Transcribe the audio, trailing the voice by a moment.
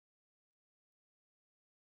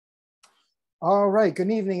All right,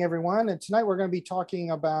 good evening, everyone. And tonight we're going to be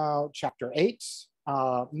talking about Chapter 8,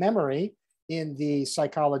 Memory, in the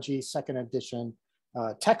Psychology Second Edition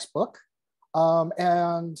textbook.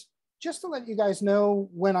 And just to let you guys know,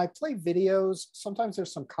 when I play videos, sometimes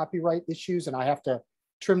there's some copyright issues and I have to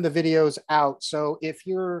trim the videos out. So if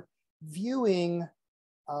you're viewing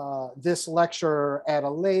this lecture at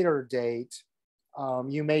a later date,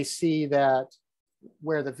 you may see that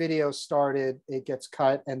where the video started, it gets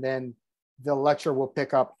cut, and then the lecture will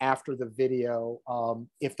pick up after the video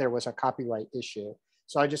if there was a copyright issue.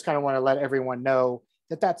 So I just kind of want to let everyone know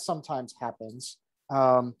that that sometimes happens.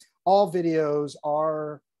 All videos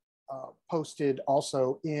are posted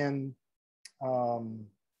also in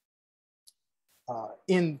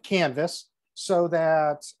Canvas, so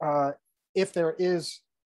that if there is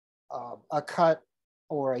a cut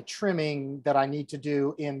or a trimming that I need to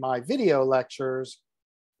do in my video lectures,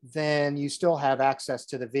 then you still have access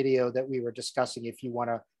to the video that we were discussing if you want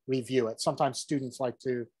to review it. Sometimes students like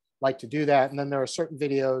to do that. And then there are certain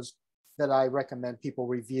videos that I recommend people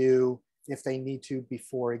review if they need to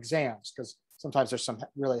before exams, because sometimes there's some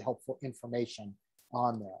really helpful information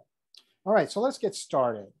on there. All right, so let's get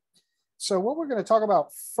started. So what we're going to talk about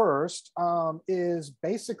first is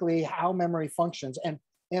basically how memory functions and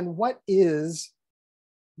what is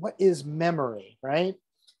memory, right?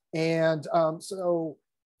 And so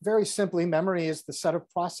very simply, memory is the set of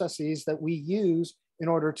processes that we use in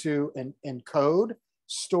order to encode,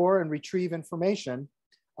 store, and retrieve information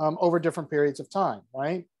over different periods of time,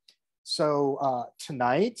 right? So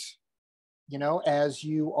tonight, as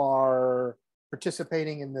you are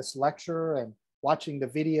participating in this lecture and watching the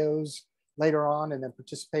videos later on and then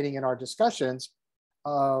participating in our discussions,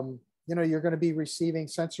 you're going to be receiving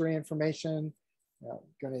sensory information,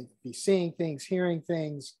 going to be seeing things, hearing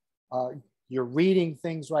things, you're reading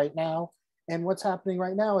things right now. And what's happening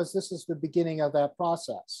right now is this is the beginning of that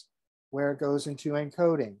process where it goes into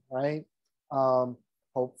encoding, right?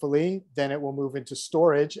 Hopefully, then it will move into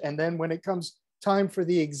storage. And then when it comes time for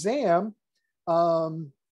the exam,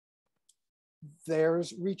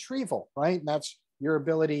 there's retrieval, right? And that's your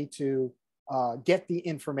ability to get the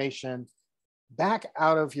information back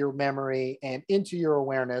out of your memory and into your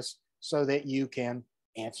awareness so that you can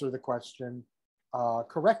answer the question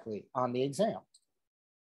correctly on the exam.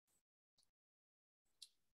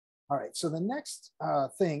 All right, so the next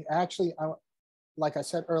thing, actually, like I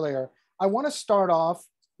said earlier, I want to start off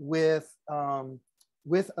with a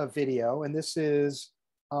video, and this is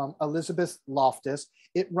Elizabeth Loftus.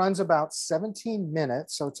 It runs about 17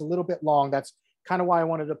 minutes, so it's a little bit long. That's kind of why I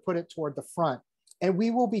wanted to put it toward the front. And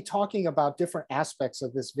we will be talking about different aspects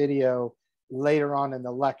of this video later on in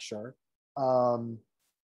the lecture.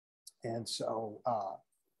 And so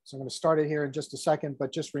I'm going to start it here in just a second,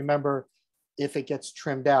 but just remember, if it gets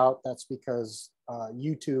trimmed out, that's because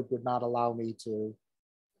YouTube would not allow me to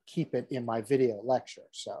keep it in my video lecture.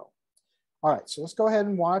 So, all right, so let's go ahead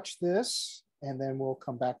and watch this, and then we'll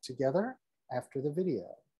come back together after the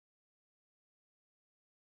video.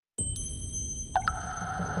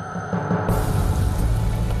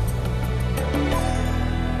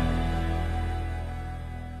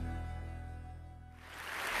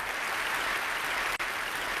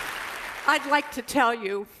 I'd like to tell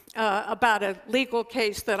you about a legal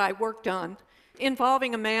case that I worked on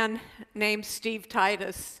involving a man named Steve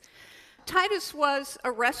Titus. Titus was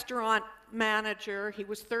a restaurant manager. He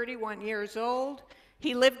was 31 years old.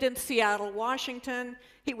 He lived in Seattle, Washington.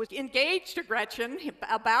 He was engaged to Gretchen,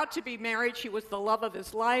 about to be married. She was the love of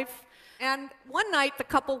his life. And one night, the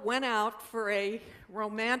couple went out for a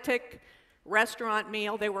romantic restaurant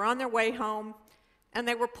meal. They were on their way home, and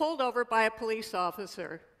they were pulled over by a police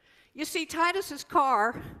officer. You see, Titus's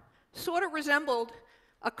car sort of resembled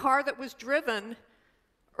a car that was driven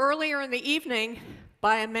earlier in the evening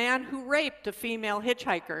by a man who raped a female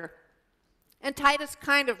hitchhiker. And Titus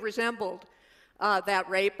kind of resembled that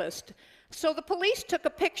rapist. So the police took a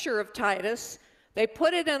picture of Titus. They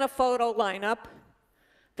put it in a photo lineup.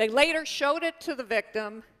 They later showed it to the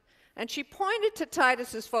victim, and she pointed to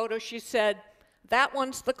Titus's photo. She said, "That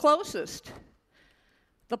one's the closest."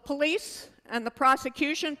 The police and the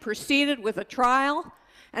prosecution proceeded with a trial,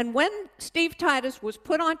 and when Steve Titus was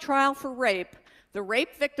put on trial for rape, the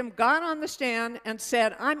rape victim got on the stand and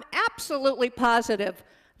said, "I'm absolutely positive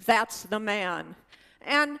that's the man."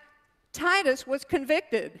 And Titus was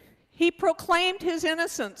convicted. He proclaimed his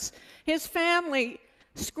innocence. His family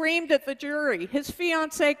screamed at the jury. His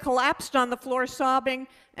fiancée collapsed on the floor sobbing,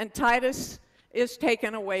 and Titus is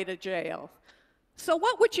taken away to jail. So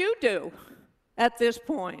what would you do at this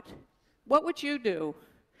point? What would you do?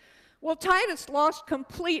 Well, Titus lost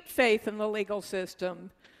complete faith in the legal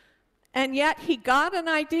system. And yet he got an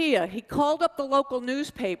idea. He called up the local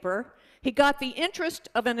newspaper. He got the interest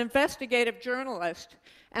of an investigative journalist.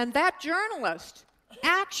 And that journalist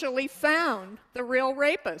actually found the real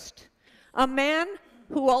rapist, a man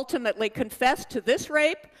who ultimately confessed to this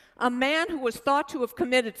rape, a man who was thought to have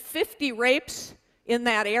committed 50 rapes in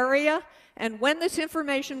that area. And when this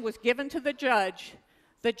information was given to the judge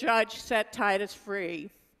set Titus free.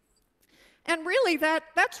 And really,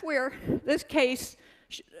 that's where this case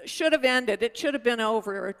should have ended. It should have been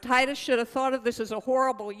over. Titus should have thought of this as a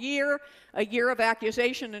horrible year, a year of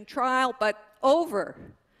accusation and trial, but over.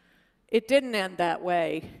 It didn't end that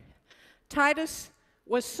way. Titus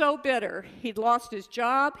was so bitter. He'd lost his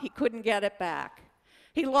job. He couldn't get it back.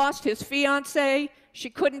 He lost his fiancée. She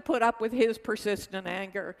couldn't put up with his persistent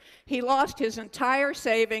anger. He lost his entire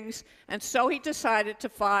savings, and so he decided to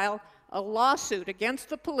file a lawsuit against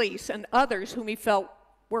the police and others whom he felt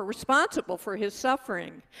were responsible for his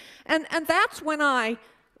suffering. And that's when I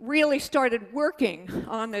really started working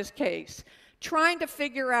on this case, trying to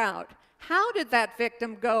figure out, how did that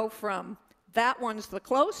victim go from that one's the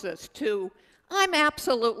closest to I'm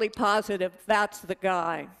absolutely positive that's the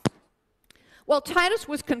guy? Well, Titus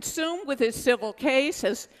was consumed with his civil case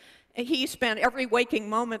as he spent every waking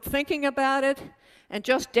moment thinking about it, and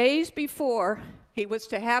just days before he was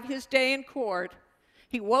to have his day in court,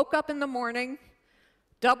 he woke up in the morning,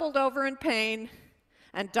 doubled over in pain,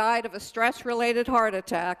 and died of a stress-related heart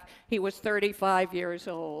attack. He was 35 years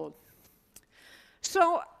old.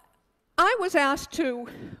 So I was asked to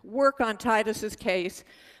work on Titus's case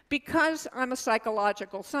because I'm a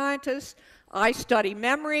psychological scientist. I study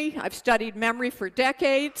memory. I've studied memory for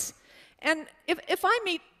decades. And if I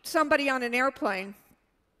meet somebody on an airplane,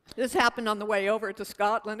 this happened on the way over to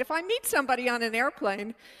Scotland, if I meet somebody on an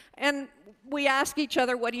airplane and we ask each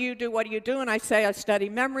other, what do you do, what do you do? And I say, I study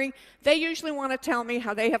memory. They usually want to tell me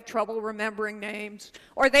how they have trouble remembering names,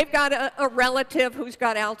 or they've got a relative who's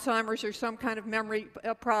got Alzheimer's or some kind of memory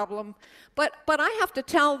problem. But I have to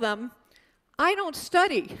tell them, I don't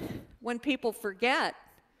study when people forget.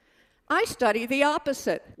 I study the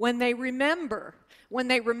opposite, when they remember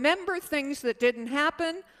things that didn't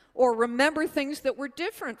happen or remember things that were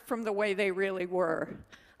different from the way they really were.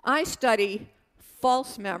 I study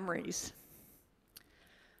false memories.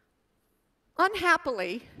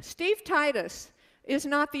 Unhappily, Steve Titus is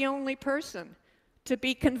not the only person to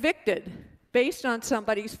be convicted based on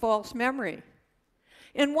somebody's false memory.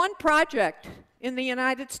 In one project in the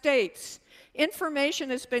United States, information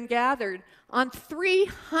has been gathered on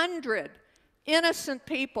 300 innocent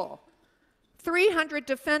people, 300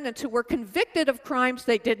 defendants who were convicted of crimes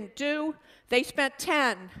they didn't do. They spent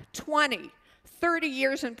 10, 20, 30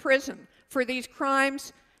 years in prison for these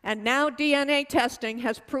crimes, and now DNA testing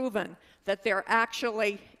has proven that they're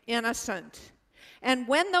actually innocent. And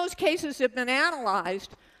when those cases have been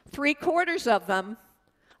analyzed, 3/4 of them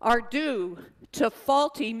are due to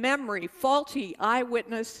faulty memory, faulty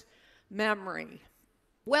eyewitness memory.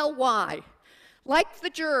 Well, why? Like the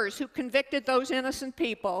jurors who convicted those innocent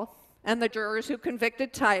people and the jurors who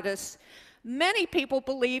convicted Titus, many people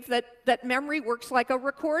believe that memory works like a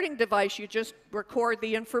recording device. You just record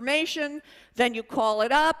the information, then you call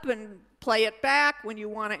it up and play it back when you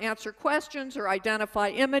want to answer questions or identify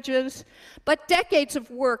images. But decades of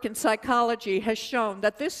work in psychology has shown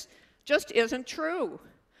that this just isn't true.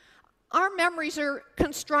 Our memories are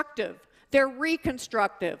constructive. They're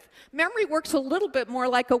reconstructive. Memory works a little bit more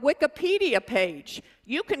like a Wikipedia page.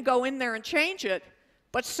 You can go in there and change it,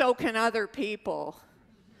 but so can other people.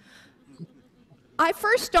 I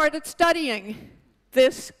first started studying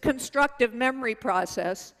this constructive memory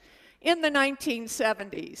process in the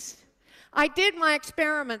 1970s. I did my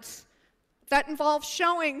experiments that involved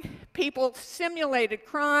showing people simulated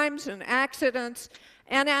crimes and accidents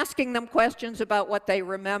and asking them questions about what they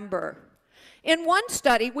remember. In one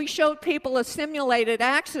study, we showed people a simulated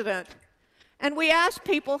accident, and we asked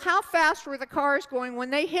people how fast were the cars going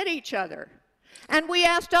when they hit each other. And we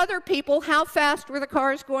asked other people how fast were the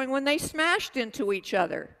cars going when they smashed into each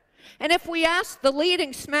other. And if we asked the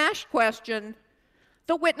leading smash question,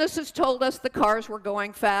 the witnesses told us the cars were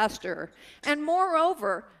going faster. And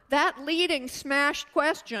moreover, that leading smashed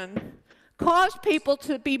question caused people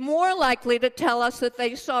to be more likely to tell us that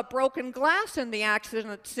they saw broken glass in the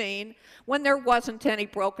accident scene when there wasn't any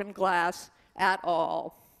broken glass at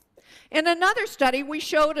all. In another study, we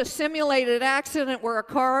showed a simulated accident where a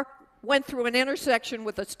car went through an intersection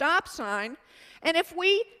with a stop sign, and if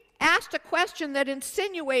we asked a question that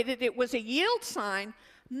insinuated it was a yield sign,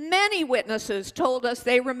 many witnesses told us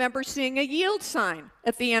they remember seeing a yield sign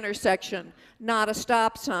at the intersection, not a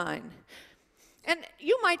stop sign. And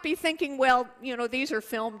you might be thinking, well, you know, these are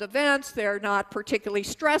filmed events. They're not particularly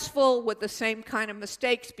stressful. Would the same kind of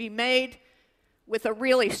mistakes be made with a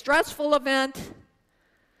really stressful event?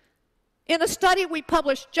 In a study we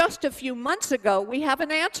published just a few months ago, we have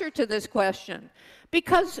an answer to this question.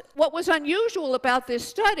 Because what was unusual about this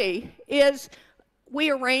study is we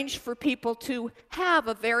arranged for people to have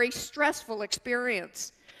a very stressful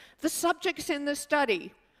experience. The subjects in the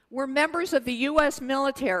study were members of the US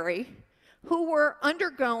military who were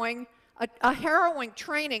undergoing a harrowing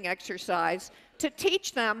training exercise to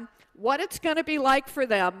teach them what it's going to be like for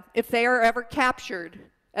them if they are ever captured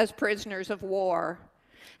as prisoners of war.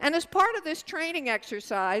 And as part of this training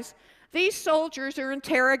exercise, these soldiers are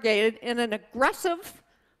interrogated in an aggressive,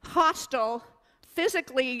 hostile,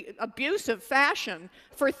 physically abusive fashion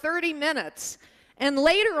for 30 minutes. And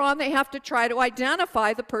later on, they have to try to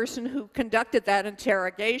identify the person who conducted that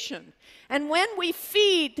interrogation. And when we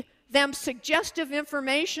feed them suggestive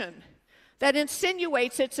information that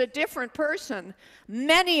insinuates it's a different person,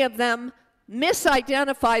 many of them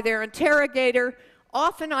misidentify their interrogator,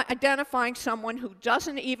 often identifying someone who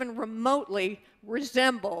doesn't even remotely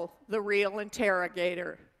resemble the real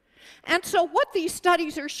interrogator. And so what these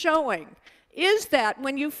studies are showing is that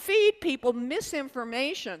when you feed people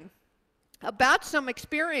misinformation about some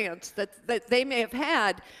experience that they may have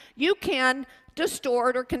had, you can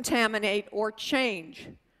distort or contaminate or change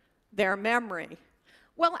their memory.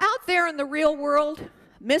 Well, out there in the real world,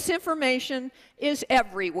 misinformation is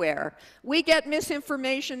everywhere. We get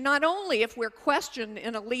misinformation not only if we're questioned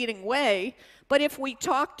in a leading way, but if we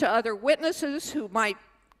talk to other witnesses who might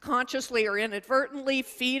consciously or inadvertently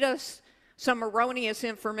feed us some erroneous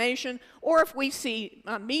information, or if we see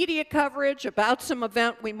media coverage about some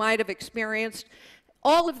event we might have experienced.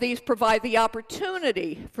 All of these provide the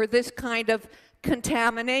opportunity for this kind of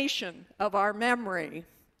contamination of our memory.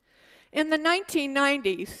 In the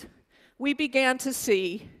 1990s, we began to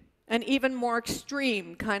see an even more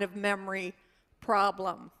extreme kind of memory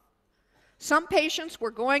problem. Some patients were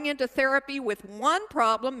going into therapy with one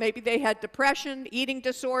problem, maybe they had depression, eating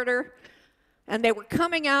disorder, and they were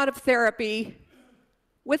coming out of therapy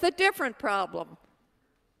with a different problem.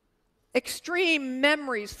 Extreme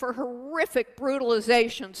memories for horrific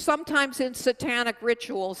brutalization, sometimes in satanic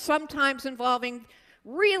rituals, sometimes involving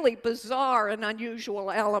really bizarre and unusual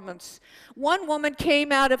elements. One woman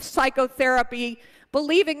came out of psychotherapy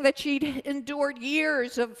believing that she'd endured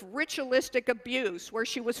years of ritualistic abuse, where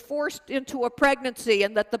she was forced into a pregnancy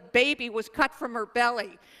and that the baby was cut from her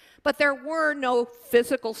belly. But there were no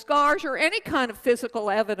physical scars or any kind of physical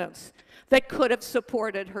evidence that could have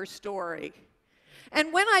supported her story.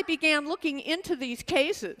 And when I began looking into these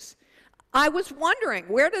cases, I was wondering,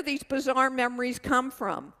 where do these bizarre memories come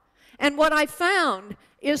from? And what I found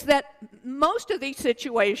is that most of these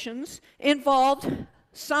situations involved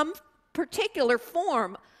some particular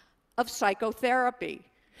form of psychotherapy.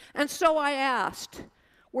 And so I asked,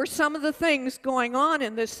 were some of the things going on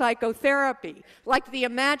in this psychotherapy, like the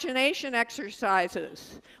imagination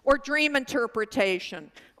exercises, or dream interpretation,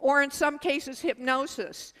 or in some cases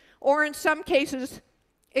hypnosis, or in some cases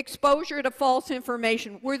exposure to false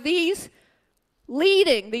information, were these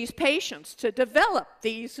leading these patients to develop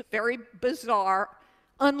these very bizarre,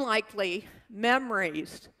 unlikely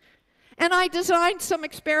memories? And I designed some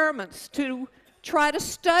experiments to try to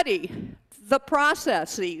study the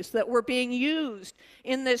processes that were being used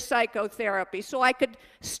in this psychotherapy so I could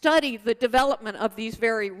study the development of these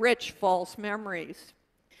very rich false memories.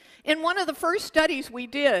 In one of the first studies we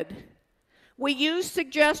did, we used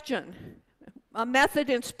suggestion, a method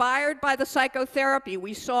inspired by the psychotherapy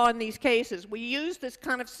we saw in these cases. We used this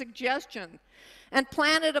kind of suggestion and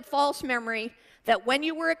planted a false memory that when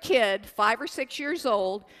you were a kid, 5 or 6 years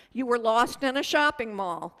old, you were lost in a shopping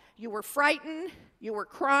mall. You were frightened, you were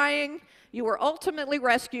crying, you were ultimately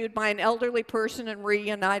rescued by an elderly person and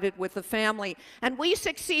reunited with the family. And we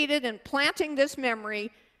succeeded in planting this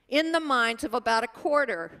memory in the minds of about a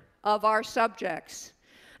quarter of our subjects.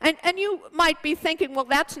 And you might be thinking, well,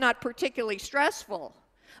 that's not particularly stressful.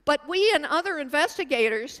 But we and other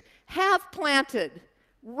investigators have planted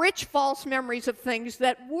rich false memories of things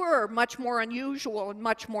that were much more unusual and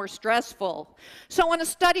much more stressful. So in a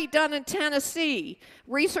study done in Tennessee,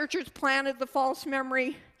 researchers planted the false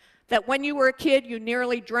memory that when you were a kid, you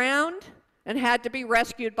nearly drowned and had to be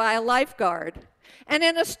rescued by a lifeguard. And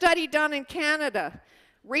in a study done in Canada,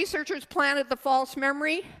 researchers planted the false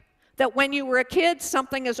memory that when you were a kid,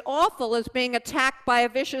 something as awful as being attacked by a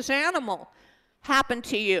vicious animal happened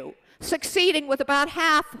to you, succeeding with about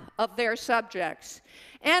half of their subjects.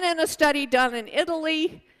 And in a study done in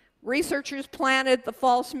Italy, researchers planted the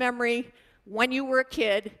false memory when you were a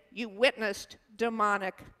kid, you witnessed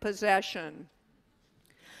demonic possession.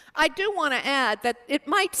 I do want to add that it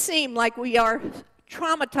might seem like we are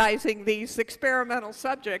traumatizing these experimental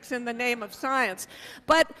subjects in the name of science,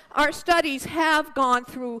 but our studies have gone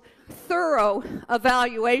through thorough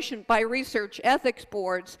evaluation by research ethics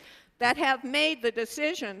boards that have made the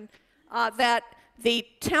decision that the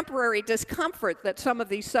temporary discomfort that some of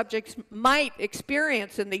these subjects might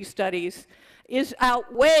experience in these studies is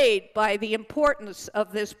outweighed by the importance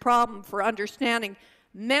of this problem for understanding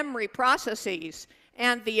memory processes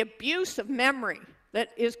and the abuse of memory that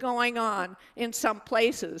is going on in some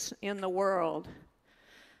places in the world.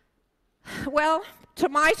 Well, to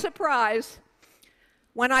my surprise,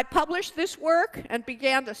 when I published this work and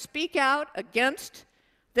began to speak out against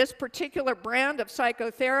this particular brand of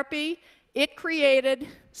psychotherapy, it created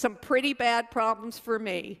some pretty bad problems for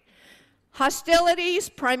me. Hostilities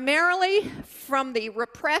primarily from the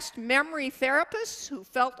repressed memory therapists who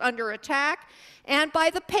felt under attack and by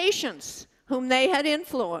the patients whom they had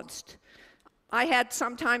influenced. I had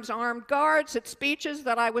sometimes armed guards at speeches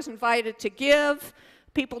that I was invited to give,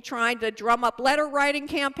 people trying to drum up letter writing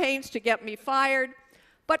campaigns to get me fired.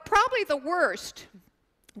 But probably the worst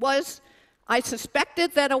was I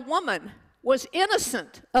suspected that a woman was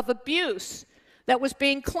innocent of abuse that was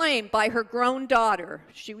being claimed by her grown daughter.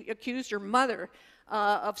 She accused her mother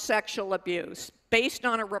of sexual abuse based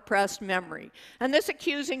on a repressed memory. And this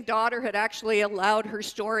accusing daughter had actually allowed her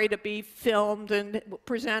story to be filmed and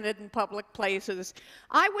presented in public places.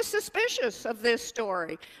 I was suspicious of this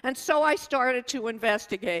story, and so I started to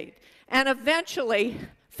investigate, and eventually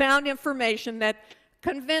found information that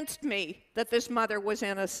convinced me that this mother was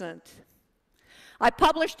innocent. I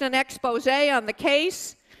published an expose on the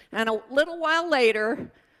case, and a little while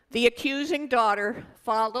later, the accusing daughter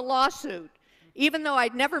filed a lawsuit. Even though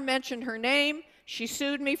I'd never mentioned her name, she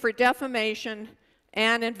sued me for defamation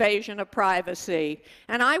and invasion of privacy.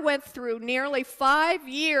 And I went through nearly 5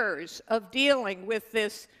 years of dealing with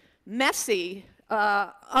this messy,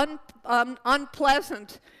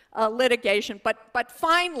 unpleasant litigation. But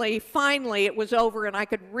finally, it was over, and I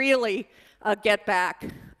could really get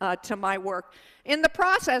back to my work. In the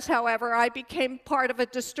process, however, I became part of a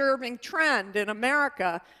disturbing trend in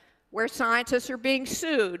America where scientists are being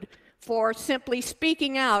sued for simply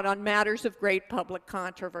speaking out on matters of great public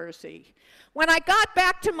controversy. When I got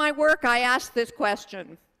back to my work, I asked this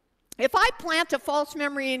question: if I plant a false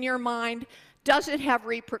memory in your mind, does it have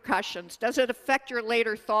repercussions? Does it affect your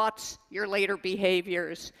later thoughts, your later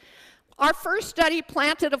behaviors? Our first study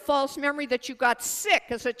planted a false memory that you got sick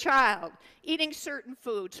as a child, eating certain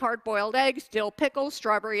foods, hard-boiled eggs, dill pickles,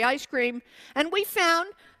 strawberry ice cream, and we found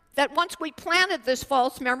that once we planted this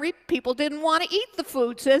false memory, people didn't want to eat the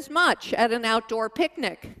foods as much at an outdoor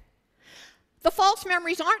picnic. The false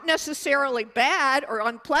memories aren't necessarily bad or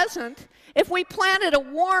unpleasant. If we planted a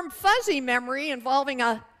warm, fuzzy memory involving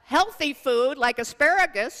a healthy food like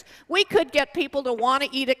asparagus, we could get people to want to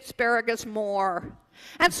eat asparagus more.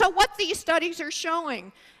 And so what these studies are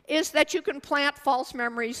showing is that you can plant false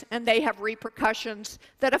memories and they have repercussions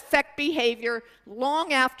that affect behavior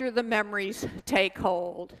long after the memories take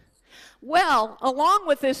hold. Well, along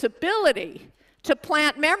with this ability to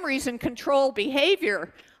plant memories and control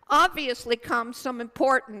behavior, obviously comes some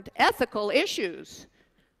important ethical issues.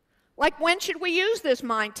 Like, when should we use this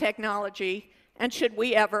mind technology, and should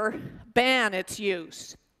we ever ban its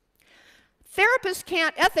use? Therapists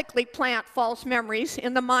can't ethically plant false memories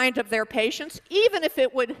in the mind of their patients, even if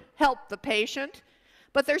it would help the patient.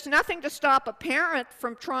 But there's nothing to stop a parent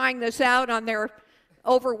from trying this out on their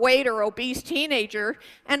overweight or obese teenager.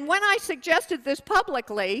 And when I suggested this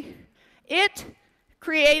publicly, it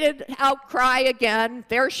created outcry again.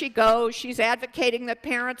 There she goes. She's advocating that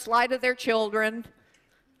parents lie to their children.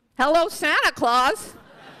 Hello, Santa Claus.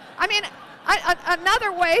 I mean,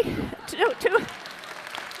 another way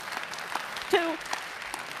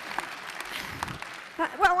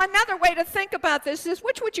another way to think about this is,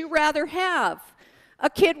 which would you rather have? A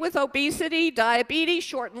kid with obesity, diabetes,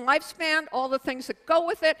 shortened lifespan, all the things that go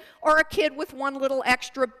with it, or a kid with one little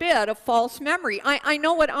extra bit of false memory? I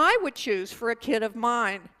know what I would choose for a kid of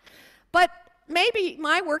mine. But maybe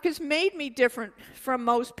my work has made me different from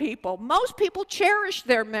most people. Most people cherish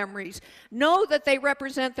their memories, know that they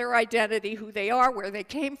represent their identity, who they are, where they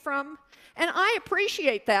came from. And I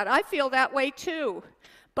appreciate that. I feel that way too.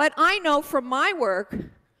 But I know from my work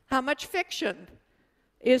how much fiction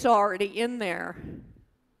is already in there.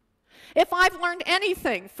 If I've learned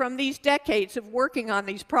anything from these decades of working on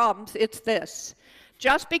these problems, it's this: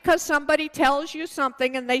 Just because somebody tells you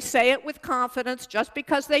something and they say it with confidence, just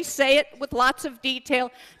because they say it with lots of detail,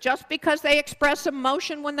 just because they express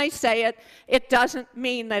emotion when they say it, it doesn't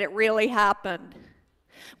mean that it really happened.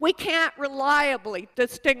 We can't reliably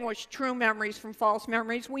distinguish true memories from false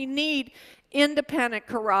memories. We need independent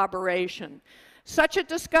corroboration. Such a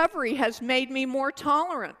discovery has made me more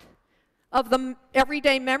tolerant of the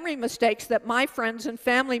everyday memory mistakes that my friends and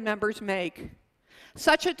family members make.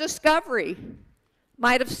 Such a discovery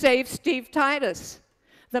might have saved Steve Titus,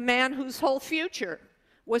 the man whose whole future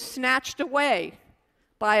was snatched away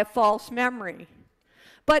by a false memory.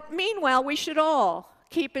 But meanwhile, we should all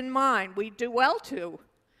keep in mind, we do well to,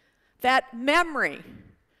 that memory,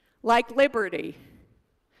 like liberty,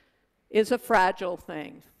 is a fragile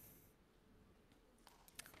thing.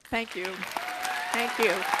 Thank you. Thank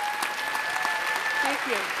you. Thank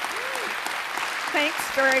you.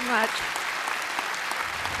 Thanks very much.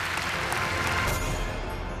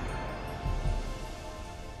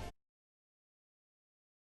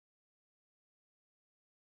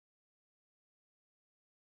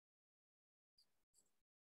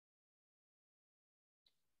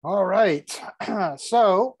 All right.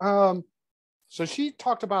 So, so she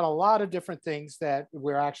talked about a lot of different things that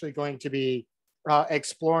we're actually going to be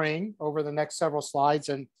exploring over the next several slides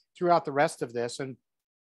and throughout the rest of this. And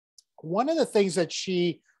one of the things that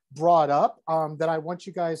she brought up that I want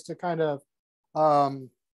you guys to kind of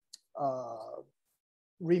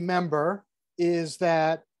remember is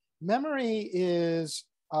that memory is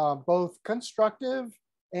both constructive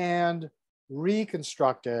and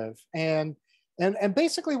reconstructive. And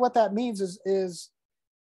basically what that means is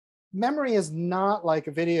memory is not like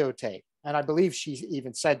a videotape. And I believe she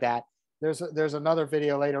even said that. There's another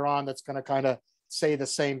video later on that's going to kind of say the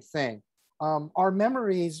same thing. Our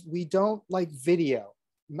memories, we don't like video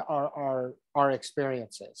our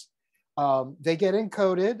experiences. They get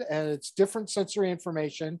encoded and it's different sensory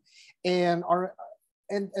information and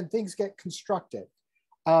things get constructed.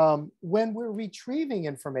 When we're retrieving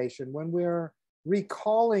information, when we're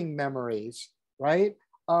recalling memories, right?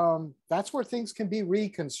 That's where things can be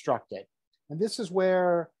reconstructed. And this is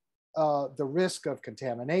where the risk of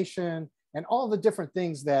contamination and all the different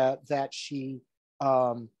things that she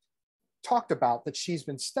talked about that she's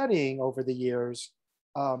been studying over the years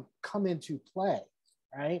come into play,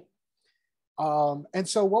 right? And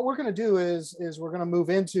so what we're going to do is we're going to move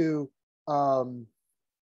into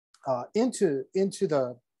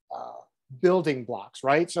the building blocks,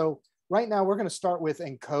 right? So right now we're going to start with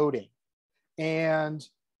encoding. And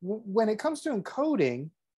when it comes to encoding,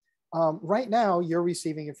 right now you're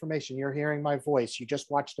receiving information. You're hearing my voice. You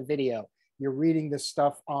just watched a video. You're reading this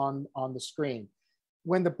stuff on the screen.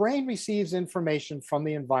 When the brain receives information from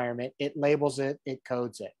the environment, it labels it, it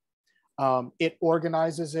codes it. It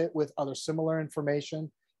organizes it with other similar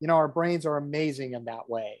information. You know, our brains are amazing in that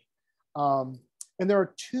way. And there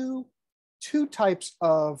are two types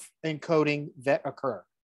of encoding that occur.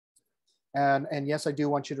 And yes, I do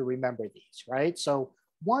want you to remember these, right? So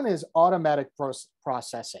one is automatic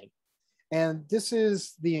processing. And this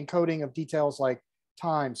is the encoding of details like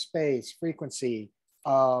time, space, frequency.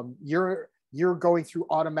 You're going through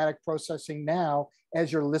automatic processing now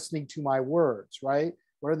as you're listening to my words, right?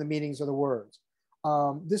 What are the meanings of the words?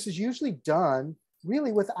 This is usually done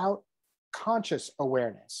really without conscious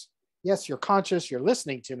awareness. Yes, you're conscious, you're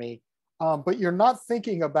listening to me, but you're not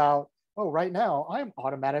thinking about, oh, right now I'm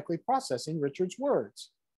automatically processing Richard's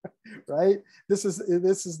words, right? This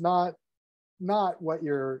is not what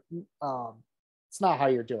you're, it's not how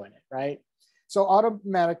you're doing it, right? So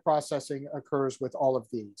automatic processing occurs with all of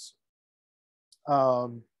these.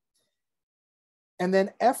 And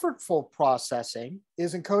then effortful processing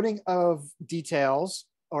is encoding of details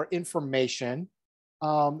or information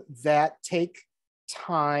that take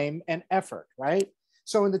time and effort, right?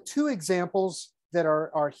 So in the two examples that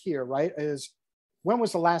are here, right, is when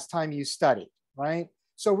was the last time you studied, right?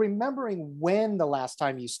 So remembering when the last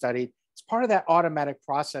time you studied is part of that automatic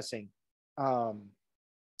processing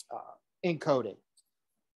encoding.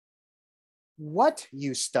 What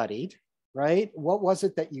you studied, right? What was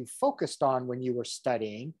it that you focused on when you were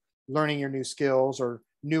studying, learning your new skills or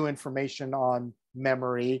new information on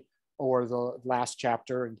memory or the last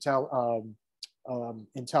chapter,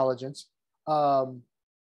 intelligence?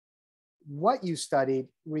 What you studied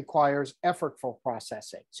requires effortful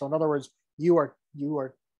processing. So in other words, you are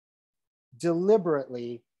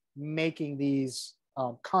deliberately making these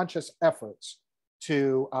conscious efforts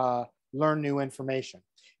to learn new information.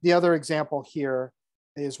 The other example here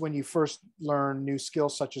is when you first learn new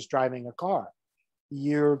skills such as driving a car.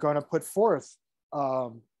 You're going to put forth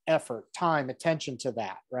effort, time, attention to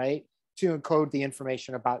that, right? to encode the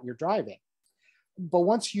information about your driving. But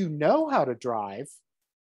once you know how to drive,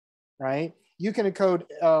 right, you can encode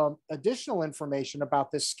additional information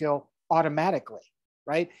about this skill automatically,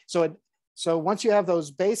 right? So once you have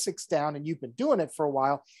those basics down and you've been doing it for a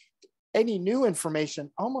while, any new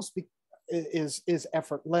information almost is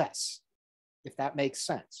effortless, if that makes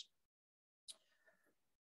sense.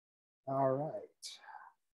 All right.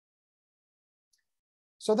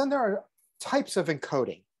 So then there are types of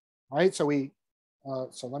encoding, right? So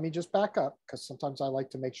so let me just back up, because sometimes I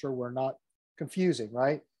like to make sure we're not confusing,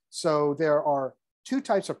 right? So there are two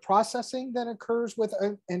types of processing that occurs with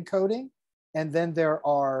encoding, and then there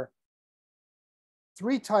are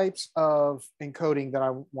three types of encoding that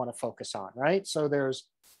I want to focus on, right? So there's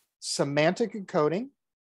semantic encoding.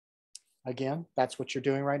 Again, that's what you're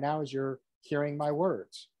doing right now, is you're hearing my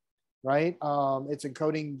words, right? It's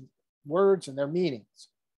encoding words and their meanings.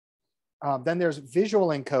 Then there's visual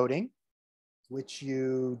encoding, which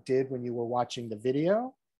you did when you were watching the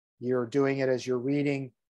video. You're doing it as you're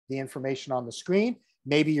reading the information on the screen.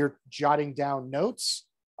 Maybe you're jotting down notes,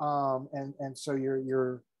 and so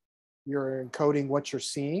you're encoding what you're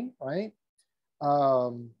seeing, right?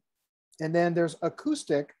 And then there's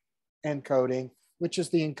acoustic encoding, which is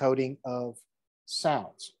the encoding of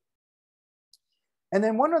sounds. And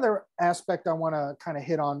then one other aspect I want to kind of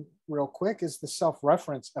hit on real quick is the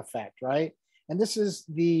self-reference effect, right? And this is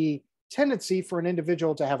the tendency for an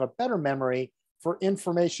individual to have a better memory for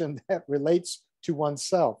information that relates to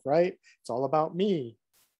oneself, right? It's all about me,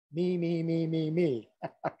 me.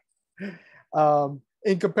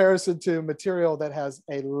 In comparison to material that has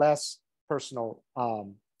a less personal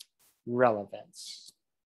relevance.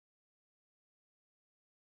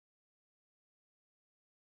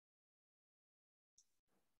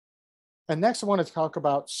 And next I want to talk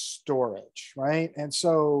about storage, right? And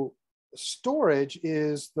so storage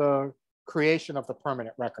is the creation of the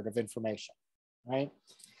permanent record of information, right?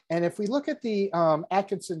 And if we look at the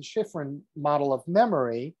Atkinson-Shiffrin model of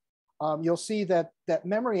memory, you'll see that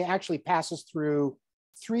memory actually passes through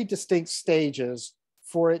three distinct stages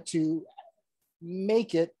for it to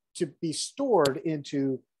make it to be stored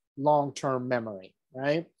into long-term memory,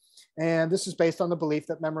 right? And this is based on the belief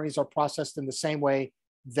that memories are processed in the same way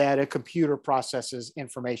that a computer processes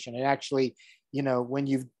information. And actually, you know, when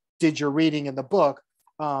you did your reading in the book,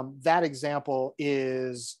 that example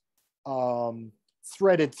is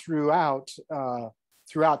threaded throughout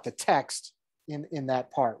the text in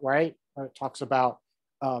that part, right? It talks about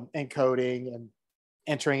encoding and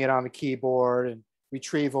entering it on the keyboard, and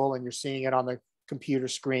retrieval, and you're seeing it on the computer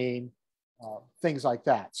screen, things like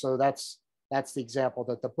that. So that's the example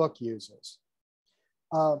that the book uses.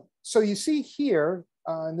 So you see here,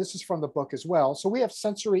 and this is from the book as well. So we have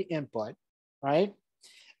sensory input, right?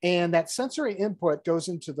 And that sensory input goes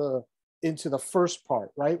into the first part,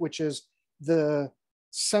 right? Which is the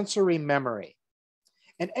sensory memory.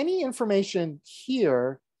 And any information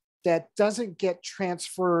here that doesn't get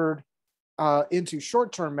transferred into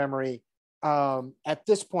short-term memory at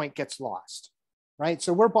this point gets lost, right?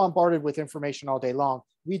 So we're bombarded with information all day long.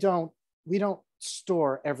 We don't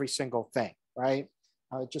store every single thing, right?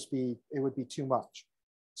 It would be too much.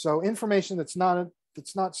 So information that's not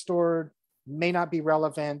stored may not be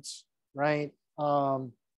relevant, right?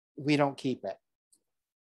 We don't keep it.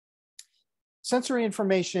 Sensory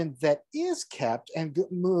information that is kept and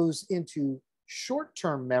moves into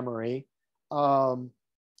short-term memory,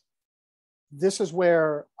 this is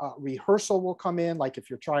where rehearsal will come in. Like if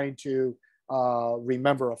you're trying to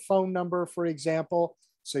remember a phone number, for example.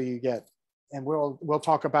 So you get, and we'll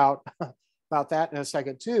talk about that in a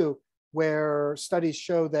second too, where studies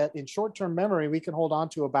show that in short-term memory, we can hold on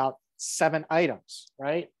to about 7 items,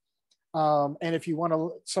 right? And if you want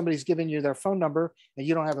to, somebody's giving you their phone number and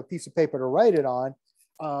you don't have a piece of paper to write it on,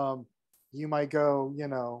 you might go,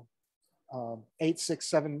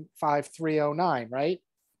 8675309, right?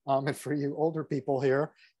 And for you older people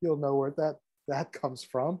here, you'll know where that comes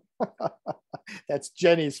from. That's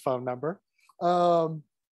Jenny's phone number. But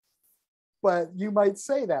you might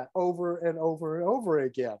say that over and over and over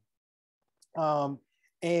again.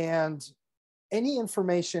 And any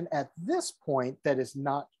information at this point that is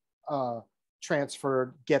not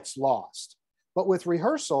transferred gets lost. But with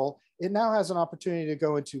rehearsal, it now has an opportunity to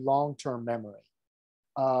go into long-term memory.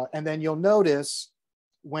 And then you'll notice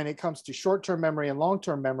when it comes to short-term memory and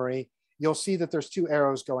long-term memory, you'll see that there's 2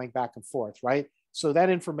 arrows going back and forth, right? So that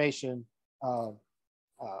information can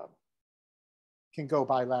go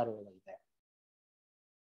bilaterally there.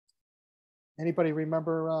 Anybody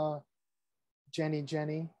remember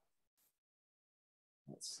Jenny?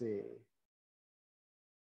 Let's see.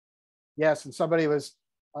 Yes, and somebody was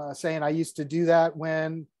saying I used to do that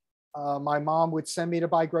when my mom would send me to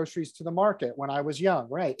buy groceries to the market when I was young.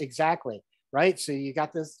 Right, exactly. Right. So you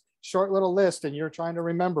got this short little list and you're trying to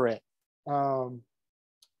remember it.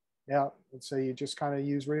 Yeah. And so you just kind of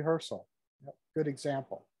use rehearsal. Yep. Good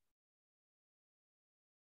example.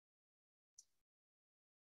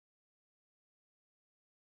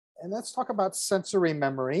 And let's talk about sensory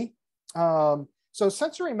memory. So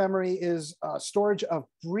sensory memory is storage of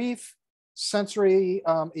brief sensory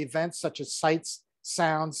events such as sights,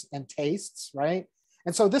 sounds, and tastes, right?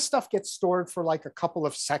 And so this stuff gets stored for like a couple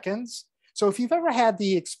of seconds. So if you've ever had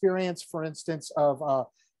the experience, for instance, of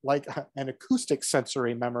like an acoustic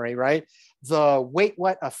sensory memory, right? The wait,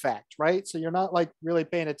 what effect, right? So you're not like really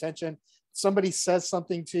paying attention. Somebody says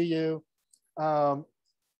something to you.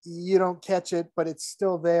 You don't catch it, but it's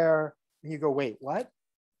still there. And you go, wait, what?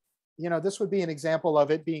 You know, this would be an example of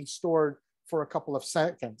it being stored for a couple of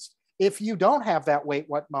seconds. If you don't have that wait,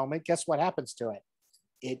 what moment, guess what happens to it?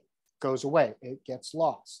 It goes away. It gets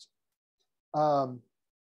lost.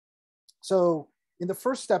 So in the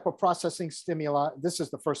first step of processing stimuli, this is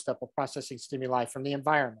the first step of processing stimuli from the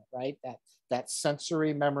environment, right? That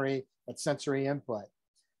sensory memory, that sensory input.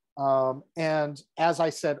 And as I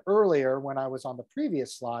said earlier, when I was on the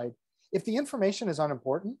previous slide, if the information is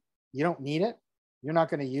unimportant, you don't need it, you're not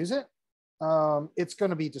going to use it, it's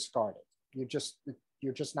going to be discarded. You're just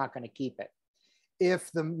not going to keep it.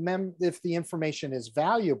 If the information is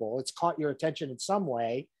valuable, it's caught your attention in some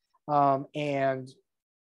way, and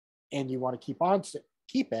you want to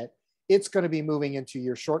keep it, it's going to be moving into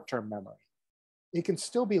your short-term memory. It can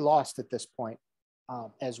still be lost at this point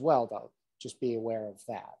as well, though. Just be aware of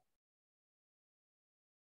that.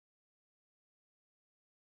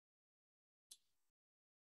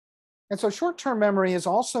 And so short-term memory is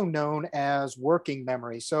also known as working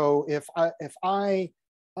memory. So if I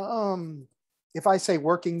say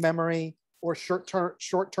working memory or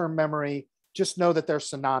short-term memory, just know that they're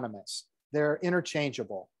synonymous. They're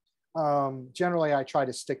interchangeable. Generally, I try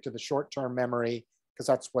to stick to the short-term memory because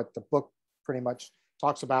that's what the book pretty much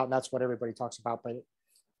talks about, and that's what everybody talks about. But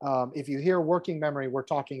if you hear working memory, we're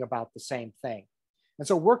talking about the same thing. And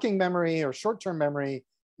so working memory or short-term memory,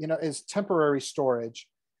 is temporary storage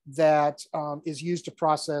that is used to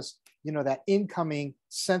process, that incoming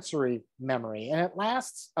sensory memory. And it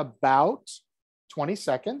lasts about 20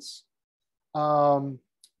 seconds. And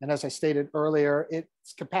as I stated earlier,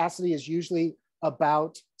 its capacity is usually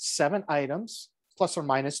about 7 items, plus or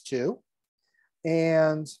minus 2.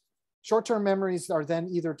 And short-term memories are then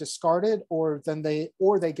either discarded or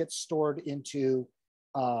they get stored into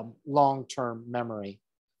long-term memory.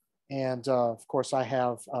 And of course, I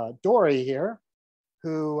have Dory here,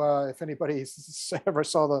 who, if anybody ever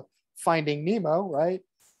saw the Finding Nemo, right?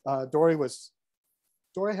 Dory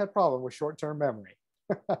had a problem with short-term memory.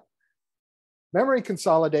 Memory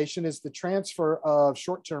consolidation is the transfer of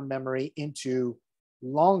short-term memory into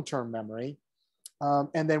long-term memory.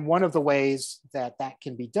 And then one of the ways that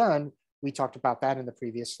can be done, we talked about that in the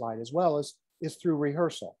previous slide as well, is through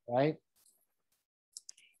rehearsal, right?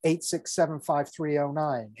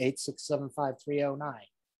 8675309, 8675309,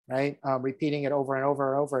 right? Repeating it over and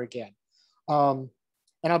over and over again. And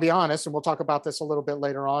I'll be honest, and we'll talk about this a little bit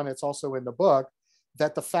later on, it's also in the book,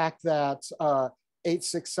 that the fact that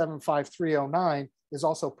 8675309 is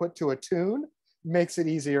also put to a tune makes it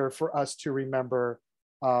easier for us to remember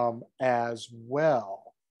as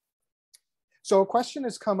well. So a question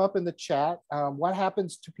has come up in the chat. What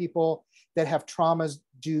happens to people that have traumas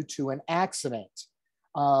due to an accident,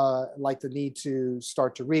 like the need to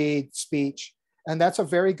start to read, speech? And that's a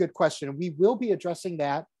very good question. We will be addressing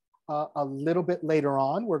that a little bit later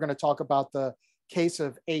on. We're going to talk about the case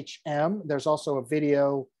of HM. There's also a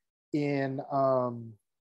video in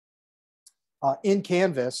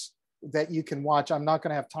Canvas that you can watch. I'm not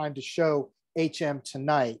going to have time to show HM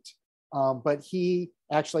tonight, but he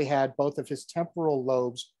actually had both of his temporal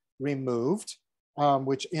lobes removed,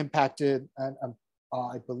 which impacted,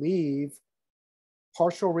 I believe,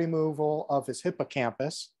 partial removal of his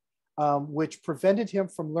hippocampus, which prevented him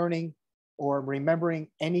from learning or remembering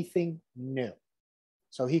anything new.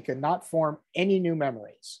 So he could not form any new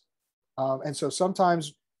memories. And so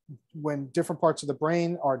sometimes when different parts of the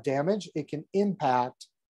brain are damaged, it can impact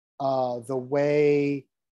the way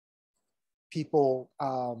people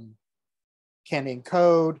can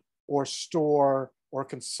encode or store or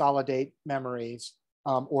consolidate memories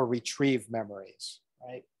or retrieve memories,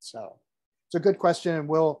 right? So it's a good question, and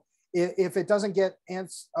if it doesn't get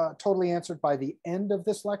totally answered by the end of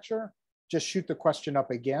this lecture, just shoot the question up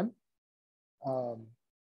again, and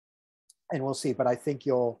we'll see. But I think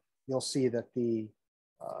you'll see that the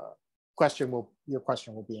your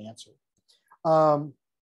question will be answered.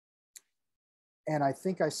 And I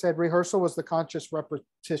think I said rehearsal was the conscious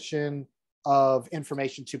repetition of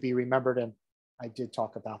information to be remembered. And I did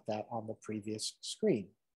talk about that on the previous screen.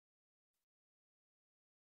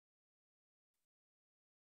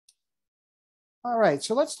 All right,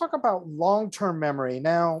 so let's talk about long-term memory.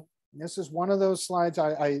 Now, this is one of those slides.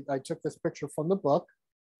 I took this picture from the book.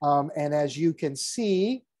 And as you can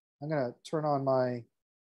see, I'm gonna turn on my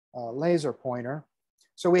laser pointer.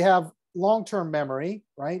 So we have long-term memory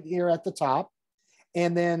right here at the top.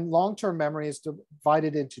 And then long-term memory is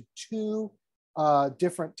divided into two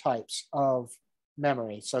different types of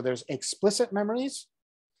memory. So there's explicit memories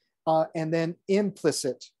and then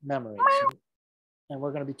implicit memories. And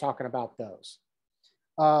we're going to be talking about those.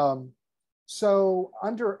 So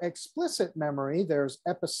under explicit memory, there's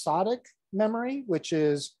episodic memory, which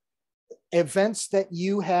is events that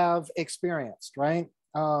you have experienced, right?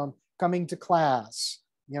 Coming to class,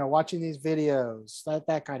 watching these videos,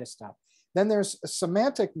 that kind of stuff. Then there's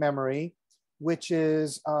semantic memory, which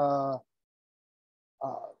is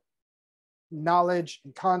knowledge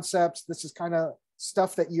and concepts. This is kind of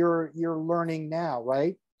stuff that you're learning now,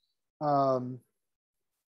 right? And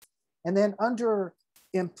then under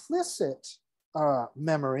implicit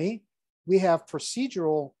memory, we have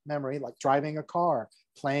procedural memory, like driving a car,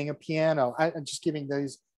 playing a piano. I'm just giving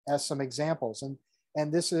these as some examples.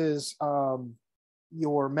 And this is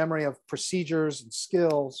your memory of procedures and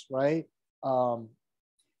skills, right? And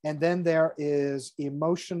then there is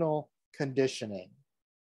emotional conditioning.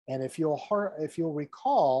 And if you'll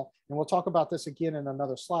recall, and we'll talk about this again in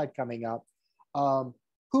another slide coming up,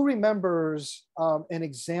 who remembers an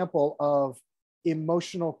example of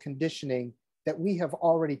emotional conditioning that we have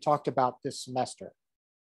already talked about this semester?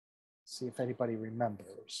 Let's see if anybody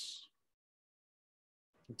remembers.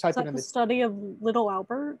 Type it in the study of Little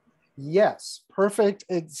Albert? Yes, perfect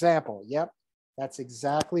example. Yep, that's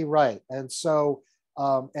exactly right. And so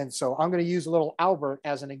I'm going to use Little Albert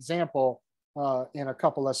as an example in a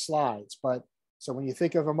couple of slides. But so when you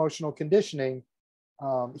think of emotional conditioning,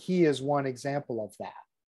 he is one example of that.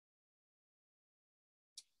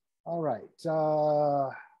 All right.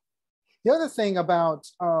 The other thing about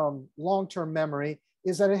long-term memory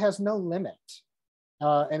is that it has no limit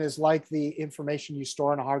and is like the information you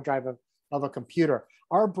store on a hard drive of a computer.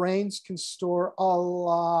 Our brains can store a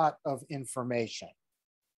lot of information,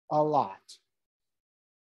 a lot.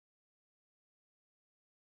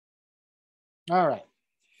 All right.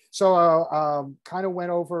 So kind of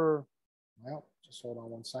went over, well, just hold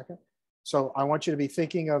on one second. So I want you to be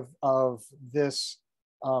thinking of this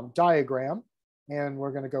diagram, and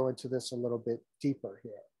we're going to go into this a little bit deeper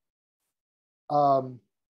here.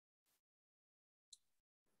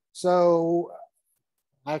 So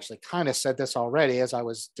I actually kind of said this already as I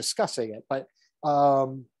was discussing it, but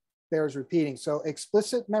bears repeating. So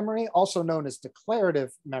explicit memory, also known as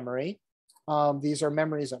declarative memory. These are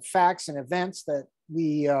memories of facts and events that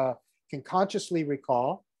we can consciously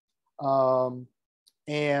recall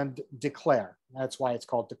and declare. That's why it's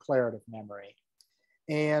called declarative memory.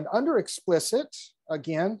 And under explicit,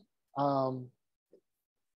 again, going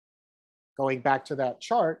back to that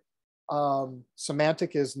chart,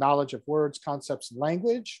 semantic is knowledge of words, concepts, and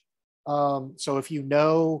language. So if you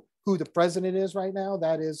know who the president is right now,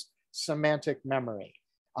 that is semantic memory.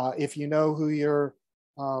 If you know who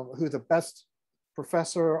the best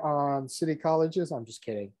professor on City College is, I'm just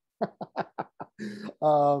kidding.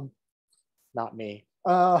 Not me.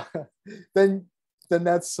 Then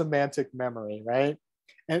that's semantic memory, right?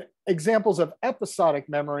 And examples of episodic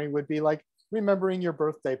memory would be like remembering your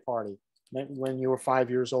birthday party when you were 5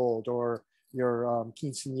 years old, or your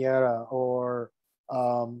quinceañera, or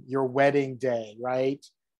your wedding day, right?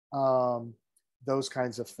 Those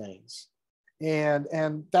kinds of things.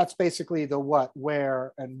 And that's basically the what,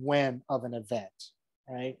 where, and when of an event,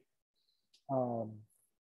 right?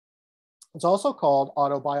 It's also called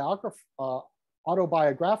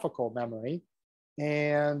autobiographical memory.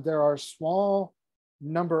 And there are a small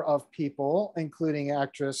number of people, including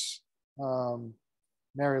actress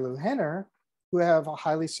Mary Lou Henner, who have a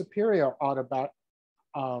highly superior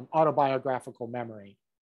autobiographical memory,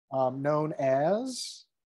 known as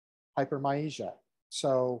hypermnesia.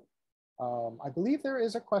 So I believe there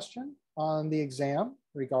is a question on the exam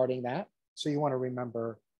regarding that. So you want to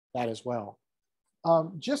remember that as well.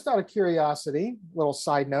 Just out of curiosity, little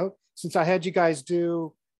side note, since I had you guys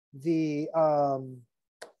do the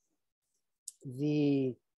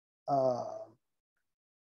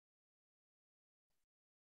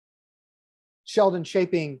Sheldon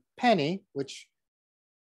shaping penny, which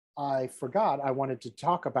I forgot I wanted to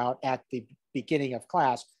talk about at the beginning of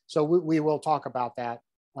class. So we will talk about that.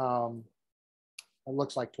 It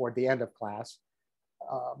looks like toward the end of class.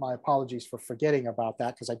 My apologies for forgetting about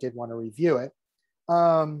that because I did want to review it.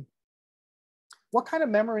 What kind of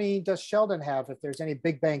memory does Sheldon have if there's any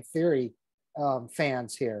Big Bang Theory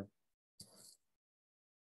fans here?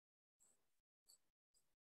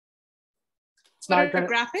 It's not gonna,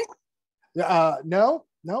 graphic? no,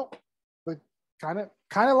 but kind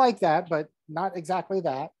of like that, but not exactly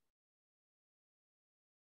that.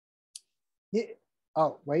 Yeah.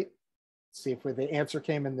 Oh, wait. Let's see if the answer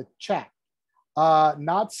came in the chat.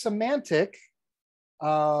 Not semantic.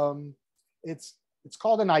 It's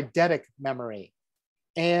called an eidetic memory.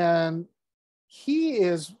 And he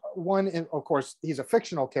is one, of course, he's a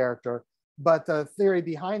fictional character, but the theory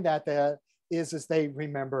behind that is they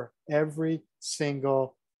remember every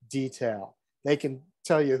single detail. They can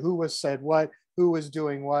tell you who was said what, who was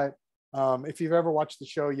doing what. If you've ever watched the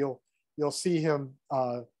show, you'll see him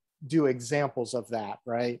do examples of that,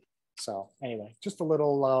 right? So anyway, just a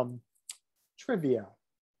little trivia.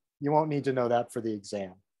 You won't need to know that for the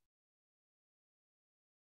exam.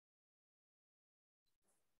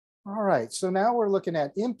 All right, so now we're looking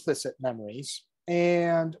at implicit memories.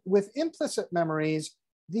 And with implicit memories,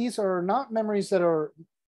 these are not memories that are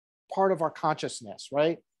part of our consciousness,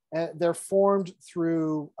 right? They're formed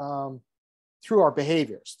through our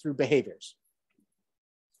behaviors,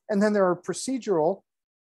 And then there are procedural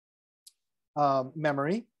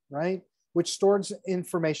memory, right? Which stores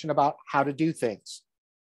information about how to do things,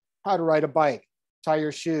 how to ride a bike, tie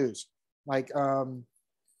your shoes, like,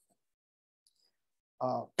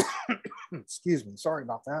 excuse me, sorry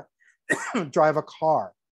about that, drive a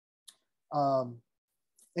car. And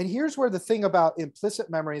here's where the thing about implicit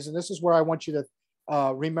memories, and this is where I want you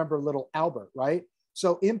to remember little Albert, right?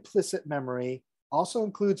 So implicit memory also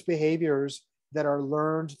includes behaviors that are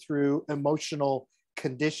learned through emotional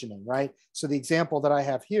conditioning, right? So the example that I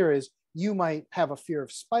have here is you might have a fear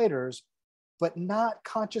of spiders, but not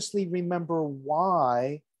consciously remember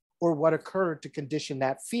why or what occurred to condition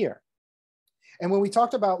that fear. And when we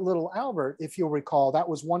talked about little Albert, if you'll recall, that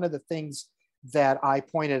was one of the things that I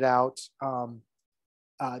pointed out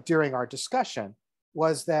during our discussion,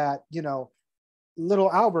 was that, you know,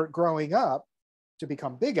 little Albert growing up to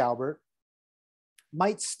become big Albert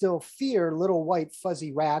might still fear little white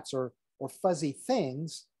fuzzy rats or fuzzy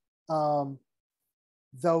things, though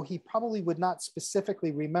he probably would not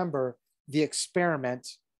specifically remember the experiment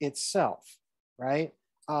itself, right?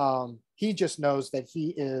 He just knows that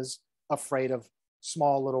he is afraid of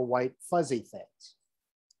small little white fuzzy things.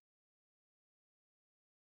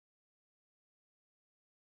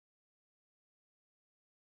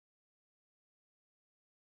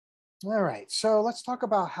 All right, so let's talk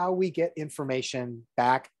about how we get information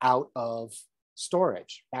back out of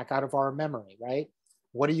storage, back out of our memory, right?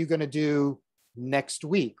 What are you going to do next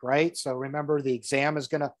week, right? So remember, the exam is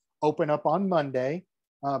going to open up on Monday.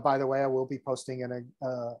 By the way, I will be posting an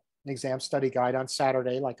exam study guide on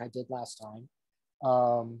Saturday, like I did last time.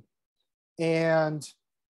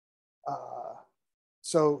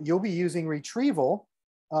 So you'll be using retrieval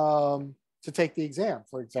to take the exam,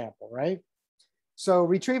 for example, right? So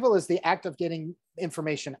retrieval is the act of getting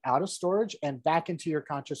information out of storage and back into your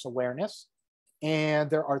conscious awareness. And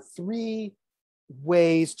there are 3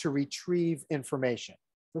 ways to retrieve information.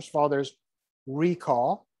 First of all, there's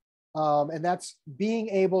recall, and that's being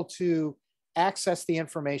able to access the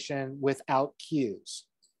information without cues.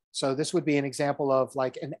 So this would be an example of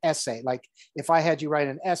like an essay, like if I had you write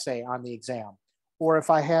an essay on the exam, or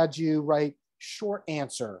if I had you write short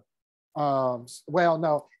answer. Well,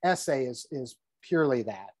 no, essay is purely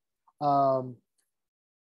that.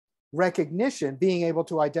 Recognition, being able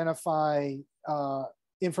to identify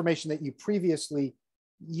information that you previously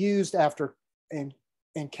used after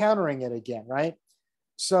encountering it again, right?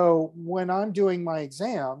 So when I'm doing my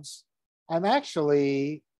exams, I'm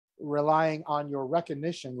actually relying on your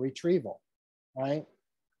recognition retrieval, right?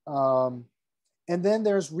 And then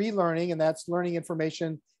there's relearning, and that's learning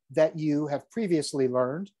information that you have previously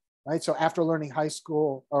learned, right? So after learning high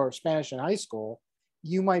school or Spanish in high school,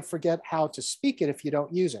 you might forget how to speak it if you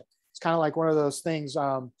don't use it. It's kind of like one of those things,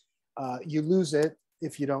 you lose it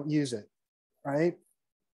if you don't use it, right?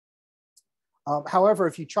 However,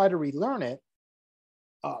 if you try to relearn it,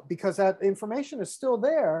 because that information is still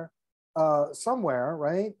there somewhere,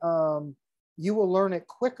 right? You will learn it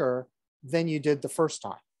quicker than you did the first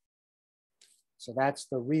time. So that's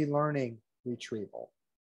the relearning retrieval.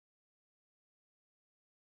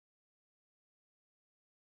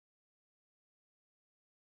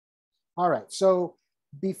 All right, so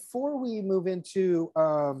before we move into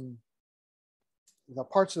the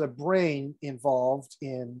parts of the brain involved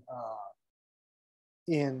in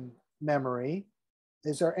memory.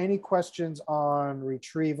 Is there any questions on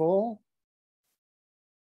retrieval,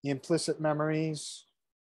 implicit memories,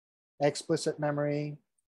 explicit memory,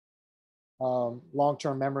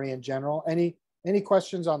 long-term memory in general? Any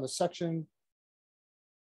questions on the section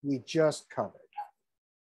we just covered?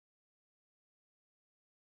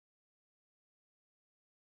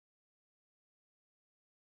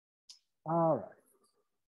 All right.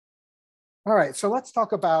 All right, so let's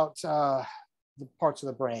talk about the parts of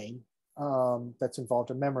the brain that's involved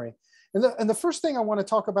in memory. And the first thing I want to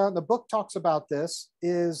talk about, and the book talks about this,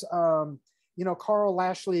 is Carl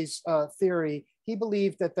Lashley's theory. He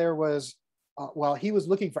believed that there was, he was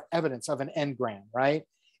looking for evidence of an engram, right?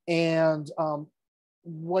 And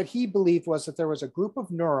what he believed was that there was a group of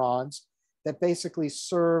neurons that basically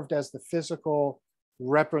served as the physical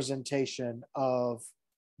representation of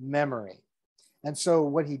memory. And so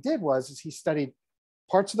what he did was he studied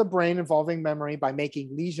parts of the brain involving memory by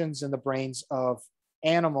making lesions in the brains of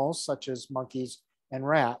animals such as monkeys and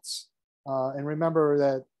rats. And remember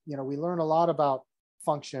that, we learn a lot about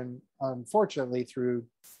function, unfortunately, through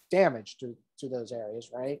damage to those areas,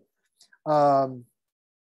 right?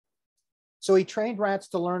 So he trained rats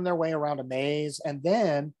to learn their way around a maze. And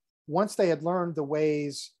then once they had learned the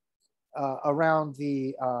ways around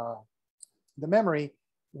the memory,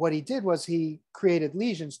 what he did was he created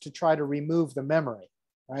lesions to try to remove the memory,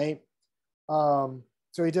 right? So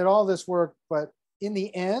he did all this work, but in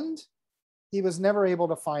the end, he was never able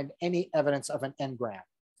to find any evidence of an engram.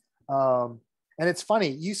 And it's funny,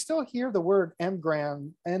 you still hear the word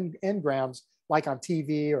engrams like on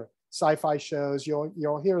TV or sci-fi shows,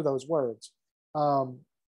 you'll hear those words.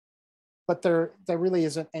 But there really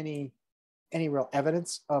isn't any real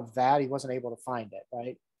evidence of that. He wasn't able to find it,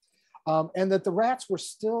 right? And that the rats were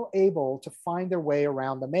still able to find their way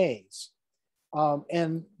around the maze.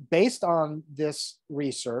 And based on this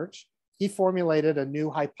research, he formulated a new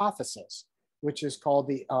hypothesis, which is called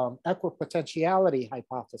the equipotentiality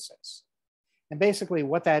hypothesis. And basically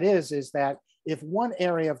what that is that if one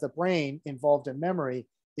area of the brain involved in memory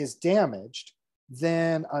is damaged,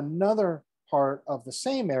 then another part of the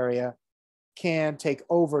same area can take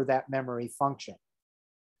over that memory function,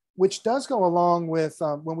 which does go along with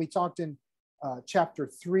when we talked in chapter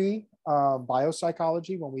 3,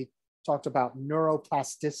 biopsychology, when we talked about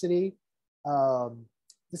neuroplasticity.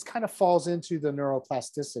 This kind of falls into the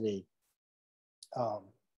neuroplasticity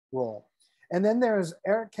role. And then there's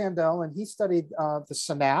Eric Kandel, and he studied the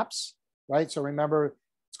synapse, right? So remember,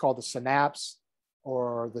 it's called the synapse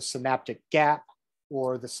or the synaptic gap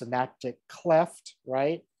or the synaptic cleft,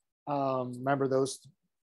 right? Remember, those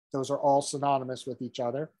are all synonymous with each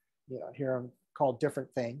other. Here I'm called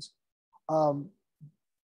different things.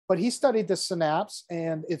 But he studied the synapse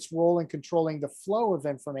and its role in controlling the flow of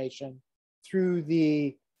information through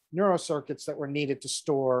the neurocircuits that were needed to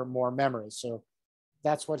store more memory. So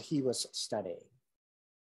that's what he was studying.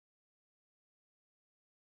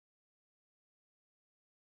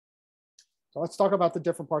 So let's talk about the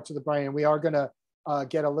different parts of the brain. And we are going to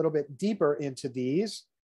get a little bit deeper into these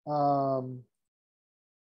over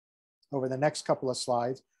the next couple of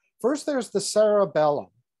slides. First, there's the cerebellum.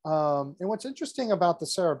 And what's interesting about the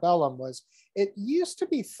cerebellum was it used to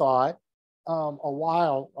be thought a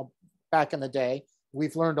while back in the day,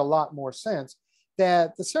 we've learned a lot more since,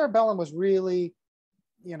 that the cerebellum was really,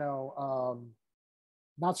 not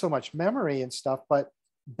so much memory and stuff, but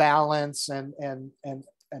balance and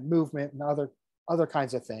movement and other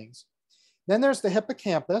kinds of things. Then there's the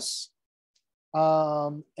hippocampus,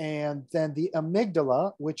 and then the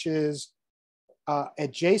amygdala, which is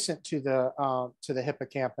adjacent to the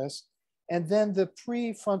hippocampus, and then the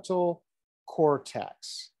prefrontal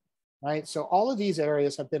cortex, right? So all of these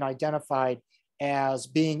areas have been identified as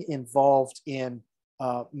being involved in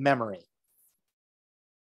memory.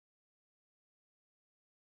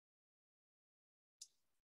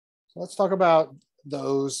 So let's talk about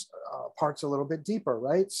those parts a little bit deeper,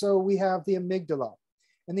 right? So we have the amygdala,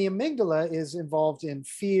 and the amygdala is involved in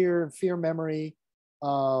fear memory,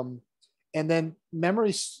 and then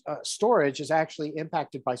memory storage is actually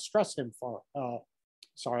impacted by stress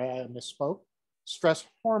sorry, I misspoke. Stress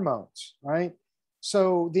hormones, right?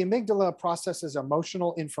 So the amygdala processes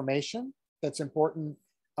emotional information that's important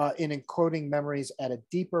in encoding memories at a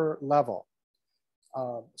deeper level.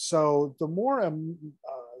 So the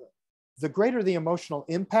greater the emotional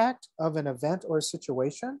impact of an event or a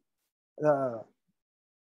situation, the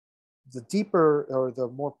deeper or the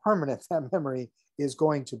more permanent that memory is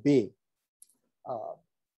going to be.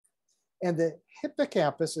 And the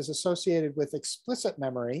hippocampus is associated with explicit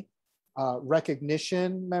memory,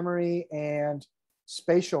 recognition memory and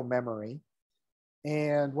spatial memory.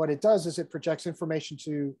 And what it does is it projects information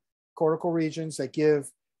to cortical regions that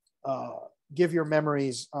give your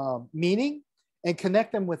memories meaning and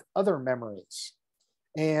connect them with other memories.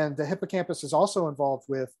 And the hippocampus is also involved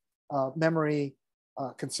with memory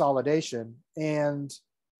consolidation. And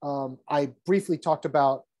I briefly talked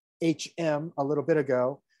about HM a little bit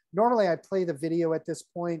ago. Normally I play the video at this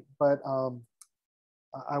point, but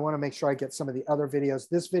I want to make sure I get some of the other videos.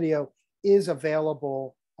 This video is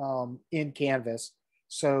available in Canvas,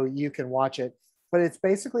 so you can watch it. But it's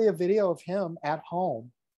basically a video of him at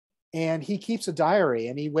home, and he keeps a diary,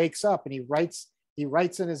 and he wakes up and he writes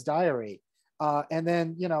in his diary. And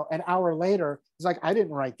then, you know, an hour later, he's like, I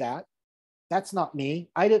didn't write that. That's not me.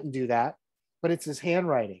 I didn't do that, but it's his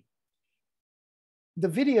handwriting. The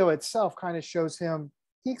video itself kind of shows him,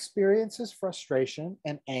 he experiences frustration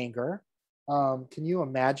and anger. Can you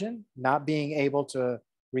imagine not being able to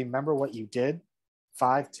remember what you did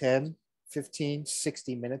 5, 10, 15,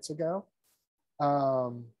 60 minutes ago?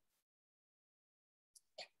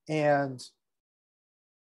 And,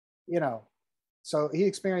 you know, so he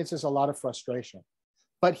experiences a lot of frustration,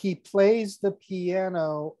 but he plays the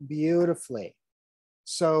piano beautifully.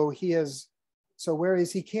 So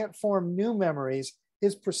whereas he can't form new memories,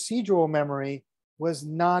 his procedural memory was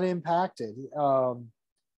not impacted.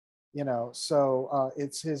 You know, so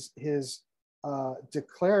it's his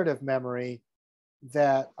declarative memory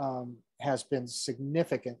that has been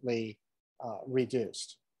significantly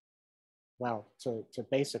reduced. Well, to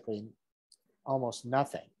basically almost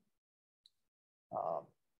nothing.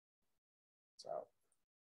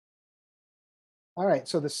 All right,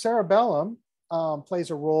 so the cerebellum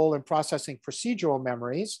plays a role in processing procedural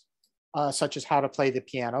memories, such as how to play the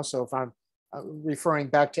piano. So if I'm referring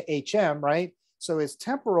back to HM, right? So his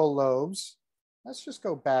temporal lobes, let's just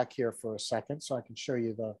go back here for a second so I can show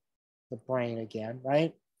you the brain again,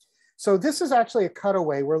 right? So this is actually a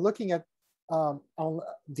cutaway. We're looking at on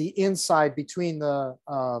the inside between the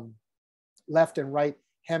left and right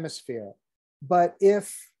hemisphere. But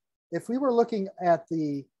if we were looking at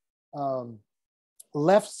the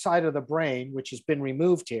left side of the brain, which has been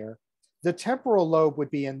removed here, the temporal lobe would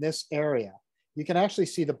be in this area. You can actually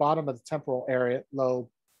see the bottom of the temporal area lobe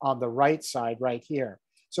on the right side right here.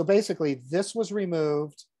 So basically this was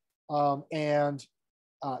removed and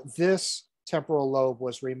this temporal lobe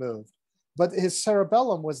was removed, but his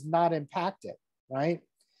cerebellum was not impacted, right?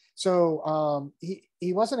 So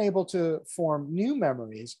he wasn't able to form new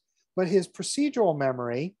memories, but his procedural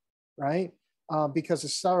memory, right? Because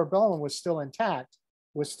his cerebellum was still intact,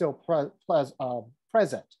 was still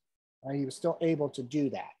present, right? He was still able to do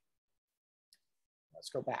that. Let's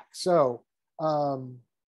go back. So,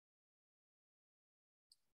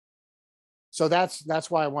 so that's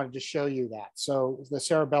why I wanted to show you that. So the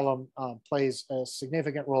cerebellum plays a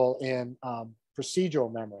significant role in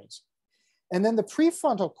procedural memories. And then the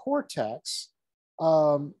prefrontal cortex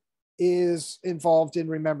is involved in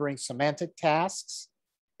remembering semantic tasks.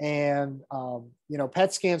 And, you know,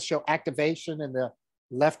 PET scans show activation in the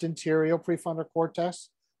left anterior prefrontal cortex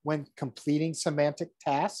when completing semantic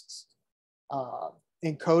tasks.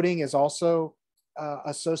 Encoding is also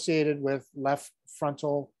associated with left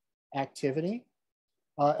frontal activity.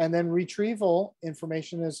 And then retrieval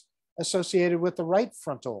information is associated with the right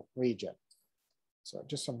frontal region. So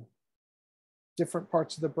just some different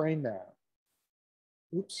parts of the brain there.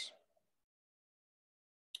 Oops.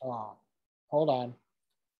 Hold on.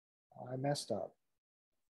 I messed up.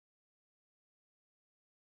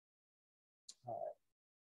 All right.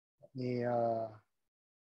 Let me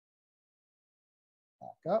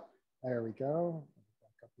back up. There we go.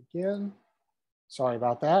 Back up again. Sorry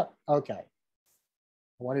about that. Okay. I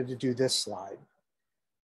wanted to do this slide.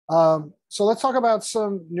 So let's talk about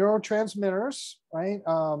some neurotransmitters, right?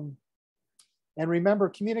 And remember,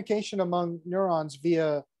 communication among neurons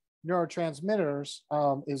via neurotransmitters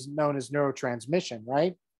is known as neurotransmission,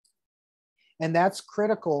 right? And that's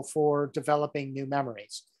critical for developing new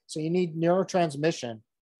memories. So you need neurotransmission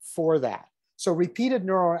for that. So repeated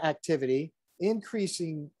neural activity,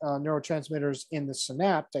 increasing neurotransmitters in the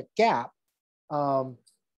synaptic gap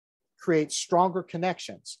creates stronger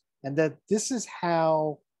connections. And that this is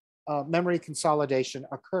how memory consolidation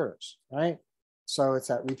occurs, right? So it's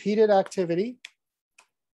that repeated activity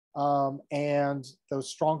and those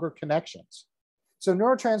stronger connections. So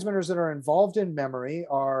neurotransmitters that are involved in memory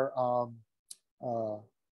are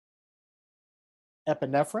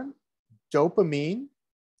epinephrine, dopamine,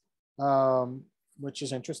 which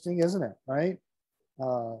is interesting, isn't it, right?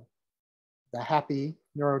 The happy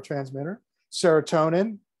neurotransmitter,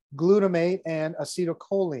 serotonin, glutamate, and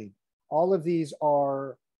acetylcholine All of these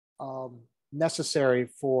are necessary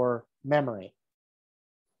for memory.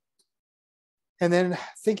 And then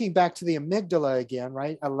thinking back to the amygdala again,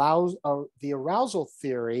 right, allows the arousal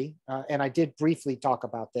theory, and I did briefly talk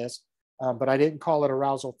about this, but I didn't call it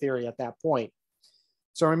arousal theory at that point.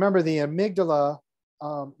 So remember, the amygdala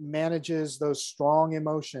manages those strong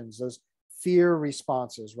emotions, those fear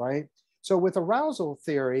responses, right? So with arousal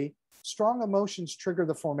theory, strong emotions trigger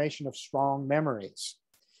the formation of strong memories,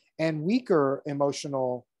 and weaker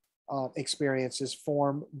emotional experiences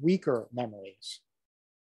form weaker memories.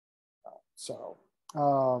 So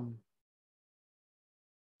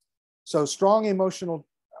strong emotional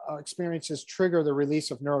experiences trigger the release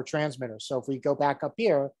of neurotransmitters. So if we go back up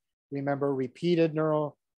here, remember repeated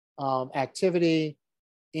neural activity,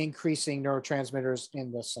 increasing neurotransmitters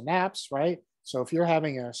in the synapse, right? So if you're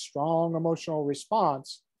having a strong emotional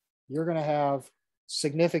response, you're going to have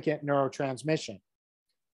significant neurotransmission.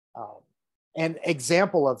 An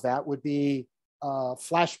example of that would be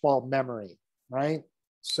flashbulb memory, right?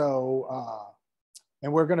 So,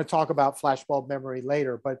 and we're going to talk about flashbulb memory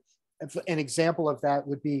later, but an example of that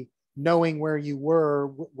would be knowing where you were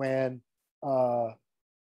when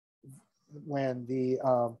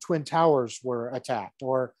the Twin Towers were attacked,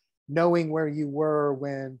 or knowing where you were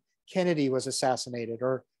when Kennedy was assassinated,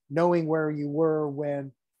 or knowing where you were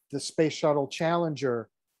when the Space Shuttle Challenger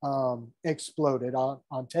exploded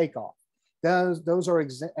on takeoff. Those are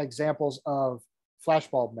examples of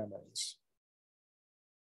flashbulb memories.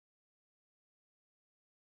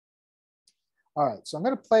 All right, so I'm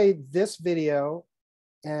going to play this video.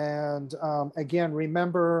 And again,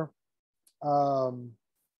 remember,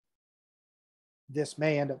 this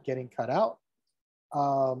may end up getting cut out.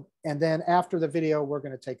 And then after the video, we're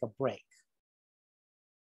going to take a break.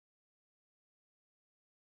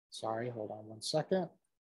 Sorry, hold on one second.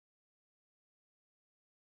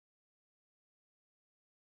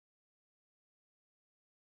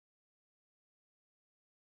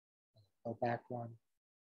 Go back one.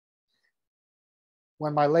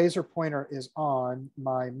 When my laser pointer is on,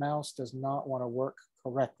 my mouse does not want to work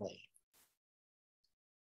correctly.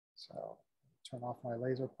 So turn off my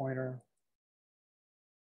laser pointer.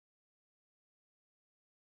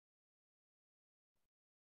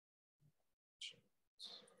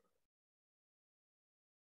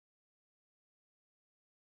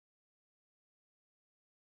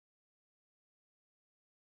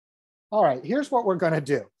 All right, here's what we're going to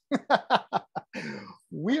do.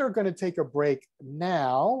 We are going to take a break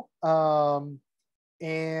now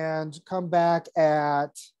and come back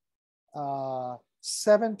at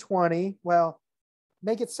 7:20. Well,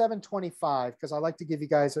 make it 7:25 because I like to give you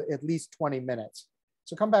guys at least 20 minutes.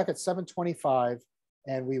 So come back at 7:25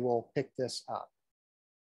 and we will pick this up.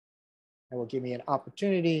 It will give me an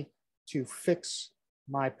opportunity to fix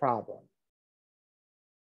my problem.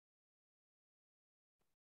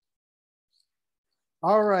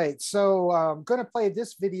 All right, so I'm going to play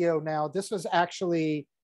this video now. This was actually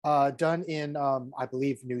done in, I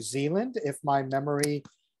believe, New Zealand, if my memory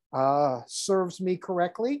serves me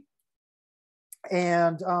correctly.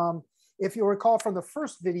 And if you recall from the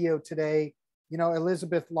first video today, you know,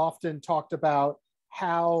 Elizabeth Lofton talked about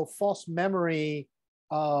how false memory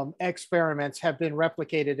experiments have been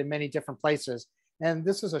replicated in many different places. And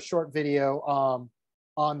this is a short video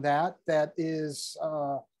on that is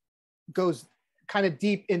goes kind of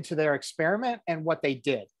deep into their experiment and what they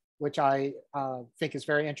did, which I think is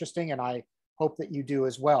very interesting, and I hope that you do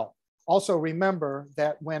as well. Also, remember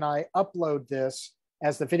that when I upload this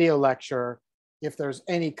as the video lecture, if there's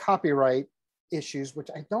any copyright issues, which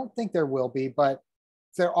I don't think there will be, but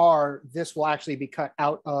if there are, this will actually be cut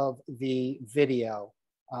out of the video,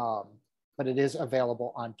 but it is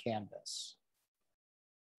available on Canvas.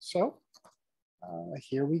 So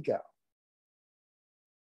here we go.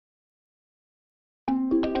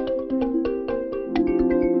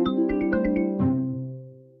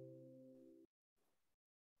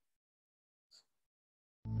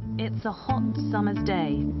 It's a hot summer's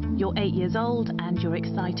day. You're 8 years old and you're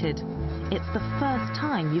excited. It's the first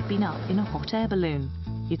time you've been up in a hot air balloon.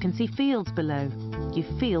 You can see fields below. You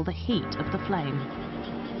feel the heat of the flame.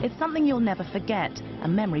 It's something you'll never forget, a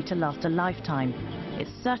memory to last a lifetime.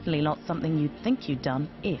 It's certainly not something you'd think you'd done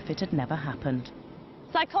if it had never happened.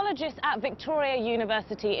 Psychologists at Victoria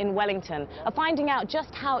University in Wellington are finding out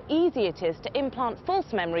just how easy it is to implant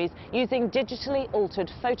false memories using digitally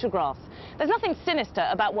altered photographs. There's nothing sinister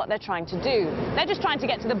about what they're trying to do. They're just trying to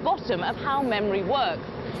get to the bottom of how memory works.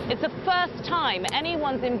 It's the first time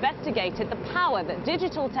anyone's investigated the power that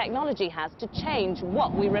digital technology has to change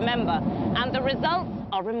what we remember, and the results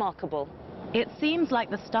are remarkable. It seems like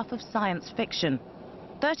the stuff of science fiction.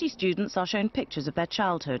 30 students are shown pictures of their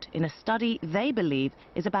childhood in a study they believe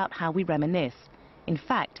is about how we reminisce. In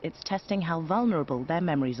fact, it's testing how vulnerable their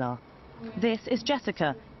memories are. This is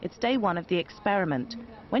Jessica. It's day one of the experiment.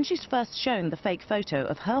 When she's first shown the fake photo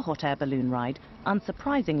of her hot air balloon ride,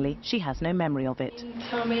 unsurprisingly, she has no memory of it.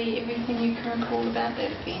 Tell me everything you can recall about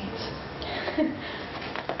that event.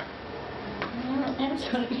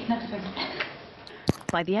 Absolutely nothing.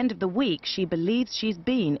 By the end of the week, she believes she's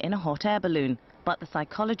been in a hot air balloon, but the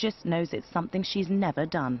psychologist knows it's something she's never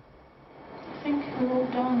done. I think we're all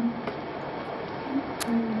done.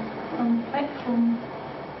 On the platform.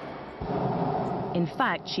 In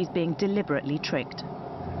fact, she's being deliberately tricked.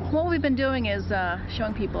 What we've been doing is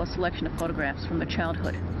showing people a selection of photographs from their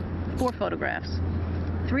childhood. 4 photographs.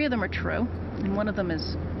 3 of them are true, and 1 of them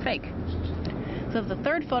is fake. So the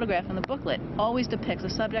 3rd photograph in the booklet always depicts a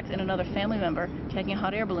subject and another family member taking a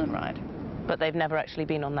hot air balloon ride. But they've never actually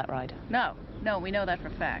been on that ride? No, we know that for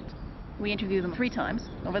a fact. We interview them 3 times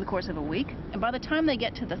over the course of a week, and by the time they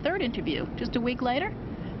get to the 3rd interview, just a week later,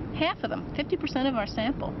 half of them, 50% of our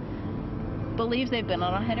sample, believes they've been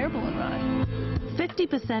on a hot air balloon ride.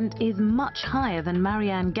 50% is much higher than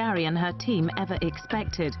Marianne Gary and her team ever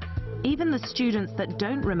expected. Even the students that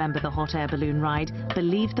don't remember the hot air balloon ride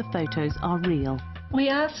believe the photos are real. We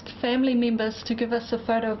asked family members to give us a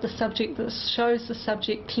photo of the subject that shows the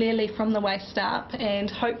subject clearly from the waist up and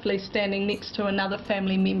hopefully standing next to another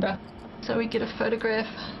family member. So we get a photograph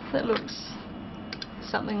that looks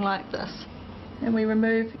something like this. And we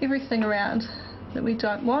remove everything around that we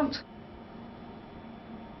don't want.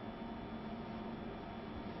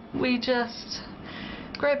 We just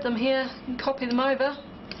grab them here and copy them over,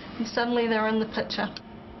 and suddenly they're in the picture.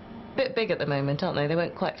 A bit big at the moment, aren't they? They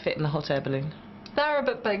won't quite fit in the hot air balloon. They're a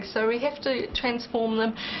bit big, so we have to transform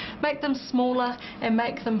them, make them smaller and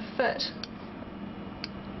make them fit.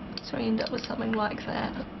 So we end up with something like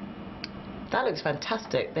that. That looks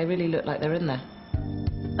fantastic. They really look like they're in there.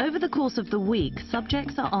 Over the course of the week,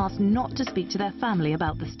 subjects are asked not to speak to their family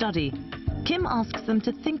about the study. Kim asks them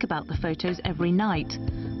to think about the photos every night.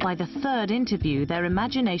 By the 3rd interview, their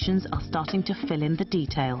imaginations are starting to fill in the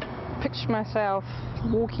detail. Picture myself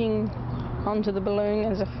walking onto the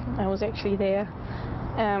balloon as if I was actually there,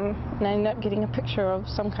 and I ended up getting a picture of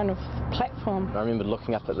some kind of platform. I remember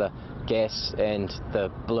looking up at the gas and the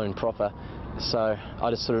balloon proper, so I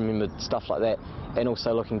just sort of remembered stuff like that, and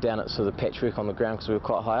also looking down at sort of the patchwork on the ground because we were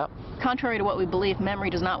quite high up. Contrary to what we believe, memory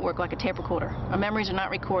does not work like a tape recorder. Our memories are not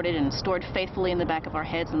recorded and stored faithfully in the back of our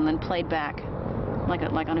heads and then played back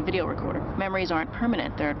like on a video recorder. Memories aren't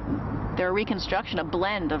permanent. They're a reconstruction, a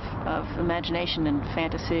blend of imagination and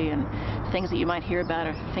fantasy and things that you might hear about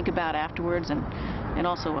or think about afterwards, and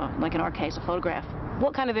also, like in our case, a photograph.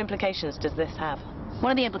 What kind of implications does this have?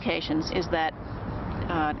 One of the implications is that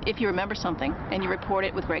if you remember something and you report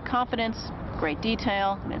it with great confidence, great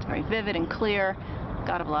detail, and it's very vivid and clear,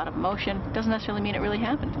 got a lot of emotion, it doesn't necessarily mean it really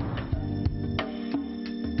happened.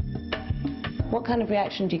 What kind of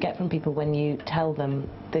reaction do you get from people when you tell them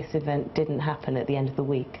this event didn't happen at the end of the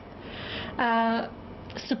week?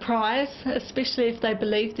 Surprise, especially if they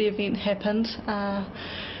believe the event happened.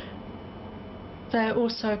 They're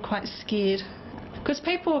also quite scared because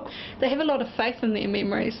people, they have a lot of faith in their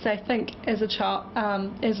memories. They think as a child,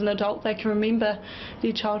 as an adult, they can remember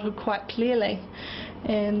their childhood quite clearly,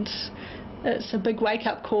 and it's a big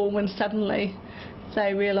wake-up call when suddenly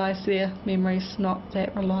they realise their memory's not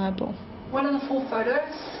that reliable. One of the 4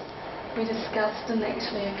 photos we discussed didn't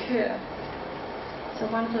actually occur. So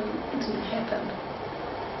one of them didn't happen.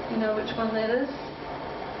 You know which one that is?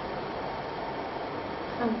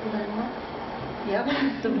 The balloon one. Yep,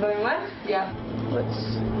 the balloon one. Yep. Well, it's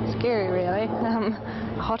scary, really. A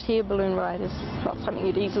hot air balloon ride is not something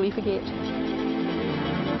you'd easily forget.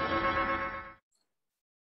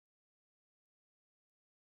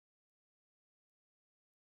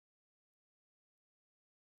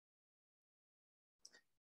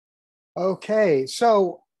 Okay,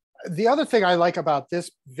 so the other thing I like about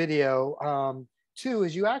this video too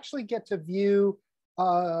is you actually get to view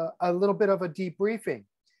a little bit of a debriefing.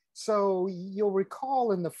 So you'll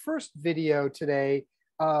recall in the first video today,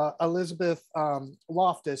 Elizabeth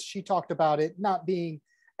Loftus, she talked about it not being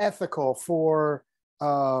ethical for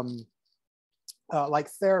like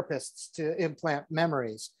therapists to implant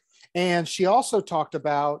memories. And she also talked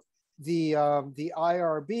about the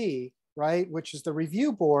IRB, right, which is the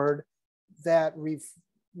review board that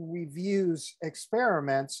reviews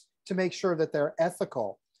experiments to make sure that they're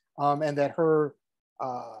ethical, and that her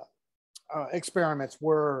experiments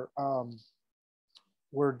were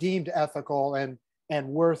deemed ethical and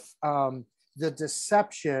worth the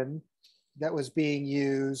deception that was being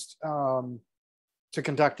used to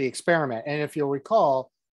conduct the experiment. And if you'll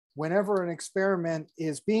recall, whenever an experiment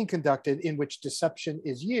is being conducted in which deception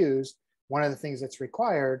is used, one of the things that's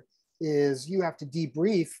required is you have to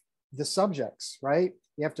debrief the subjects, right?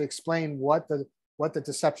 You have to explain what the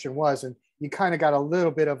deception was. And you kind of got a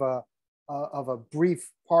little bit of a brief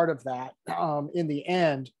part of that in the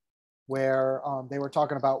end, where they were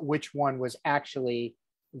talking about which one was actually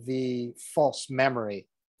the false memory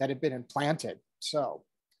that had been implanted. So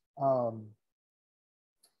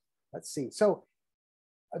let's see. So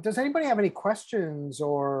does anybody have any questions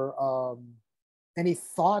or any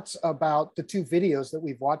thoughts about the two videos that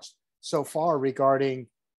we've watched so far regarding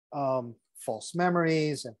false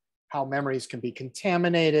memories and how memories can be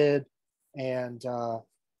contaminated, and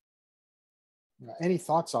any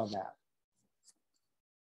thoughts on that?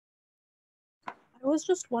 I was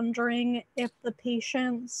just wondering if the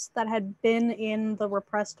patients that had been in the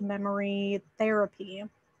repressed memory therapy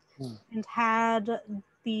and had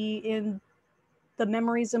the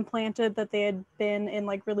memories implanted, that they had been in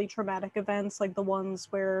like really traumatic events, like the ones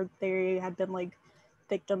where they had been like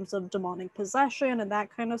victims of demonic possession and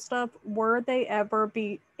that kind of stuff, were they ever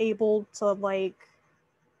be able to like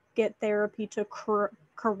get therapy to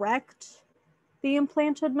correct the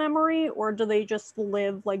implanted memory, or do they just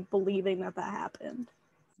live like believing that happened?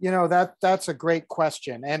 You know, that's a great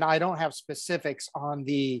question, and I don't have specifics on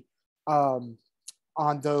the on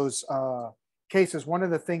those cases. One of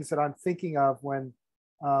the things that I'm thinking of when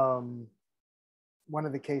one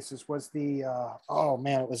of the cases was the oh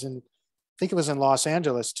man, it was in, I think it was in Los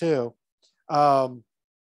Angeles too,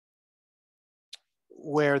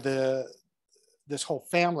 where this whole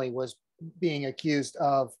family was being accused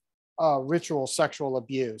of ritual sexual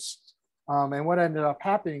abuse, and what ended up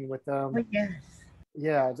happening with them. Oh, yes.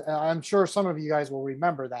 Yeah, I'm sure some of you guys will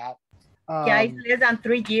remember that. Yeah, it's less than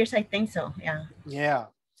 3 years, I think so. Yeah. Yeah.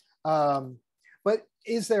 But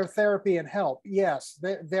is there therapy and help? Yes,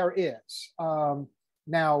 there is.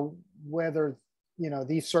 Now, whether, you know,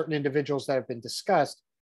 these certain individuals that have been discussed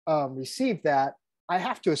received that, I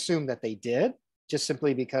have to assume that they did, just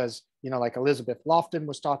simply because, you know, like Elizabeth Lofton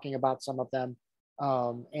was talking about some of them.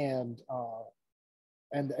 And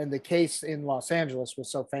the case in Los Angeles was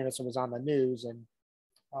so famous, it was on the news.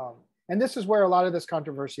 And this is where a lot of this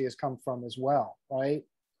controversy has come from as well, right?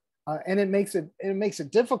 And it makes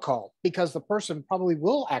it difficult because the person probably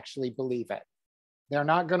will actually believe it. They're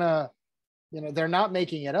not gonna, you know, they're not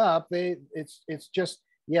making it up. It's just,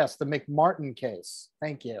 yes, the McMartin case.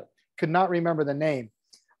 Thank you. Could not remember the name.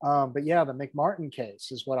 But yeah, the McMartin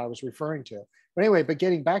case is what I was referring to. But anyway, but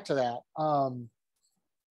getting back to that,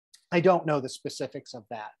 I don't know the specifics of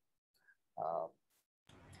that.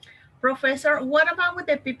 Professor, what about with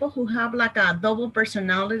the people who have like a double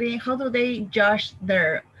personality? How do they judge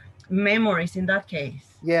their memories in that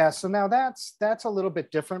case? Yeah, so now that's a little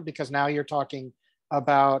bit different, because now you're talking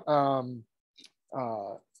about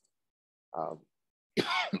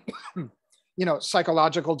you know,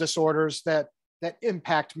 psychological disorders that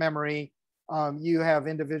impact memory. You have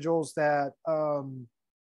individuals that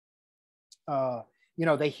you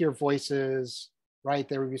know, they hear voices, right?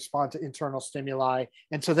 They respond to internal stimuli,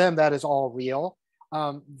 and to them that is all real.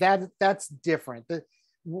 That's different.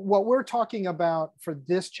 What we're talking about for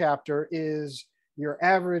this chapter is your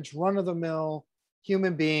average run-of-the-mill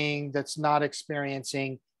human being that's not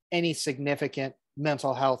experiencing any significant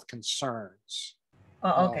mental health concerns.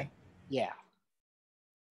 Oh, okay. Yeah.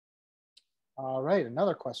 All right,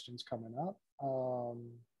 another question's coming up.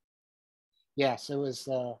 Yes, it was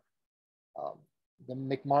the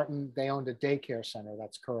McMartin, they owned a daycare center,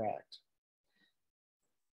 that's correct.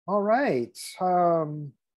 All right,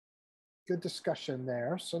 good discussion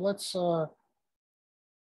there. So let's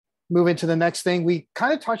move into the next thing. We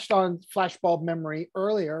kind of touched on flashbulb memory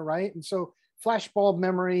earlier, right? And so flashbulb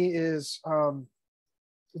memory is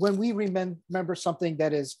when we remember something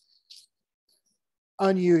that is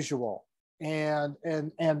unusual and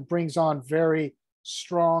brings on very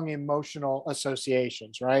strong emotional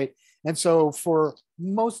associations, right? And so for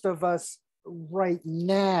most of us right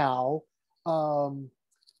now,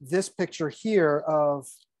 this picture here of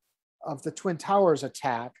the Twin Towers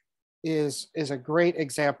attack is a great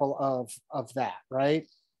example of that, right?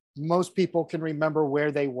 Most people can remember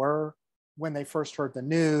where they were when they first heard the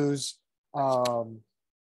news. You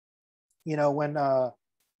know, when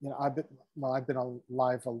you know, I've been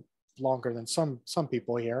alive longer than some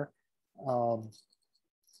people here.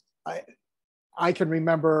 I can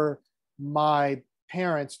remember my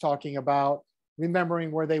parents talking about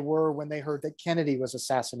remembering where they were when they heard that Kennedy was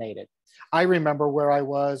assassinated. I remember where I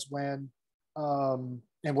was when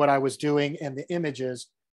and what I was doing, and the images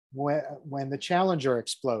when the Challenger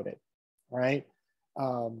exploded, right?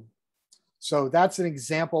 So that's an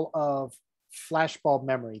example of flashbulb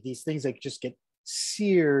memory, these things that just get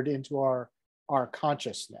seared into our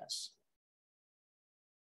consciousness.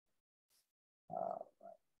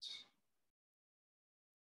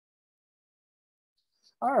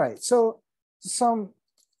 All right, so it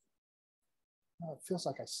feels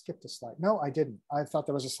like I skipped a slide. No, I didn't. I thought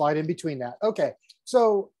there was a slide in between that. Okay,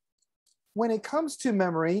 so when it comes to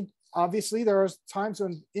memory, obviously there are times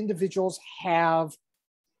when individuals have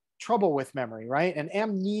trouble with memory, right? And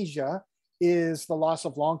amnesia is the loss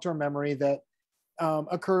of long-term memory that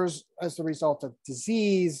occurs as the result of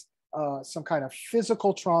disease, some kind of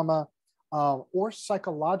physical trauma, or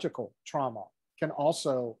psychological trauma can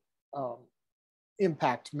also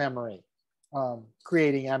impact memory,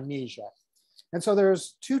 creating amnesia. And so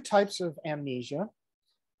there's two types of amnesia,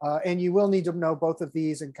 and you will need to know both of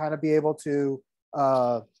these and kind of be able to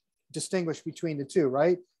distinguish between the two,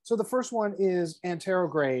 right? So the first one is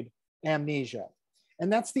anterograde amnesia,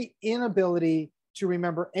 and that's the inability to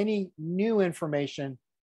remember any new information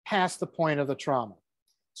past the point of the trauma.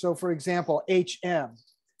 So for example, HM,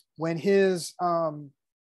 when his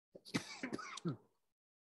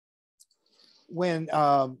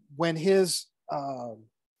when his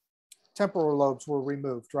temporal lobes were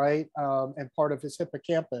removed, right? And part of his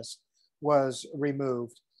hippocampus was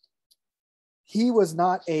removed, he was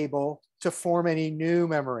not able to form any new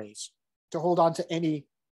memories, to hold on to any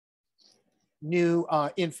new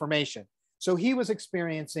information. So he was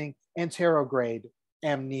experiencing anterograde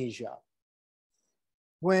amnesia.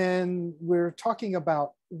 When we're talking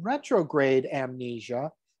about retrograde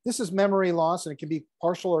amnesia, this is memory loss, and it can be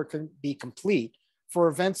partial or it can be complete for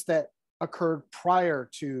events that occurred prior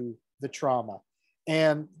to the trauma.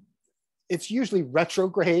 And it's usually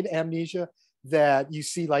retrograde amnesia that you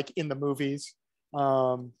see like in the movies,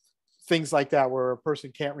 things like that, where a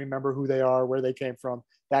person can't remember who they are, where they came from,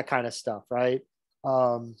 that kind of stuff, right?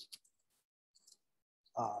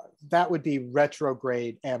 That would be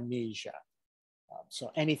retrograde amnesia.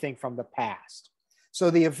 So anything from the past. So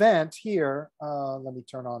the event here, let me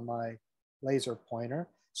turn on my laser pointer.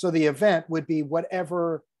 So the event would be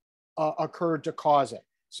whatever occurred to cause it.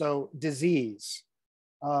 So disease,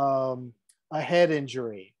 a head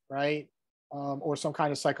injury, right? Or some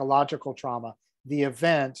kind of psychological trauma. The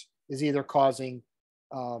event is either causing,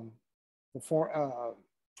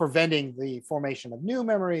 preventing the formation of new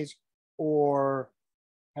memories, or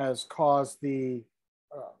has caused the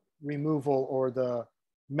removal or the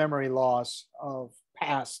memory loss of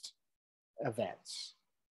past events.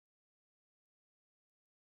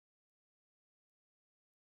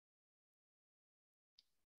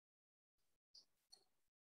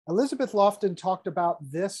 Elizabeth Lofton talked about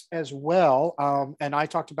this as well, and I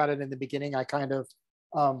talked about it in the beginning. I kind of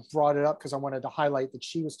brought it up because I wanted to highlight that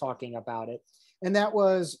she was talking about it, and that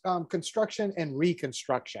was construction and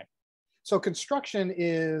reconstruction. So construction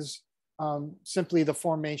is simply the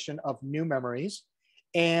formation of new memories,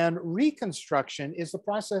 and reconstruction is the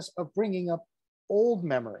process of bringing up old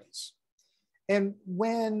memories. And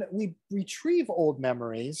when we retrieve old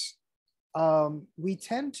memories, we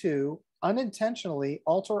tend to unintentionally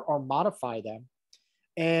alter or modify them.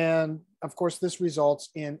 And of course, this results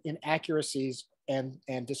in inaccuracies and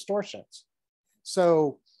distortions.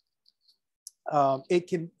 So it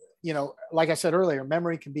can, you know, like I said earlier,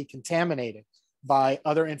 memory can be contaminated by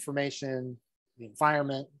other information, the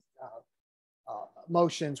environment,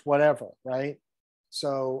 emotions, whatever, right?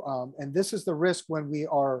 So, and this is the risk when we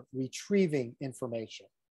are retrieving information.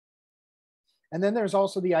 And then there's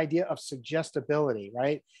also the idea of suggestibility,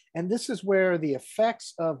 right? And this is where the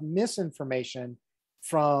effects of misinformation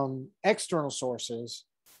from external sources,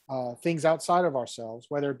 things outside of ourselves,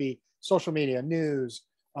 whether it be social media, news,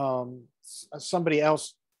 somebody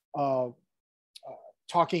else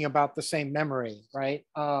talking about the same memory, right?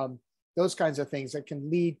 Those kinds of things that can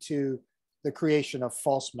lead to the creation of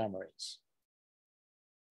false memories.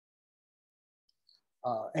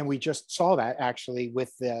 And we just saw that actually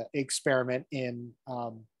with the experiment in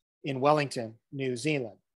Wellington, New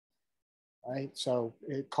Zealand, right? So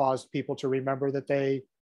it caused people to remember that they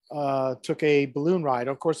took a balloon ride.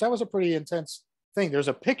 Of course, that was a pretty intense thing. There's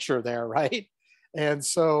a picture there, right? And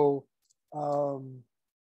so 50%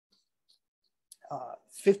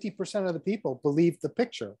 of the people believed the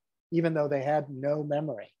picture, even though they had no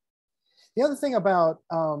memory. The other thing about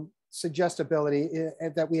suggestibility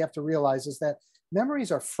that we have to realize is that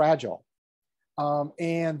memories are fragile,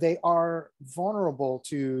 and they are vulnerable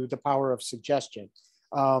to the power of suggestion.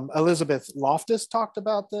 Elizabeth Loftus talked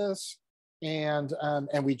about this, and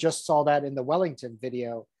we just saw that in the Wellington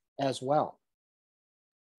video as well.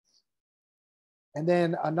 And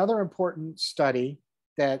then another important study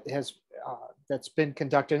that has that's been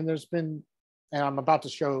conducted, and there's been, and I'm about to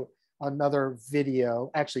show another video,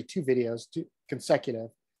 actually two videos, two consecutive.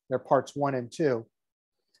 They're parts 1 and 2.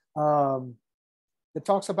 It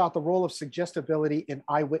talks about the role of suggestibility in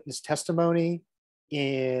eyewitness testimony,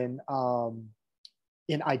 in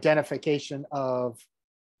identification of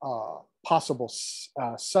possible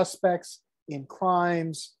suspects in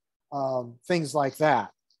crimes, things like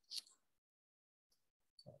that.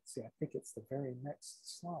 So let's see, I think it's the very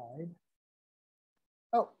next slide.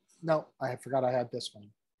 Oh, no, I forgot I had this one.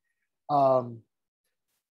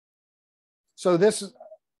 So this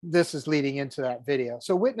is leading into that video.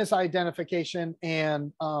 So witness identification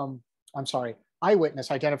and,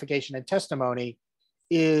 eyewitness identification and testimony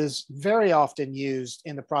is very often used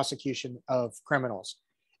in the prosecution of criminals.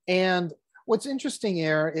 And what's interesting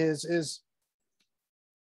here is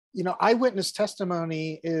eyewitness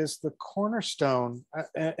testimony is the cornerstone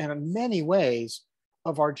in many ways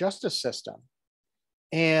of our justice system.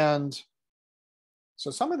 And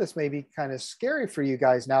so some of this may be kind of scary for you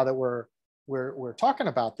guys now that we're talking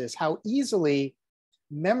about this, how easily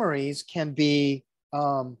memories can be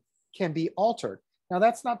altered. Now,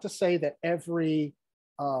 that's not to say that every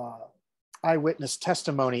eyewitness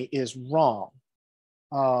testimony is wrong.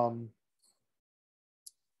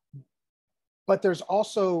 But there's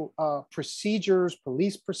also procedures,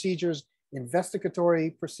 police procedures, investigatory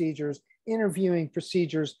procedures, interviewing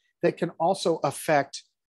procedures that can also affect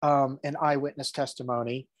an eyewitness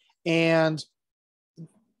testimony. And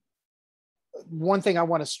one thing I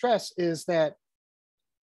want to stress is that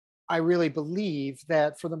I really believe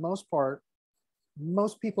that for the most part,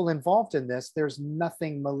 most people involved in this, there's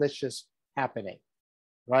nothing malicious happening,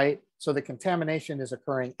 right? So the contamination is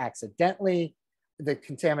occurring accidentally. The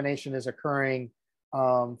contamination is occurring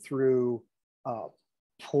through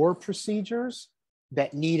poor procedures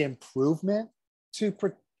that need improvement to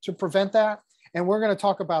prevent that. And we're going to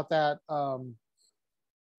talk about that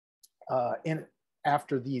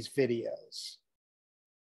after these videos.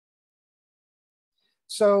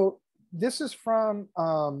 So this is from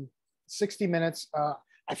 60 Minutes.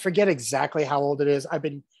 I forget exactly how old it is. I've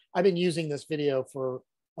been using this video for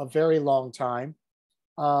a very long time.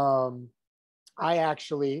 I'll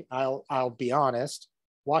be honest,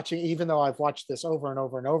 even though I've watched this over and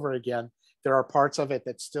over and over again, there are parts of it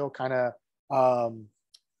that still kind of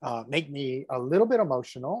make me a little bit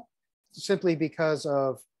emotional, simply because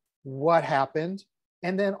of what happened,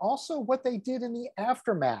 and then also what they did in the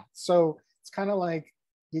aftermath. So it's kind of like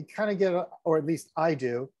you kind of get, or at least I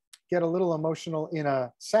do, get a little emotional in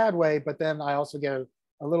a sad way, but then I also get a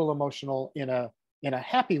little emotional in a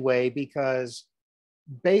happy way, because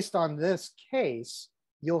based on this case,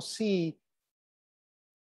 you'll see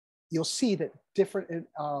that different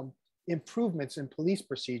improvements in police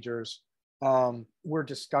procedures were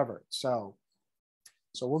discovered. So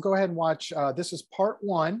we'll go ahead and watch. This is part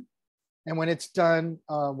 1. And when it's done,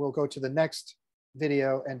 we'll go to the next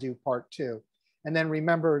video and do part 2. And then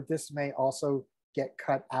remember, this may also get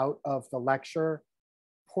cut out of the lecture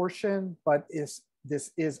portion, but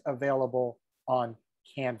this is available on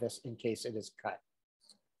Canvas in case it is cut.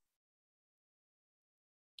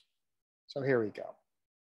 So here we go.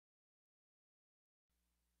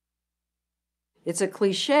 It's a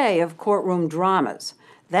cliche of courtroom dramas.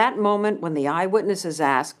 That moment when the eyewitness is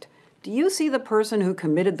asked, "Do you see the person who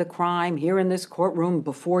committed the crime here in this courtroom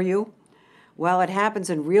before you?" Well, it happens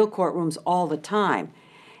in real courtrooms all the time.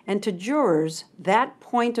 And to jurors, that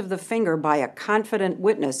point of the finger by a confident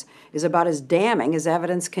witness is about as damning as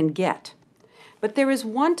evidence can get. But there is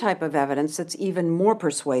one type of evidence that's even more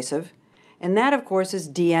persuasive, and that, of course, is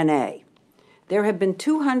DNA. There have been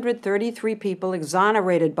 233 people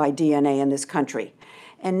exonerated by DNA in this country,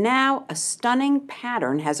 and now a stunning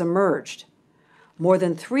pattern has emerged. More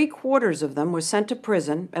than 3/4 of them were sent to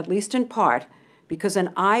prison, at least in part, because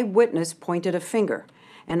an eyewitness pointed a finger,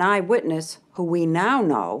 an eyewitness who we now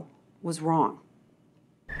know was wrong.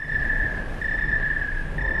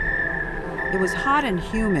 It was hot and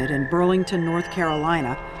humid in Burlington, North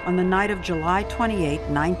Carolina on the night of July 28,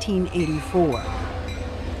 1984.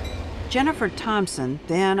 Jennifer Thompson,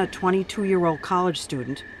 then a 22-year-old college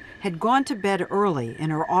student, had gone to bed early in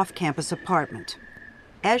her off-campus apartment.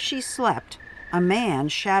 As she slept, a man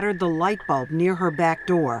shattered the light bulb near her back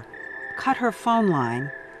door, cut her phone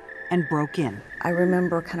line, and broke in. I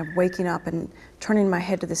remember kind of waking up and turning my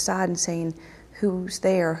head to the side and saying, "Who's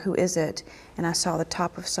there? Who is it?" And I saw the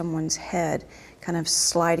top of someone's head kind of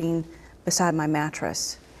sliding beside my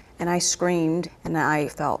mattress. And I screamed, and I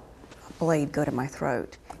felt a blade go to my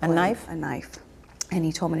throat. A knife? A knife. And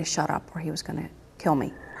he told me to shut up or he was going to kill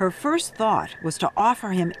me. Her first thought was to offer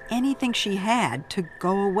him anything she had to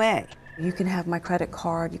go away. You can have my credit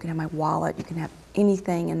card, you can have my wallet, you can have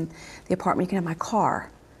anything in the apartment, you can have my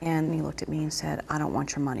car. And he looked at me and said, I don't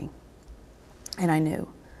want your money. And I knew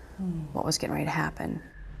what was getting ready to happen.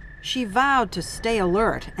 She vowed to stay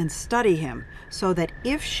alert and study him so that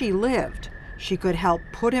if she lived, she could help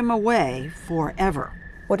put him away forever.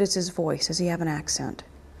 What is his voice? Does he have an accent?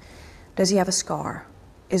 Does he have a scar?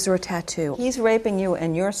 Is there a tattoo? He's raping you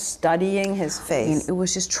and you're studying his face. And it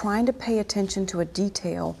was just trying to pay attention to a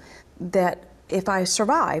detail that if I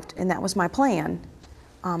survived, and that was my plan,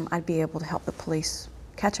 I'd be able to help the police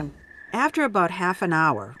catch him. After about half an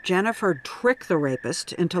hour, Jennifer tricked the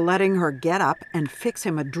rapist into letting her get up and fix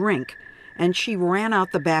him a drink, and she ran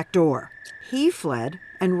out the back door. He fled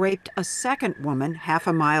and raped a second woman half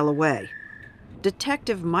a mile away.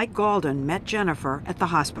 Detective Mike Galden met Jennifer at the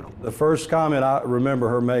hospital. The first comment I remember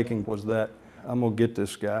her making was that, I'm gonna get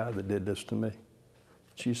this guy that did this to me.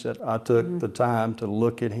 She said, I took the time to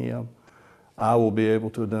look at him. I will be able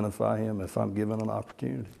to identify him if I'm given an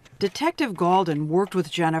opportunity. Detective Galden worked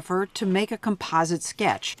with Jennifer to make a composite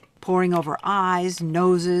sketch, poring over eyes,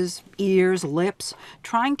 noses, ears, lips,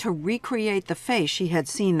 trying to recreate the face she had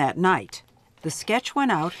seen that night. The sketch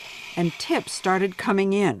went out and tips started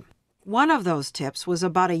coming in. One of those tips was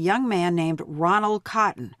about a young man named Ronald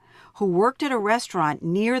Cotton, who worked at a restaurant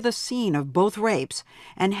near the scene of both rapes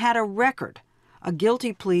and had a record, a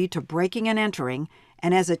guilty plea to breaking and entering,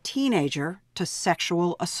 and as a teenager to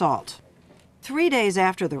sexual assault. 3 days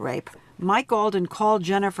after the rape, Mike Galden called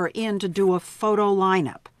Jennifer in to do a photo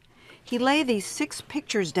lineup. He laid these 6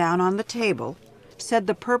 pictures down on the table, said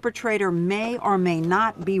the perpetrator may or may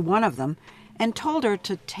not be one of them, and told her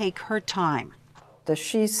to take her time. Does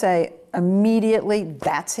she say immediately,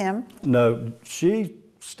 that's him? No, she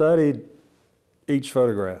studied each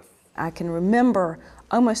photograph. I can remember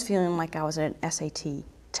almost feeling like I was at an SAT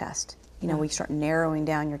test. You know, where you start narrowing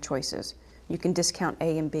down your choices. You can discount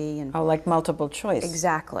A and B. And oh, like multiple choice.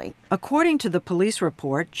 Exactly. According to the police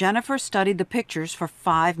report, Jennifer studied the pictures for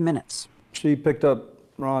 5 minutes. She picked up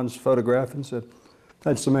Ron's photograph and said,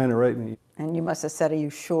 that's the man that raped me. And you must have said, are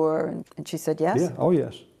you sure? And she said yes? Yeah, oh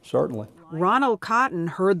yes, certainly. Ronald Cotton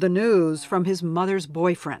heard the news from his mother's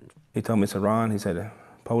boyfriend. He told me, he said, Ron, he said, the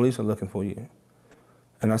police are looking for you.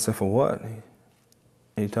 And I said, for what?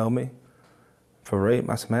 He told me, for rape.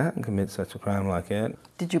 I said, man, I didn't commit such a crime like that.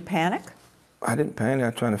 Did you panic? I didn't panic.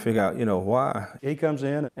 I'm trying to figure out, why. He comes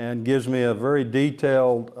in and gives me a very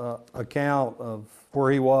detailed account of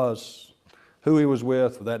where he was, who he was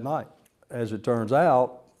with that night. As it turns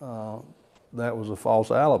out, that was a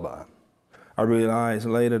false alibi. I realized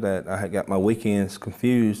later that I had got my weekends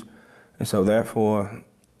confused, and so therefore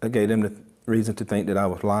I gave them the reason to think that I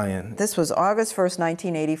was lying. This was August 1st,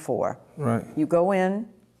 1984. Right. You go in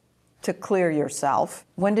to clear yourself.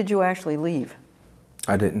 When did you actually leave?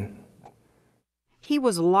 I didn't. He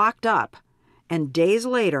was locked up and days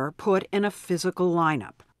later put in a physical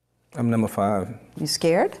lineup. I'm number 5. You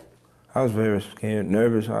scared? I was very scared,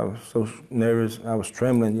 nervous. I was so nervous. I was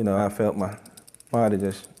trembling. I felt my body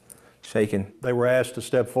just shaking. They were asked to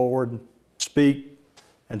step forward, speak,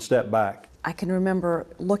 and step back. I can remember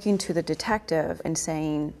looking to the detective and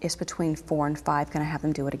saying, it's between 4 and 5, can I have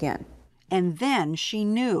them do it again? And then she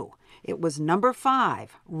knew it was number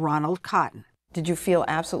 5, Ronald Cotton. Did you feel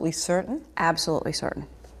absolutely certain? Absolutely certain.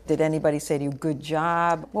 Did anybody say to you, good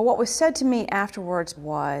job? Well, what was said to me afterwards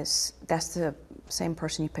was, that's the same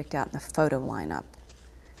person you picked out in the photo lineup.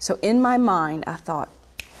 So in my mind, I thought,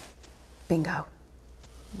 bingo,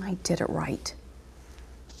 I did it right.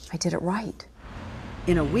 I did it right.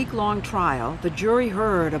 In a week-long trial, the jury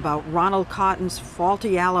heard about Ronald Cotton's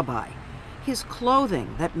faulty alibi, his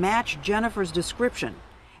clothing that matched Jennifer's description,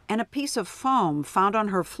 and a piece of foam found on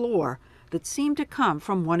her floor that seemed to come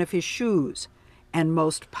from one of his shoes. And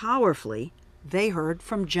most powerfully, they heard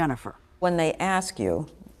from Jennifer. When they ask you,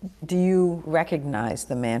 do you recognize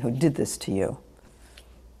the man who did this to you?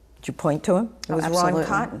 Did you point to him? It was Ron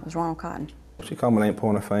Cotton. It was Ronald Cotton. She called my name,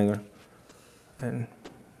 pointing a finger, and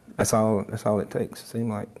that's all it takes, it seemed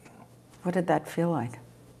like. What did that feel like?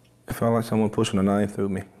 It felt like someone pushing a knife through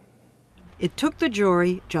me. It took the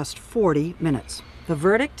jury just 40 minutes. The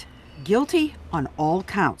verdict, guilty on all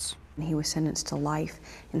counts. He was sentenced to life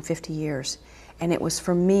and 50 years. And it was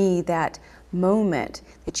for me that moment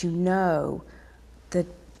that the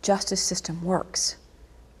justice system works.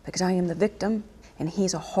 Because I am the victim, and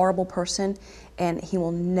he's a horrible person, and he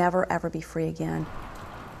will never, ever be free again.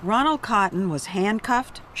 Ronald Cotton was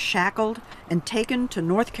handcuffed, shackled, and taken to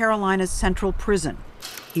North Carolina's Central Prison.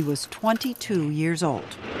 He was 22 years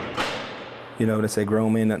old. You know, they say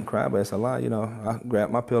grown men doesn't cry, but it's a lie. You know, I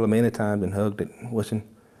grabbed my pillow many times and hugged it, wishing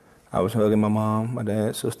I was hugging my mom, my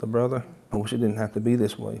dad, sister, brother. I wish it didn't have to be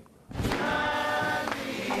this way.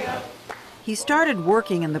 He started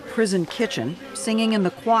working in the prison kitchen, singing in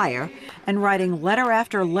the choir, and writing letter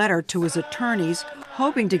after letter to his attorneys,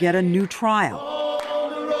 hoping to get a new trial.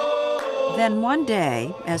 Then one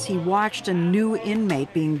day, as he watched a new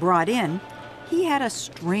inmate being brought in, he had a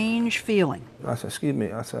strange feeling. I said, excuse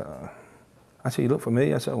me. I said, you look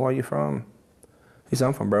familiar. I said, where are you from? He said,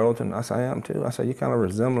 I'm from Burlington. I said, I am too. I said, you kind of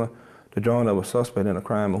resemble the drawing of a suspect in a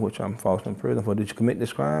crime of which I'm falsely in prison for. Did you commit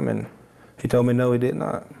this crime? And he told me, no, he did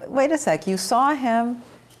not. Wait a sec, you saw him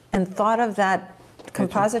and thought of that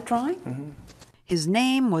composite drawing? Mm-hmm. His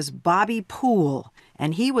name was Bobby Poole,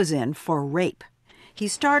 and he was in for rape. He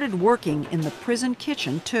started working in the prison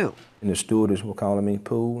kitchen, too. And the stewardess were calling me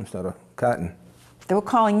Poole instead of Cotton. They were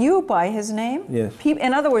calling you by his name? Yes.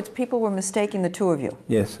 In other words, people were mistaking the two of you?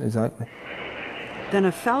 Yes, exactly. Then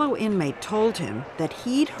a fellow inmate told him that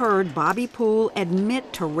he'd heard Bobby Poole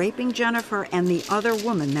admit to raping Jennifer and the other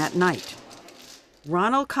woman that night.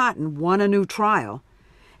 Ronald Cotton won a new trial,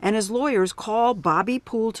 and his lawyers called Bobby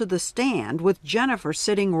Poole to the stand with Jennifer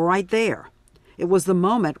sitting right there. It was the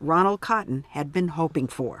moment Ronald Cotton had been hoping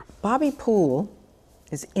for. Bobby Poole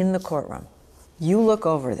is in the courtroom. You look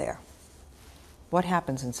over there. What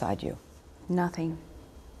happens inside you? Nothing.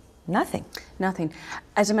 Nothing? Nothing.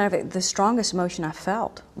 As a matter of fact, the strongest emotion I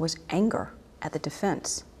felt was anger at the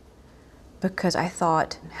defense, because I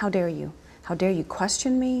thought, how dare you? How dare you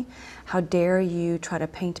question me? How dare you try to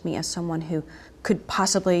paint me as someone who could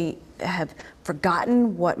possibly have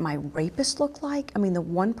forgotten what my rapist looked like? I mean, the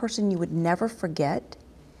one person you would never forget?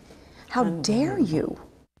 How dare you?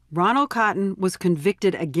 Ronald Cotton was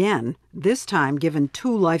convicted again, this time given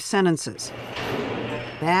 2 life sentences.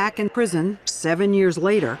 Back in prison 7 years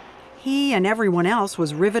later, he and everyone else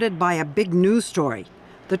was riveted by a big news story,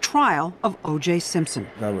 the trial of O.J. Simpson.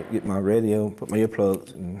 I would get my radio, put my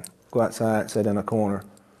earplugs, and go outside, sit in a corner.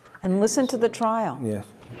 And listen to the trial? Yes.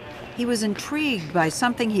 He was intrigued by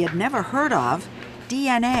something he had never heard of,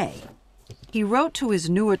 DNA. He wrote to his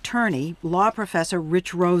new attorney, law professor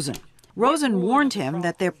Rich Rosen. Rosen warned him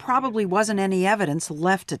that there probably wasn't any evidence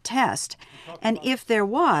left to test, and if there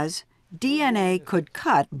was, DNA could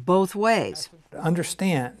cut both ways.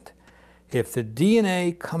 Understand, if the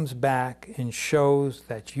DNA comes back and shows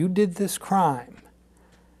that you did this crime,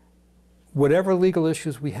 whatever legal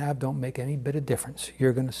issues we have don't make any bit of difference.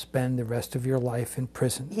 You're going to spend the rest of your life in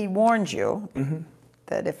prison. He warned you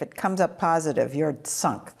that if it comes up positive, you're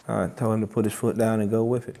sunk. I told him to put his foot down and go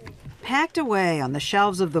with it. Packed away on the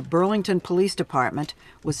shelves of the Burlington Police Department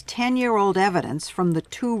was 10-year-old evidence from the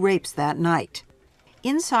 2 rapes that night.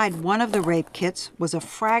 Inside one of the rape kits was a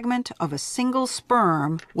fragment of a single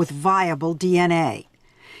sperm with viable DNA.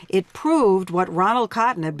 It proved what Ronald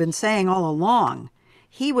Cotton had been saying all along.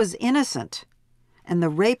 He was innocent, and the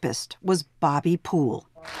rapist was Bobby Poole.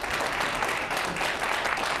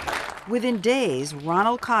 Within days,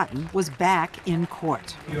 Ronald Cotton was back in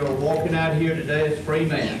court. You are walking out here today as a free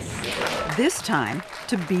man. This time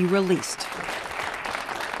to be released.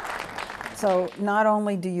 So not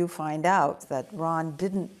only do you find out that Ron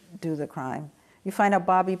didn't do the crime, you find out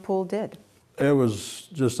Bobby Poole did. It was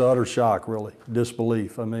just utter shock, really,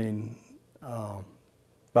 disbelief. I mean,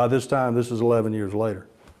 by this time, this is 11 years later.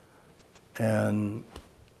 And,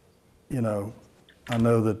 you know, I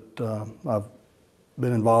know that I've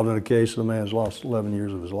been involved in a case of a man's lost 11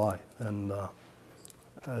 years of his life. And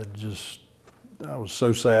I was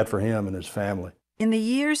so sad for him and his family. In the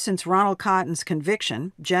years since Ronald Cotton's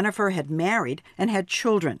conviction, Jennifer had married and had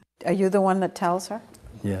children. Are you the one that tells her?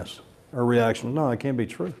 Yes. Her reaction, no, it can't be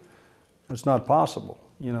true. It's not possible,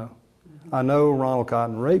 you know. I know Ronald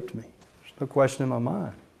Cotton raped me. There's no question in my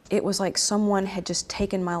mind. It was like someone had just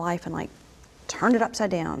taken my life and like turned it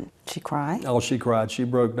upside down. She cried? Oh, she cried. She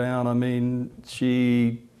broke down. I mean,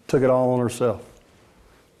 she took it all on herself.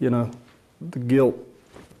 You know, the guilt.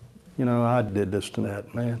 You know, I did this to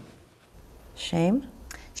that man. Shame?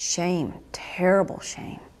 Shame. Terrible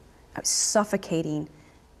shame. Suffocating,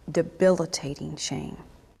 debilitating shame.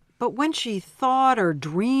 But when she thought or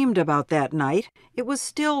dreamed about that night, it was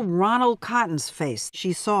still Ronald Cotton's face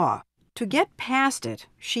she saw. To get past it,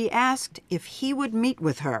 she asked if he would meet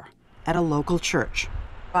with her at a local church.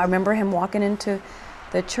 I remember him walking into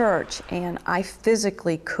the church, and I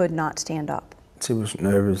physically could not stand up. She was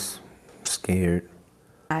nervous, scared.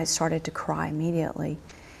 I started to cry immediately,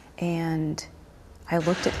 and I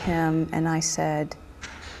looked at him and I said,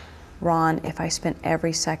 Ron, if I spent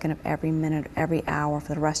every second of every minute, every hour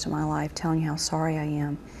for the rest of my life telling you how sorry I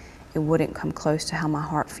am, it wouldn't come close to how my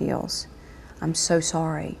heart feels. I'm so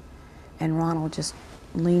sorry. And Ronald just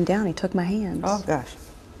leaned down, he took my hands. Oh gosh.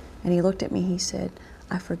 And he looked at me, he said,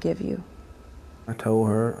 I forgive you. I told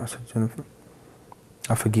her, I said, Jennifer,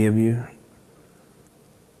 I forgive you.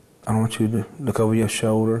 I don't want you to look over your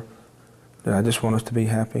shoulder, that I just want us to be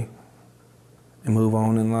happy and move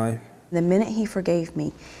on in life. The minute he forgave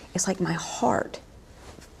me, it's like my heart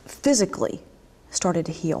physically started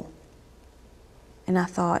to heal. And I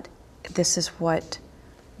thought, this is what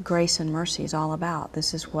grace and mercy is all about.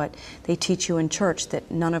 This is what they teach you in church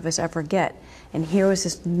that none of us ever get. And here was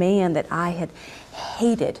this man that I had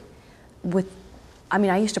hated with, I mean,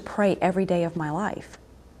 I used to pray every day of my life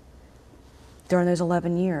during those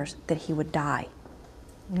 11 years that he would die,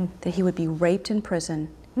 that he would be raped in prison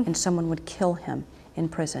and someone would kill him in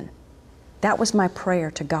prison. That was my prayer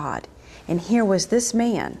to God. And here was this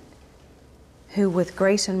man who, with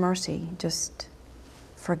grace and mercy, just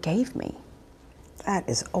forgave me. That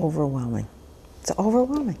is overwhelming. It's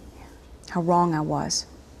overwhelming. How wrong I was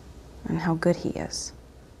and how good he is.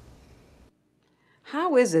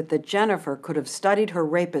 How is it that Jennifer could have studied her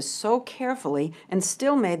rapist so carefully and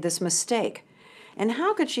still made this mistake? And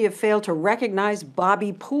how could she have failed to recognize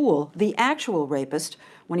Bobby Poole, the actual rapist,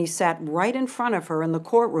 when he sat right in front of her in the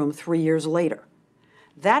courtroom 3 years later?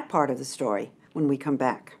 That part of the story when we come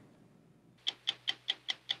back.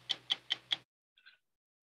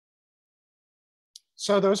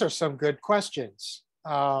 So those are some good questions.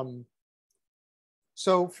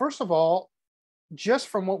 So first of all, just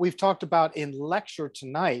from what we've talked about in lecture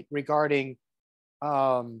tonight regarding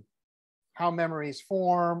how memories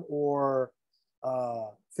form, or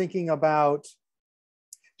thinking about,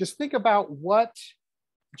 just think about what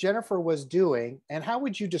Jennifer was doing and how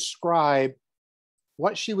would you describe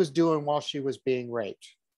what she was doing while she was being raped?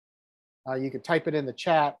 You could type it in the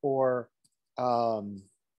chat or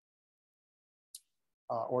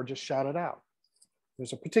just shout it out.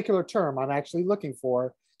 There's a particular term I'm actually looking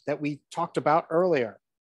for that we talked about earlier.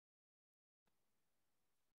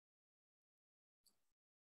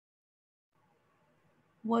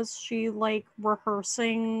 Was she like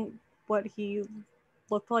rehearsing what he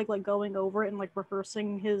looked like going over it and like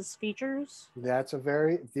rehearsing his features? That's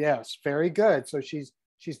a yes, very good. So she's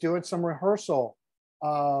doing some rehearsal.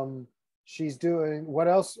 She's doing, what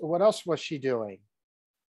else was she doing?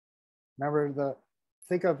 Remember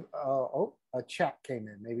think of, oh, a chat came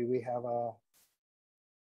in. Maybe we have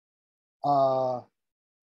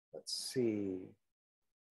let's see.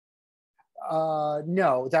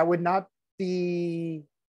 No, that would not be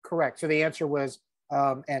correct. So the answer was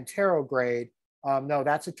anterograde. No,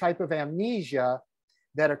 that's a type of amnesia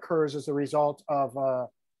that occurs as a result of a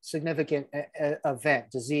significant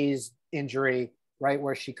event, disease, injury, right,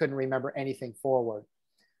 where she couldn't remember anything forward.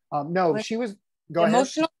 No, she was, go ahead.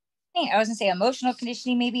 I was gonna say emotional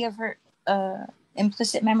conditioning, maybe, of her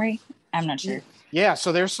implicit memory. I'm not sure. Yeah,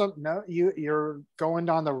 so there's some, no, you're going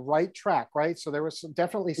on the right track, right? So there was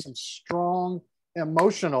definitely some strong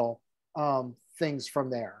emotional things from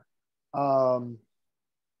there. Another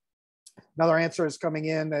answer is coming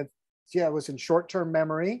in that, yeah, it was in short-term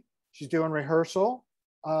memory. She's doing rehearsal.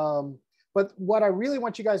 But what I really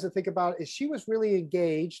want you guys to think about is she was really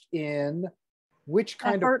engaged in which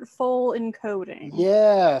kind effortful encoding.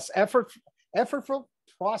 Yes, effortful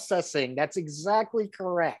processing. That's exactly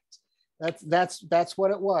correct. That's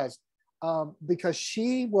what it was. Because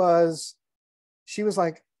she was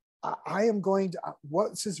like, I am going to,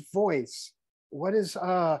 what's his voice? What is,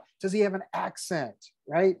 does he have an accent,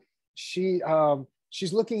 right? She's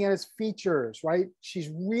looking at his features, right? She's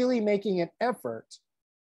really making an effort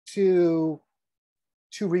to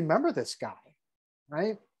remember this guy,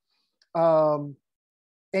 right?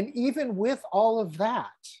 And even with all of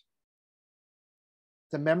that,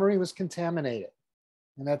 the memory was contaminated.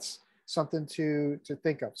 And that's something to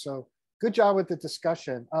think of. So good job with the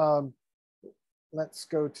discussion. Let's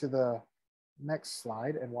go to the next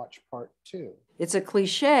slide and watch part 2. It's a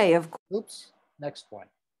cliche of... Oops, next one.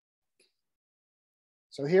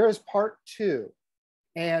 So here is part 2.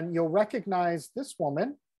 And you'll recognize this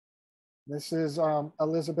woman. This is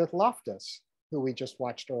Elizabeth Loftus, who we just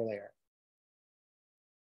watched earlier.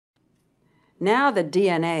 Now that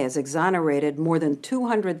DNA has exonerated more than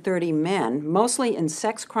 230 men, mostly in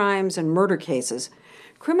sex crimes and murder cases,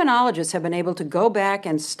 criminologists have been able to go back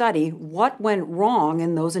and study what went wrong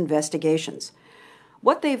in those investigations.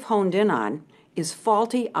 What they've honed in on is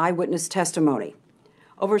faulty eyewitness testimony.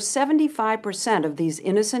 Over 75% of these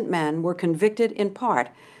innocent men were convicted in part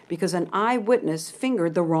because an eyewitness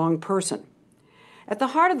fingered the wrong person. At the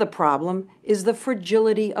heart of the problem is the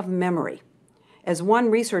fragility of memory. As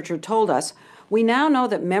one researcher told us, we now know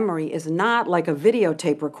that memory is not like a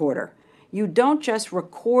videotape recorder. You don't just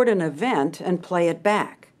record an event and play it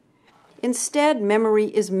back. Instead, memory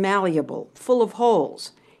is malleable, full of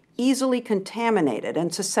holes, easily contaminated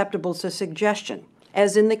and susceptible to suggestion,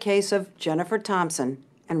 as in the case of Jennifer Thompson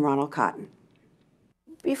and Ronald Cotton.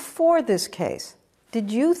 Before this case, did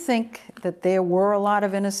you think that there were a lot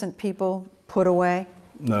of innocent people put away?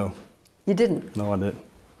 No. You didn't? No, I didn't.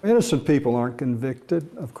 Innocent people aren't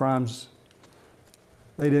convicted of crimes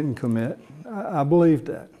they didn't commit. I believe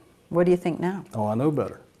that. What do you think now? Oh, I know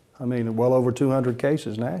better. I mean, well over 200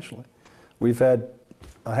 cases nationally. We've had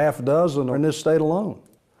a half a dozen in this state alone.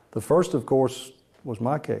 The first, of course, was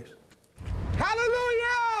my case.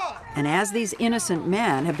 And as these innocent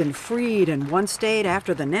men have been freed in one state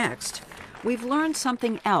after the next, we've learned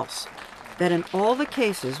something else, that in all the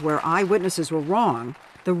cases where eyewitnesses were wrong,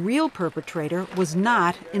 the real perpetrator was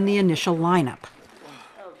not in the initial lineup.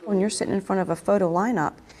 When you're sitting in front of a photo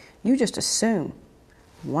lineup, you just assume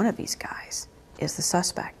one of these guys is the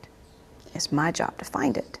suspect. It's my job to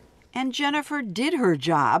find it. And Jennifer did her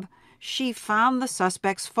job. She found the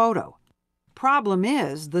suspect's photo. Problem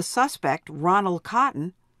is, the suspect, Ronald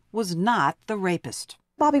Cotton, was not the rapist.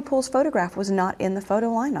 Bobby Poole's photograph was not in the photo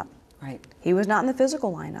lineup. Right. He was not in the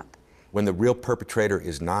physical lineup. When the real perpetrator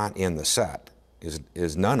is not in the set,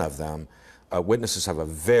 is none of them, witnesses have a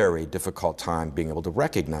very difficult time being able to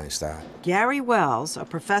recognize that. Gary Wells, a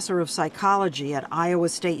professor of psychology at Iowa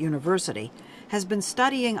State University, has been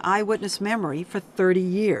studying eyewitness memory for 30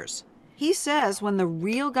 years. He says when the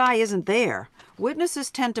real guy isn't there,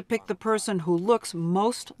 witnesses tend to pick the person who looks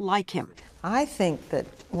most like him. I think that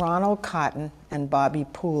Ronald Cotton and Bobby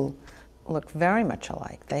Poole look very much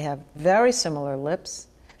alike. They have very similar lips,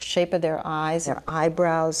 shape of their eyes, their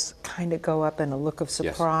eyebrows kind of go up in a look of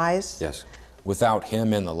surprise. Yes. Without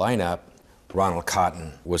him in the lineup, Ronald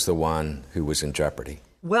Cotton was the one who was in jeopardy.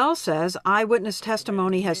 Wells says eyewitness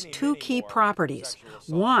testimony has two key properties.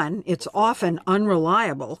 One, it's often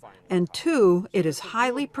unreliable, and two, it is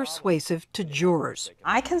highly persuasive to jurors.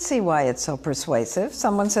 I can see why it's so persuasive.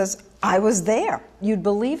 Someone says, I was there. You'd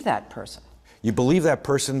believe that person. You believe that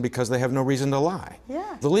person because they have no reason to lie.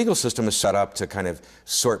 Yeah. The legal system is set up to kind of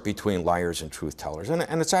sort between liars and truth tellers,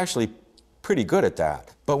 and it's actually pretty good at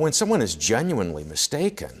that. But when someone is genuinely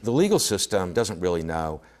mistaken, the legal system doesn't really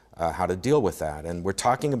know how to deal with that, and we're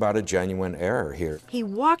talking about a genuine error here. He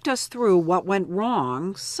walked us through what went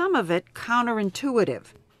wrong, some of it counterintuitive.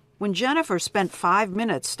 When Jennifer spent 5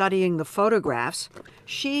 minutes studying the photographs,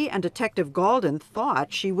 she and Detective Galden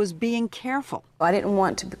thought she was being careful. I didn't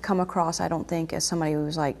want to come across, I don't think, as somebody who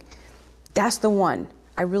was like, that's the one.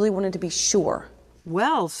 I really wanted to be sure.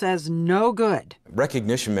 Wells says no good.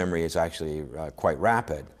 Recognition memory is actually quite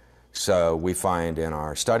rapid. So we find in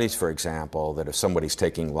our studies, for example, that if somebody's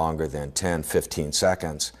taking longer than 10, 15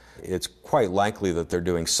 seconds, it's quite likely that they're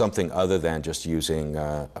doing something other than just using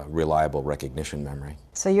a reliable recognition memory.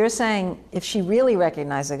 So you're saying if she really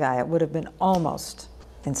recognized the guy, it would have been almost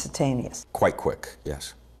instantaneous. Quite quick,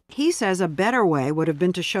 yes. He says a better way would have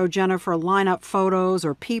been to show Jennifer lineup photos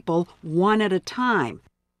or people one at a time,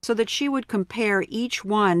 so that she would compare each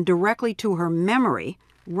one directly to her memory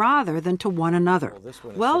rather than to one another.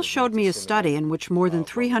 Wells showed me a study in which more than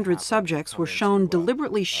 300 subjects were shown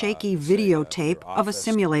deliberately shaky videotape of a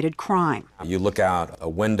simulated crime. You look out a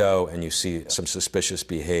window and you see some suspicious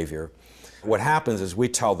behavior. What happens is we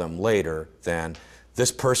tell them later then,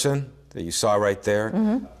 this person that you saw right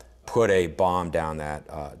there put a bomb down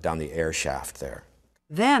the air shaft there.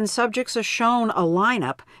 Then subjects are shown a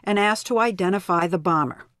lineup and asked to identify the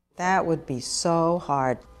bomber. That would be so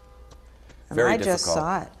hard. And Very I difficult. just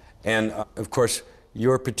saw it. And of course,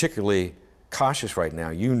 you're particularly cautious right now.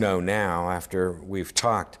 You know now, after we've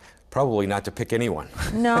talked, probably not to pick anyone.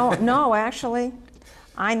 No, actually,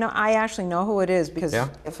 I actually know who it is, because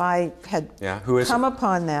if I had come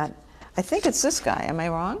upon that, I think it's this guy. Am I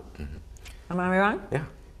wrong? Am I wrong? Yeah.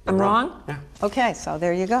 I'm wrong? Yeah. Okay, so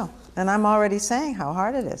there you go. And I'm already saying how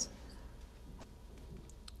hard it is.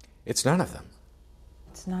 It's none of them.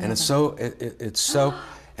 It's none and of it's them. it's so,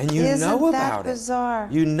 and you Isn't know that about bizarre?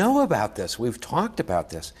 it. You know about this. We've talked about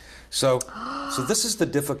this. So this is the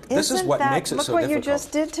this is what makes it so difficult. Look what you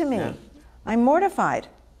just did to me. Yeah. I'm mortified.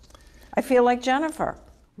 I feel like Jennifer.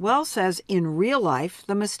 Wells says in real life,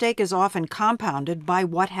 the mistake is often compounded by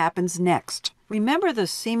what happens next. Remember the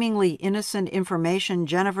seemingly innocent information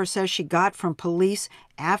Jennifer says she got from police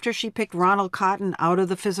after she picked Ronald Cotton out of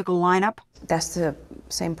the physical lineup? That's the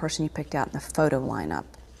same person you picked out in the photo lineup.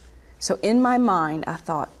 So in my mind, I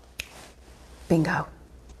thought, bingo,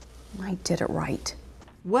 I did it right.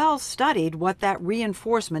 Wells studied what that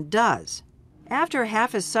reinforcement does. After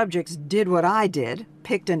half his subjects did what I did,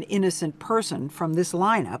 picked an innocent person from this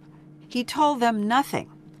lineup, He told them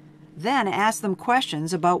nothing, then asked them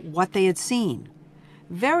questions about what they had seen.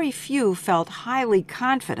 Very few felt highly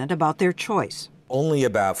confident about their choice. Only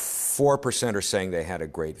about 4% are saying they had a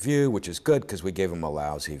great view, which is good because we gave them a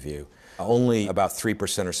lousy view. Only about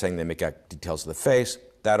 3% are saying they make out details of the face.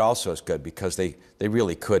 That also is good because they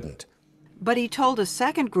really couldn't. But he told a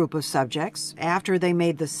second group of subjects, after they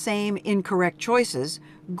made the same incorrect choices,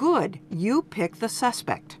 good, you pick the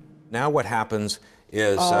suspect. Now what happens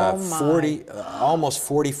is almost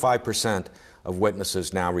 45% of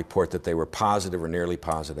witnesses now report that they were positive or nearly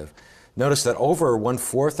positive. Notice that over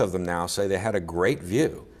 1/4 of them now say they had a great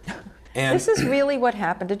view. And this is really what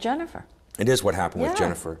happened to Jennifer. It is what happened with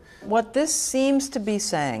Jennifer. What this seems to be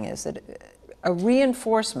saying is that a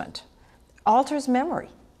reinforcement alters memory.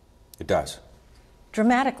 It does.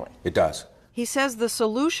 Dramatically. It does. He says the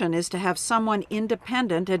solution is to have someone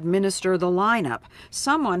independent administer the lineup,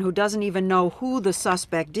 someone who doesn't even know who the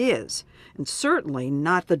suspect is, and certainly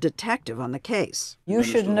not the detective on the case. You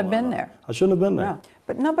shouldn't have been there. I shouldn't have been there. No.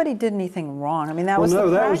 But nobody did anything wrong. I mean, that was the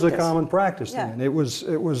practice. That was the common practice then. It was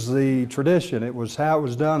the tradition. It was how it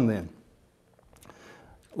was done then.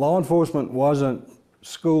 Law enforcement wasn't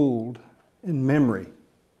schooled in memory.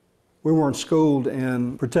 We weren't schooled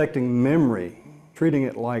in protecting memory, treating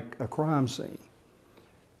it like a crime scene,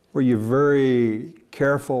 where you're very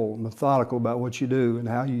careful, methodical about what you do and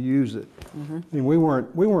how you use it. I mean, we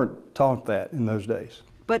weren't taught that in those days.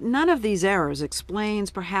 But none of these errors explains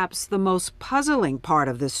perhaps the most puzzling part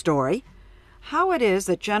of this story, how it is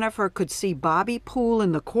that Jennifer could see Bobby Poole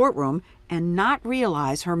in the courtroom and not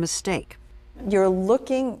realize her mistake. You're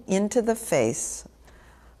looking into the face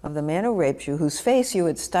of the man who raped you, whose face you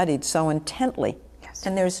had studied so intently. Yes.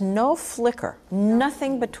 And there's no flicker,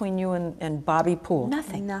 nothing between you and Bobby Poole.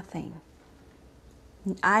 Nothing. Nothing.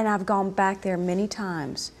 I've gone back there many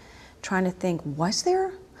times trying to think, was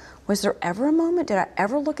there ever a moment? Did I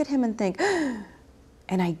ever look at him and think,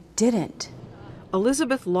 and I didn't.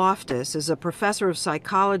 Elizabeth Loftus is a professor of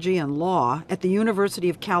psychology and law at the University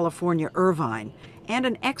of California, Irvine, and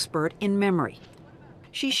an expert in memory.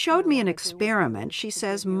 She showed me an experiment she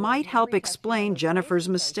says might help explain Jennifer's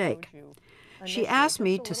mistake. She asked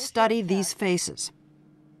me to study these faces.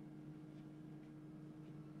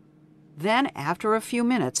 Then, after a few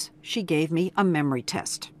minutes, she gave me a memory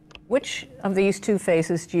test. Which of these two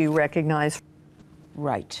faces do you recognize?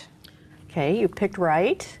 Right. Okay, you picked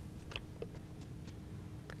right.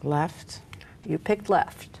 Left. You picked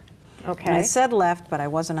left. Okay. I said left, but I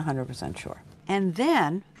wasn't 100% sure. And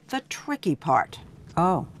then the tricky part.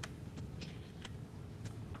 Oh.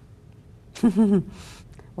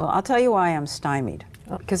 Well, I'll tell you why I'm stymied.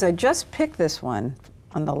 Because I just picked this one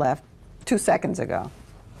on the left 2 seconds ago.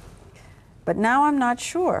 But now I'm not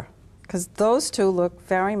sure, because those two look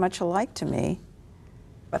very much alike to me.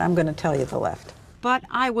 But I'm going to tell you the left. But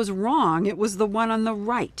I was wrong. It was the one on the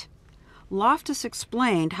right. Loftus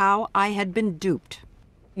explained how I had been duped.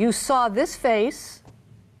 You saw this face,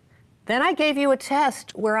 then I gave you a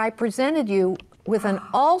test where I presented you with an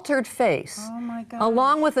altered face,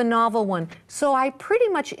 along with a novel one. So I pretty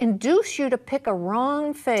much induce you to pick a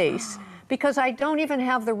wrong face because I don't even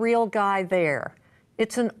have the real guy there.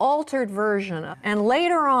 It's an altered version. And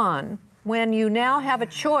later on, when you now have a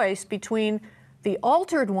choice between the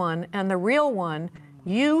altered one and the real one,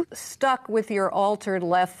 you stuck with your altered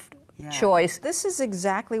left choice. This is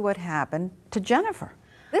exactly what happened to Jennifer.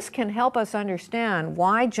 This can help us understand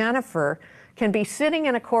why Jennifer can be sitting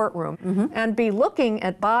in a courtroom and be looking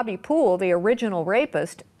at Bobby Poole, the original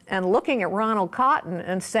rapist, and looking at Ronald Cotton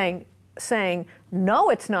and saying, no,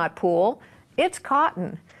 it's not Poole, it's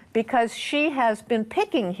Cotton, because she has been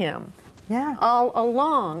picking him all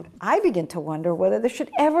along. I begin to wonder whether there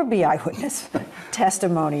should ever be eyewitness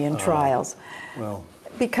testimony in trials. Well,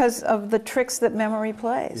 because of the tricks that memory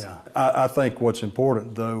plays. Yeah, I think what's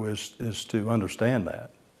important, though, is to understand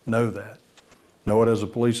that, know it as a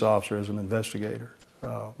police officer, as an investigator,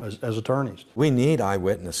 as attorneys. We need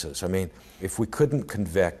eyewitnesses. I mean, if we couldn't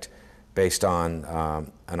convict based on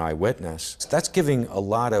an eyewitness, that's giving a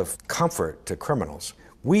lot of comfort to criminals.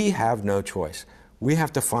 We have no choice. We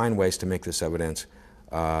have to find ways to make this evidence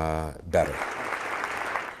better.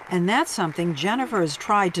 And that's something Jennifer has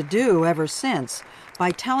tried to do ever since,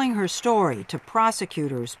 by telling her story to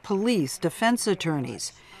prosecutors, police, defense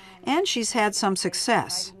attorneys. And she's had some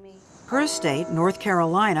success. Her state, North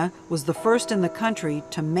Carolina, was the first in the country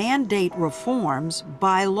to mandate reforms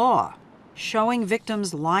by law, showing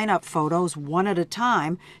victims lineup photos one at a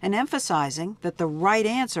time and emphasizing that the right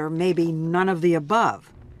answer may be none of the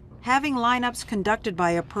above. Having lineups conducted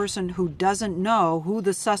by a person who doesn't know who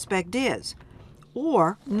the suspect is,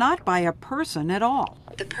 or not by a person at all.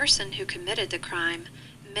 The person who committed the crime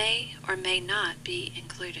may or may not be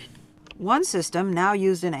included. One system now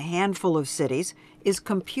used in a handful of cities is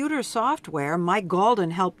computer software Mike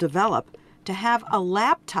Galden helped develop to have a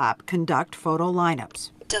laptop conduct photo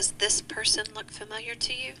lineups. Does this person look familiar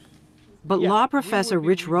to you? But law professor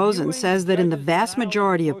Rich Rosen says that in the vast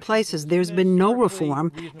majority of places there's been no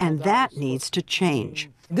reform, and that needs to change.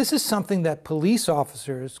 This is something that police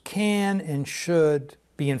officers can and should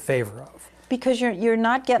be in favor of. Because you're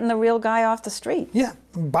not getting the real guy off the street. Yeah,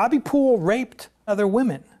 Bobby Poole raped other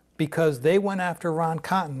women because they went after Ron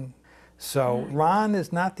Cotton. So Ron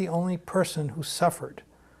is not the only person who suffered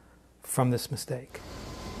from this mistake.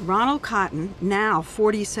 Ronald Cotton, now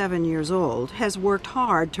 47 years old, has worked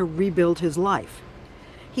hard to rebuild his life.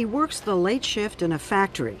 He works the late shift in a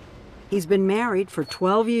factory. He's been married for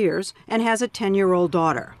 12 years and has a 10-year-old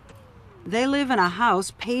daughter. They live in a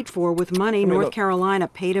house paid for with money North Carolina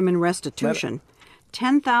paid him in restitution,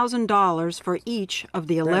 $10,000 for each of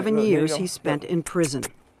the 11 years he spent in prison.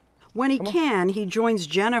 When he can, he joins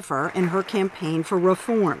Jennifer in her campaign for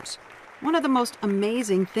reforms. One of the most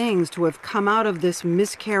amazing things to have come out of this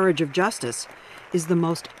miscarriage of justice is the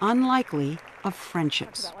most unlikely of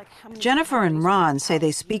friendships. Jennifer and Ron say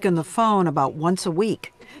they speak on the phone about once a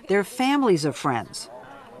week. They're families of friends.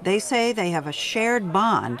 They say they have a shared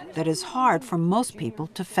bond that is hard for most people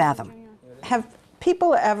to fathom. Have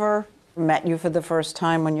people ever met you for the first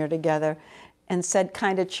time when you're together and said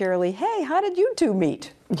kind of cheerily, hey, how did you two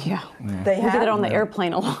meet? Yeah. They we have? did it on the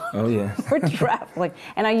airplane a lot. Oh, yeah. We're traveling.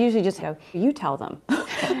 And I usually just go, you tell them.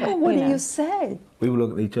 What do you say? We would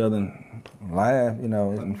look at each other and laugh, you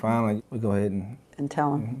know, and finally we go ahead and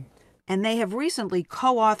tell them. And they have recently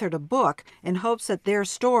co-authored a book in hopes that their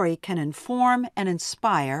story can inform and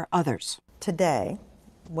inspire others. Today,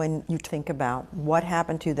 when you think about what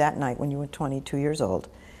happened to you that night when you were 22 years old,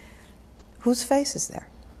 whose face is there?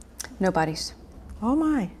 Nobody's. Oh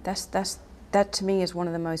my. That to me is one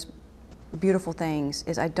of the most beautiful things,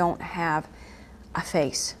 is I don't have a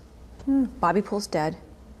face. Bobby Poole's dead.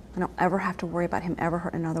 I don't ever have to worry about him ever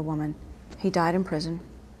hurting another woman. He died in prison.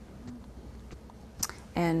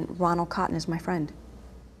 And Ronald Cotton is my friend.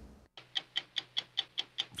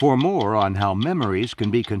 For more on how memories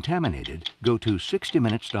can be contaminated, go to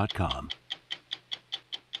 60minutes.com.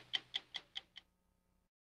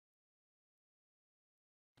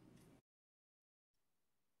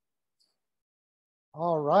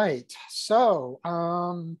 All right, so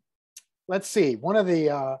let's see. One of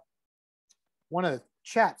the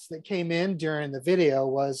chats that came in during the video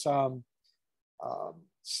was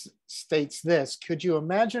states this: could you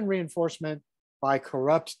imagine reinforcement by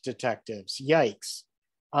corrupt detectives? Yikes!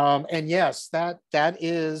 And yes, that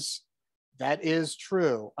is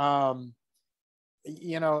true.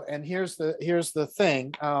 You know, and here's the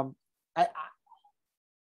thing.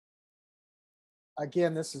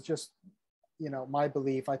 Again, this is just, you know, my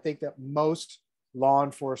belief. I think that most law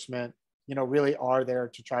enforcement, you know, really are there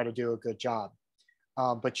to try to do a good job.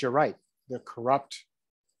 But you're right, the corrupt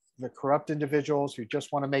individuals who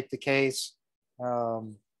just want to make the case,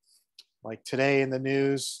 like today in the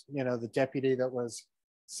news, you know, the deputy that was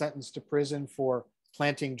sentenced to prison for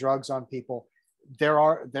planting drugs on people.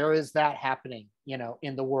 There is that happening, you know,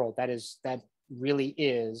 in the world. That really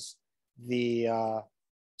is the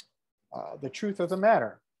truth of the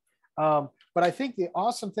matter. But I think the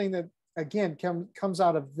awesome thing that, again, comes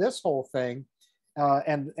out of this whole thing,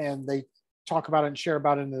 and they talk about it and share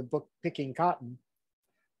about it in the book Picking Cotton,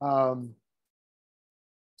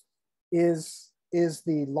 is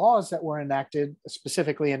the laws that were enacted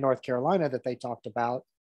specifically in North Carolina that they talked about,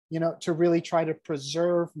 you know, to really try to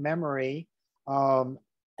preserve memory,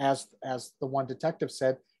 as the one detective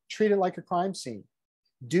said, treat it like a crime scene.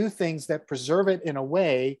 Do things that preserve it in a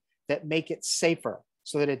way that make it safer,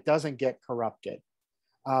 so that it doesn't get corrupted.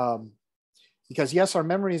 Because yes, our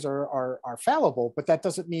memories are fallible, but that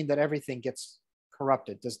doesn't mean that everything gets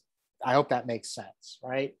corrupted. I hope that makes sense,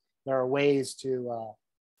 right? There are ways to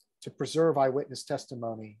preserve eyewitness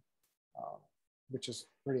testimony, which is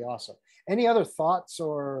pretty awesome. Any other thoughts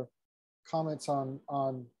or comments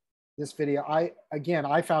on this video? I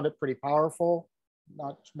found it pretty powerful.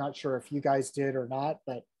 Not sure if you guys did or not,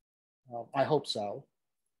 but I hope so.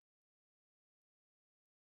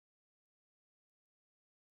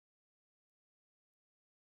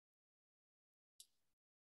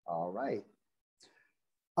 All right.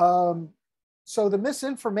 So the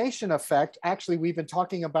misinformation effect, actually, we've been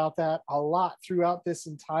talking about that a lot throughout this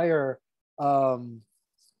entire, you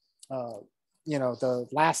know, the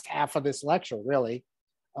last half of this lecture, really,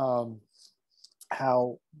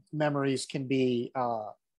 how memories can be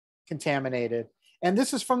contaminated. And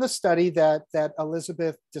this is from the study that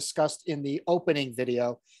Elizabeth discussed in the opening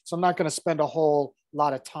video. So I'm not going to spend a whole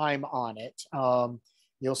lot of time on it.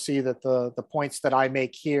 You'll see that the points that I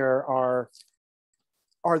make here are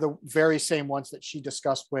the very same ones that she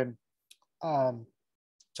discussed when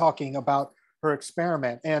talking about her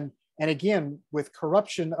experiment. And again, with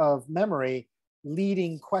corruption of memory,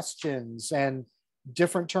 leading questions and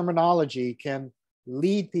different terminology can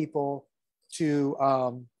lead people to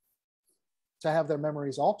have their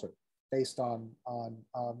memories altered based on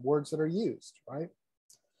words that are used, right?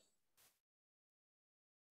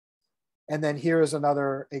 And then here is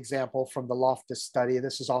another example from the Loftus study.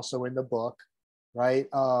 This is also in the book, right?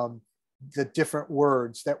 The different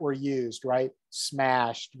words that were used, right?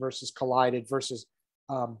 Smashed versus collided versus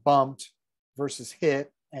bumped versus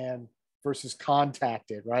hit and versus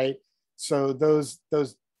contacted, right? So those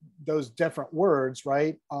different words,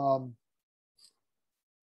 right?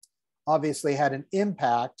 Obviously had an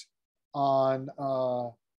impact on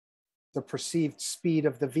the perceived speed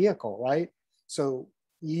of the vehicle, right? So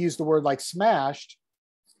you use the word like smashed,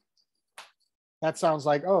 that sounds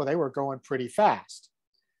like, oh, they were going pretty fast.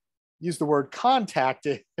 Use the word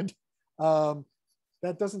contacted,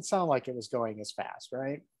 that doesn't sound like it was going as fast,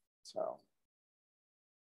 right? So.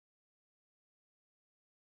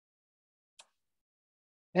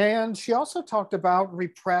 And she also talked about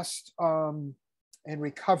repressed and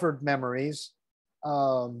recovered memories.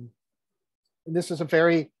 This is a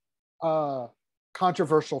very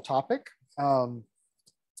controversial topic.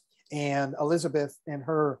 And Elizabeth, in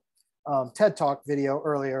her TED Talk video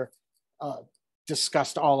earlier,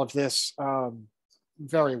 discussed all of this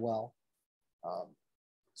very well.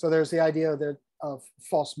 So there's the idea of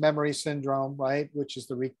false memory syndrome, right? Which is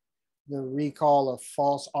the recall of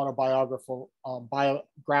false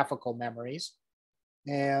biographical memories.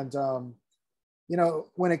 And, you know,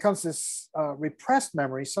 when it comes to repressed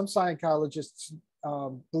memory, some psychologists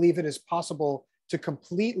believe it is possible to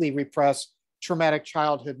completely repress traumatic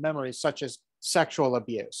childhood memories, such as sexual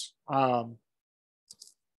abuse.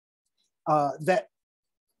 That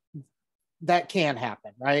can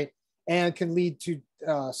happen, right? And can lead to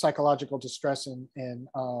psychological distress in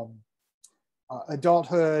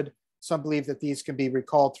adulthood. Some believe that these can be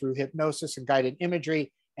recalled through hypnosis and guided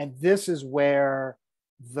imagery. And this is where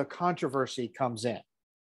the controversy comes in,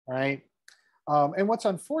 right? And what's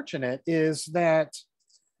unfortunate is that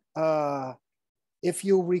if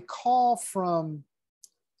you'll recall from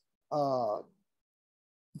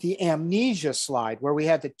the amnesia slide, where we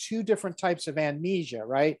had the two different types of amnesia,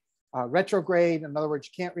 right? Retrograde, in other words,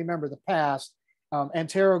 you can't remember the past.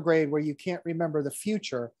 Anterograde, where you can't remember the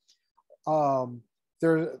future.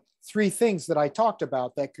 There are three things that I talked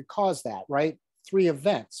about that could cause that, right? Three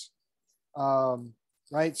events,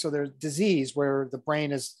 right? So there's disease, where the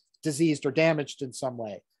brain is diseased or damaged in some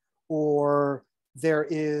way, or there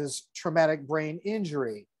is traumatic brain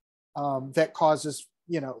injury that causes,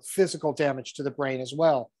 you know, physical damage to the brain as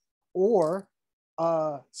well, or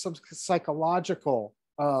some psychological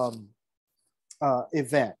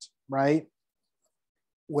event, right?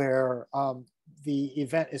 Where the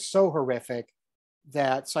event is so horrific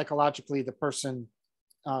that psychologically the person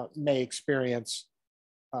may experience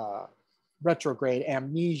retrograde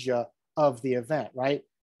amnesia of the event, right?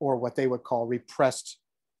 Or what they would call repressed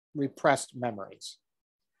memories.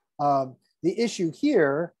 The issue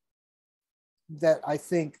here that I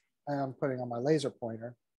think I'm putting on my laser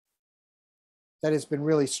pointer that has been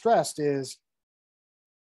really stressed is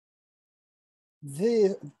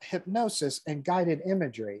the hypnosis and guided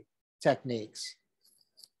imagery techniques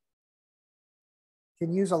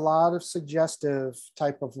can use a lot of suggestive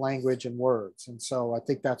type of language and words. And so I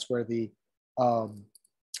think that's where the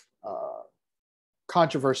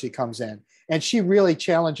controversy comes in. And she really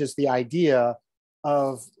challenges the idea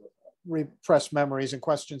of repressed memories and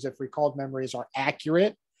questions if recalled memories are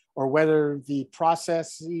accurate, or whether the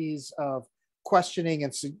processes of questioning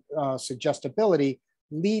and suggestibility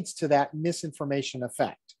leads to that misinformation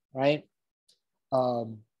effect, right?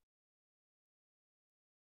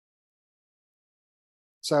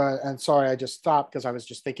 So, and sorry, I just stopped because I was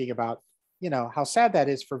just thinking about, you know, how sad that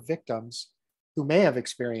is for victims who may have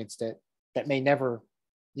experienced it that may never,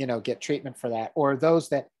 you know, get treatment for that, or those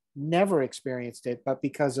that never experienced it, but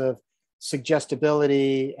because of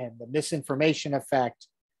suggestibility and the misinformation effect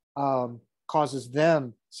causes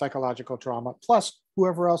them psychological trauma, plus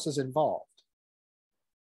whoever else is involved.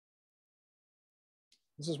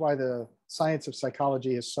 This is why the science of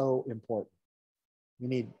psychology is so important. We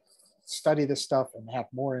need to study this stuff and have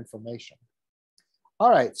more information.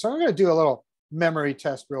 All right, so I'm going to do a little memory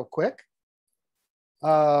test real quick.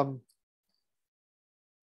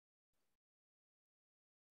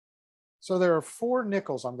 So there are 4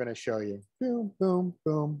 nickels I'm going to show you. Boom, boom,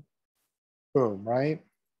 boom, boom, right?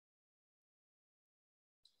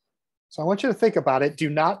 So I want you to think about it. Do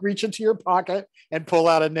not reach into your pocket and pull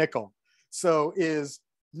out a nickel. So is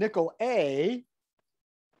nickel A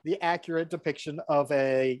the accurate depiction of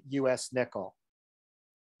a US nickel?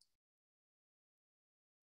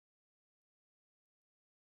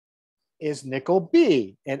 Is nickel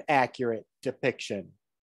B an accurate depiction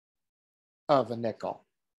of a nickel?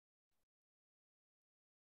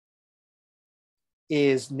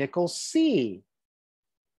 Is nickel C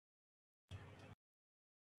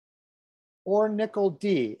or nickel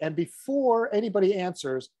D? And before anybody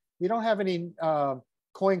answers, we don't have any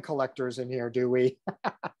coin collectors in here, do we?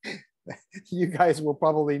 You guys will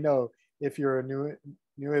probably know if you're a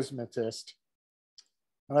numismatist.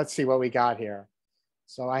 Let's see what we got here.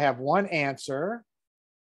 So I have 1 answer.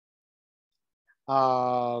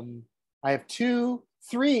 I have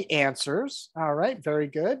 3 answers. All right, very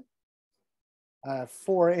good.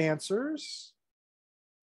 4 answers.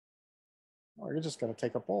 Oh, you're just going to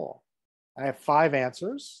take a poll. I have 5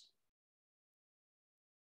 answers.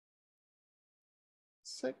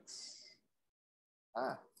 6.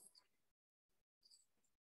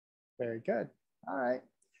 Very good. All right.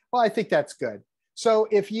 Well, I think that's good. So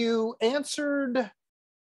if you answered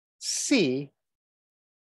C,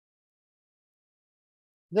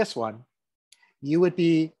 this one, you would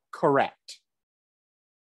be correct.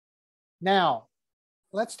 Now,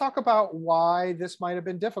 let's talk about why this might have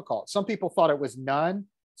been difficult. Some people thought it was none.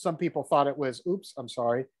 Some people thought it was, oops, I'm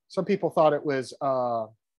sorry. Some people thought it was,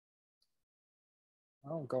 oh,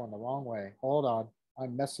 I'm going the wrong way. Hold on,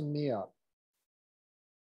 I'm messing me up.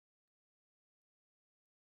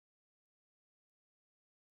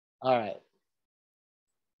 All right.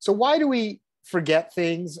 So why do we forget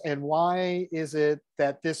things, and why is it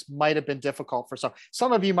that this might have been difficult for some?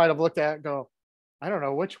 Some of you might have looked at it and go, I don't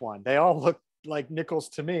know which one. They all look like nickels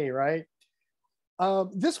to me, right?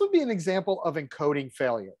 This would be an example of encoding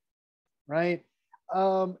failure, right?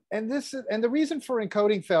 And the reason for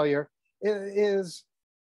encoding failure is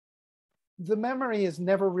the memory is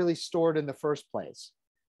never really stored in the first place.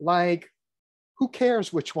 Like, who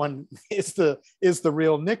cares which one is the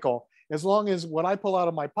real nickel, as long as what I pull out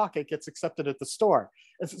of my pocket gets accepted at the store.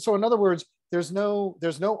 So in other words, there's no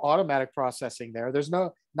automatic processing there. There's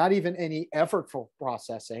not even any effortful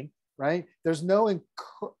processing, right? There's no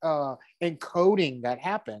encoding that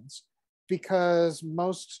happens, because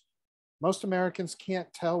most Americans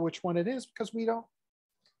can't tell which one it is, because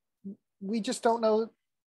we just don't know.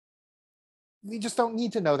 We just don't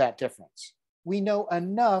need to know that difference. We know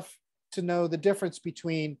enough to know the difference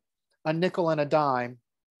between a nickel and a dime,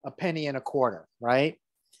 a penny and a quarter, right?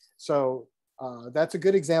 So that's a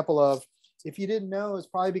good example of, if you didn't know, it's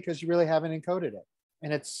probably because you really haven't encoded it.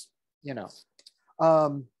 And it's, okay.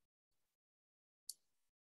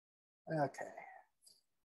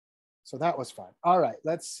 So that was fun. All right,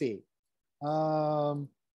 let's see. Got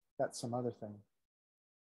some other thing.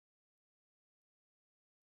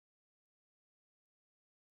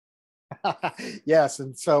 Yes,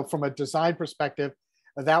 and so from a design perspective,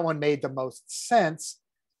 that one made the most sense,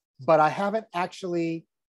 but I haven't actually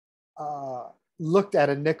looked at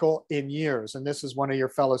a nickel in years. And this is one of your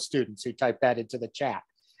fellow students who typed that into the chat.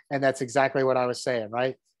 And that's exactly what I was saying,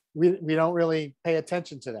 right? We don't really pay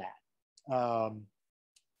attention to that.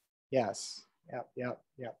 Yes, yep.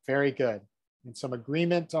 Very good. And some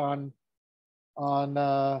agreement on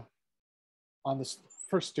the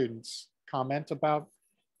first student's comment about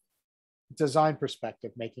design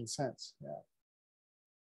perspective making sense. Yeah.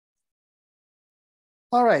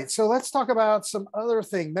 All right, so let's talk about some other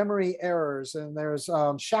thing, memory errors. And there's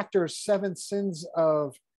Schachter's 7 sins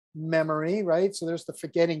of memory, right? So there's the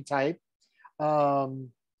forgetting type,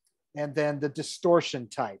 and then the distortion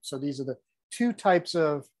type. So these are the 2 types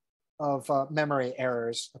of memory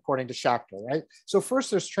errors according to Schachter, right? So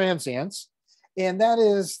first there's transience, and that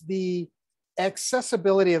is the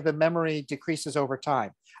accessibility of the memory decreases over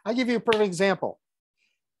time. I'll give you a perfect example.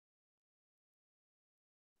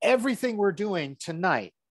 Everything we're doing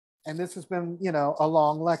tonight, and this has been, a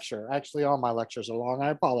long lecture. Actually, all my lectures are long. I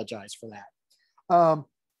apologize for that.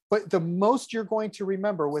 But the most you're going to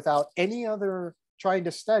remember without any other trying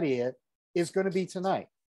to study it is going to be tonight.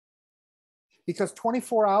 Because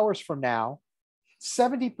 24 hours from now,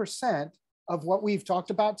 70% of what we've talked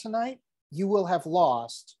about tonight, you will have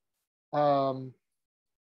lost.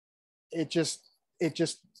 It just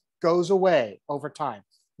goes away over time.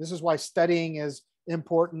 This is why studying is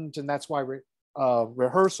important, and that's why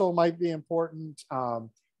rehearsal might be important.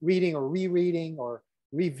 Reading or rereading or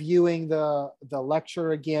reviewing the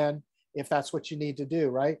lecture again, if that's what you need to do,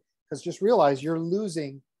 right? because just realize you're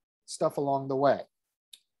losing stuff along the way.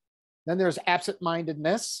 Then there's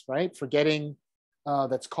absent-mindedness, right? Forgetting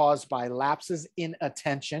that's caused by lapses in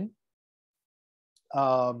attention,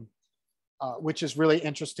 which is really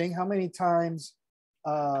interesting. How many times,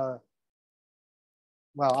 well,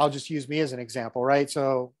 I'll just use me as an example, right?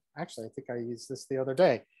 So actually, I think I used this the other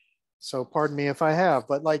day. So pardon me if I have,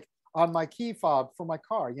 but like on my key fob for my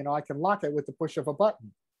car, you know, I can lock it with the push of a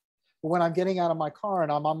button. But when I'm getting out of my car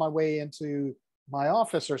and I'm on my way into my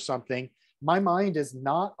office or something, my mind is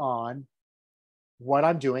not on what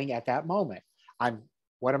I'm doing at that moment.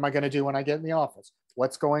 What am I going to do when I get in the office?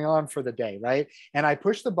 What's going on for the day, right? And I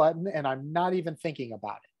push the button and I'm not even thinking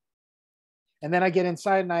about it. And then I get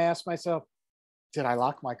inside and I ask myself, did I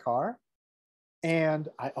lock my car? And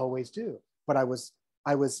I always do. But I was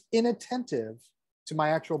inattentive to my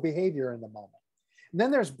actual behavior in the moment. And then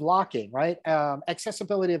there's blocking, right?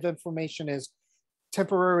 Accessibility of information is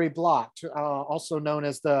temporary blocked, also known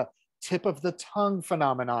as the tip of the tongue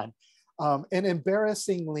phenomenon. And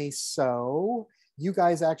embarrassingly so, you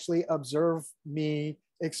guys actually observe me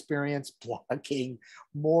experience blocking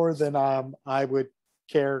more than I would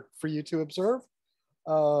care for you to observe.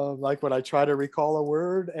 Like when I try to recall a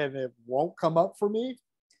word and it won't come up for me.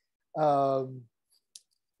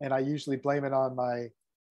 And I usually blame it on my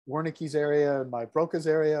Wernicke's area and my Broca's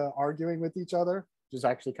area arguing with each other, which is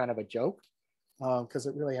actually kind of a joke because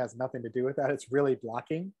it really has nothing to do with that. It's really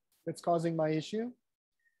blocking that's causing my issue.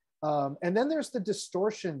 And then there's the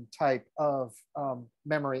distortion type of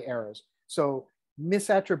memory errors. So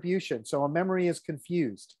misattribution. So a memory is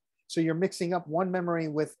confused. So you're mixing up one memory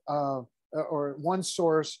with, or one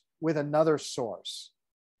source with another source.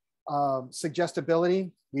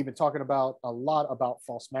 Suggestibility. We've been talking about a lot about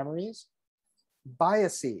false memories.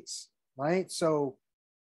 Biases, right? So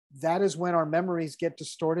that is when our memories get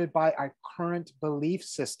distorted by our current belief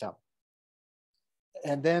system.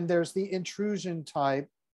 And then there's the intrusion type,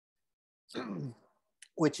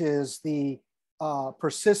 which is the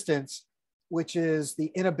persistence, which is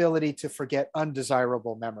the inability to forget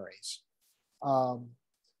undesirable memories.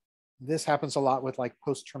 This happens a lot with like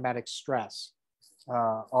post-traumatic stress,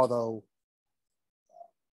 although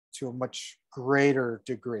to a much greater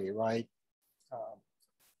degree, right?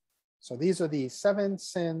 So these are the 7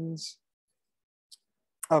 sins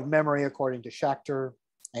of memory according to Schachter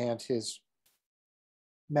and his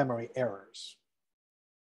memory errors.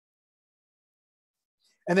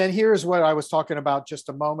 And then here's what I was talking about just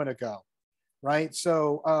a moment ago, right?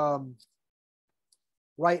 So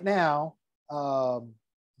right now,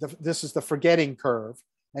 this is the forgetting curve.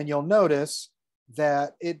 And you'll notice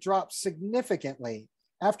that it drops significantly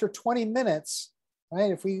after 20 minutes,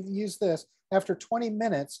 right? If we use this, after 20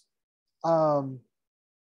 minutes, 30%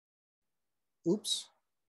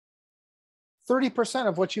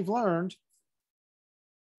 of what you've learned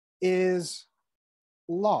is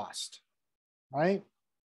lost, right?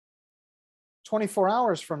 24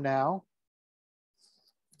 hours from now,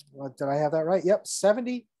 what, did I have that right? Yep,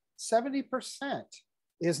 70%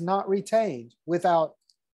 is not retained without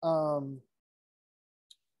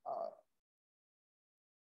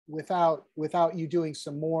without you doing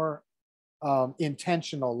some more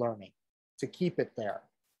intentional learning to keep it there.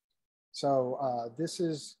 So this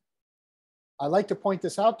is, I like to point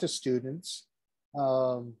this out to students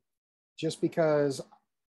just because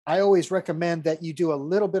I always recommend that you do a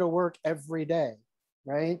little bit of work every day,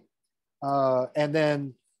 right? And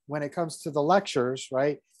then when it comes to the lectures,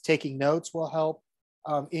 right, taking notes will help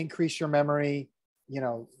increase your memory, you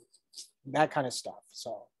know, that kind of stuff.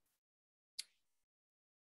 So,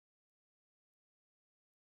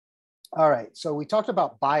 all right, so we talked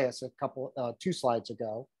about bias a couple, 2 slides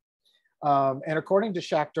ago. And according to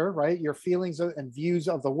Schachter, right, your feelings and views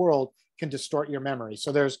of the world can distort your memory.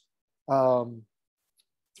 So there's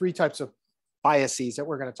 3 types of biases that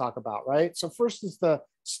we're going to talk about, right? So first is the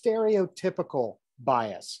stereotypical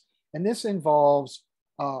bias. And this involves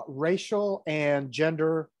racial and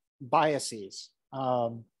gender biases.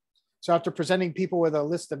 So after presenting people with a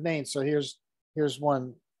list of names, so here's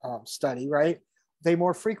one study, right? They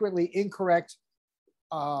more frequently incorrectly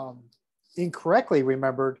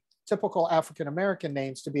remembered typical African-American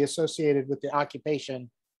names to be associated with the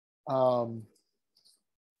occupation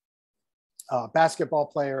basketball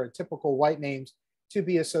player, and typical white names to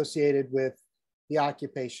be associated with the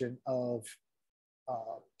occupation of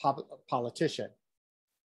politician.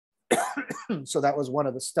 So that was one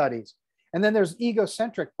of the studies. And then there's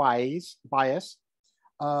egocentric bias,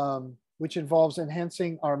 which involves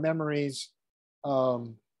enhancing our memories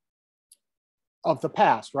of the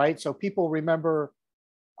past, right? So people remember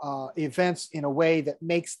events in a way that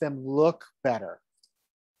makes them look better.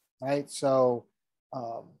 right? So,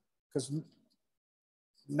 because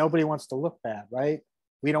nobody wants to look bad, right?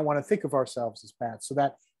 We don't want to think of ourselves as bad. So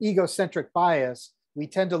that egocentric bias, we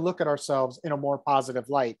tend to look at ourselves in a more positive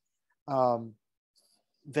light than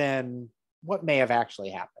what may have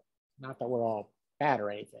actually happened. Not that we're all bad or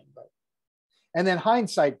anything, but. And then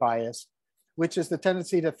hindsight bias, which is the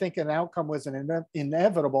tendency to think an outcome was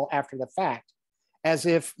inevitable after the fact, as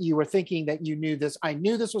if you were thinking that you knew this. I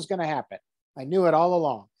knew this was going to happen. I knew it all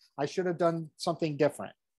along. I should have done something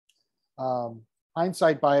different.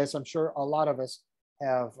 Hindsight bias, I'm sure a lot of us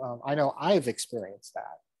have, I know I've experienced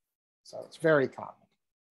that. So it's very common.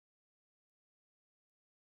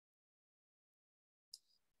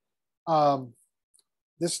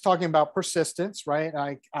 This is talking about persistence, right?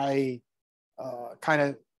 I kind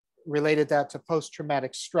of related that to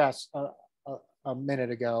post-traumatic stress a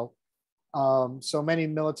minute ago. So many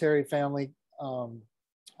military family,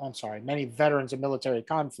 many veterans of military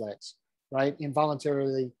conflicts, right,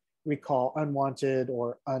 involuntarily recall unwanted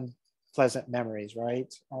or unpleasant memories,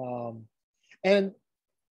 right? And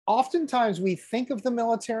oftentimes we think of the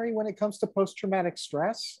military when it comes to post-traumatic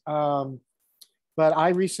stress. But I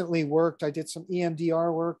recently I did some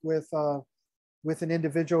EMDR work with an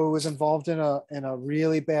individual who was involved in a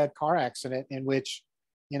really bad car accident in which,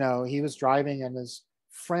 you know, he was driving and his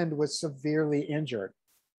friend was severely injured.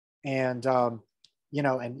 And, you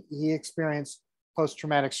know, and he experienced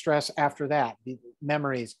post-traumatic stress after that, the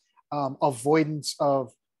memories, avoidance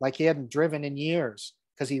of, like, he hadn't driven in years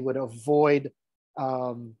because he would avoid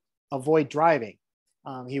driving.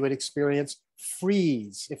 He would experience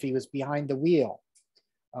freeze if he was behind the wheel.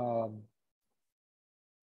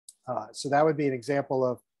 So that would be an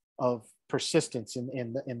example of persistence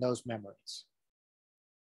in those memories.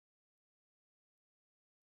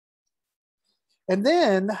 And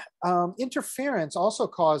then interference also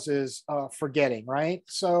causes forgetting, right?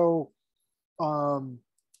 So, and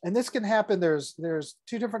this can happen. There's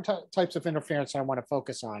two different types of interference I want to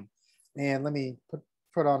focus on. And let me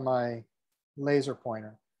put on my laser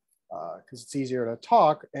pointer because it's easier to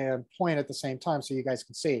talk and point at the same time so you guys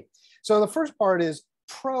can see. So the first part is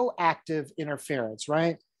proactive interference,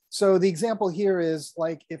 right? So the example here is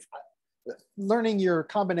like if learning your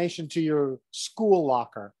combination to your school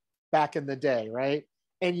locker back in the day, right?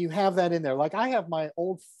 And you have that in there. Like I have my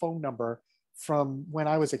old phone number from when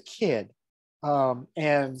I was a kid.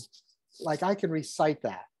 And like I can recite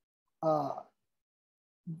that.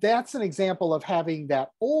 That's an example of having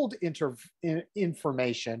that old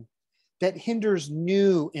information that hinders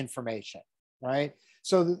new information, right?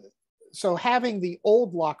 So having the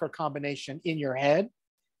old locker combination in your head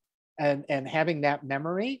and having that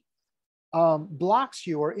memory blocks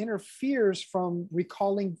you or interferes from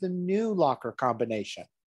recalling the new locker combination.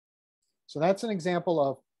 So that's an example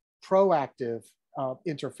of proactive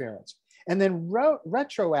interference. And then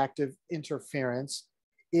retroactive interference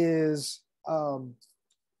is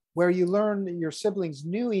where you learn your sibling's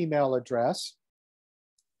new email address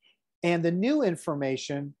and the new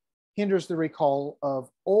information hinders the recall of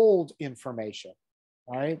old information,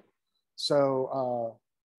 right? So,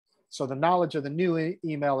 so the knowledge of the new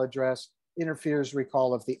email address interferes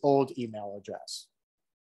recall of the old email address.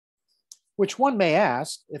 Which one may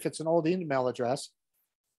ask, if it's an old email address,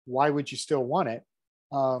 why would you still want it?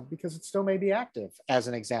 Because it still may be active, as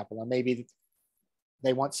an example, and maybe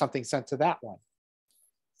they want something sent to that one.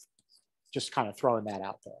 Just kind of throwing that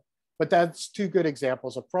out there. But that's two good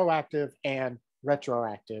examples of proactive and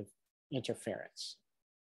retroactive interference.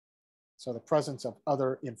 So the presence of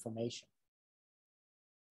other information.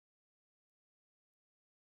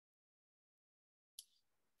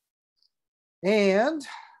 And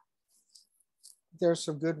there's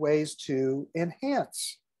some good ways to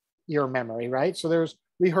enhance your memory, right? So there's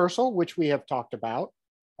rehearsal, which we have talked about,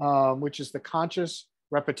 which is the conscious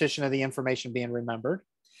repetition of the information being remembered.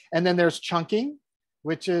 And then there's chunking,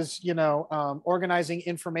 which is, you know, organizing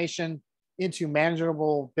information into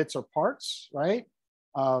manageable bits or parts, right?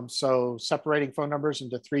 So separating phone numbers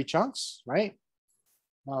into 3 chunks, right?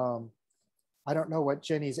 I don't know what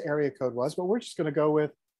Jenny's area code was, but we're just going to go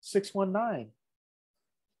with 619.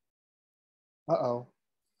 Uh-oh.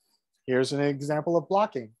 Here's an example of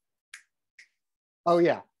blocking. Oh,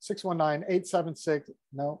 yeah, 619-876.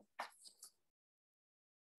 No.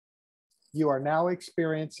 You are now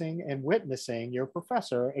experiencing and witnessing your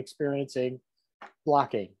professor experiencing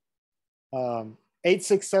blocking.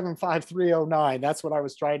 8675309. That's what I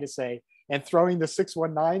was trying to say. And throwing the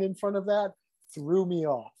 619 in front of that threw me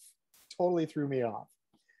off. Totally threw me off.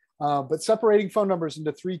 But separating phone numbers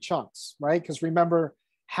into 3 chunks, right? Because remember,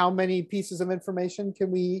 how many pieces of information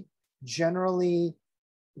can we generally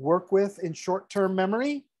work with in short-term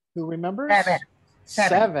memory? Who remembers? 7.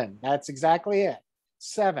 7. That's exactly it.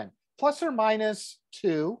 7. Plus or minus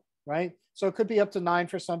 2, right? So it could be up to 9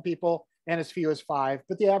 for some people and as few as 5,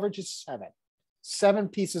 but the average is 7. 7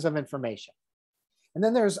 pieces of information. And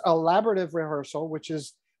then there's elaborative rehearsal, which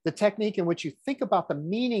is the technique in which you think about the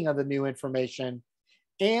meaning of the new information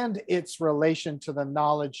and its relation to the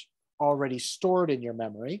knowledge already stored in your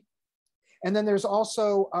memory. And then there's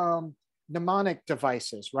also mnemonic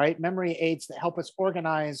devices, right? Memory aids that help us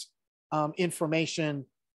organize information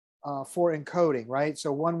for encoding, right?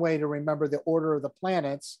 So one way to remember the order of the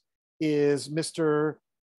planets is Mr.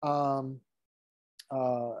 Vemjay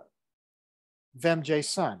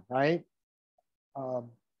Sun, right?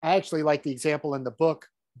 I actually like the example in the book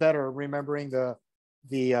better, remembering the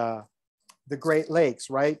Great Lakes,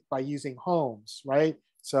 right? By using homes, right?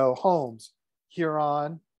 So homes,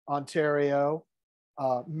 Huron, Ontario,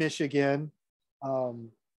 Michigan,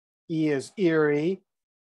 E is Erie,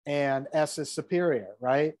 and S is Superior,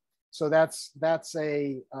 right? So that's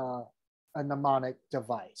a mnemonic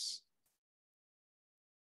device.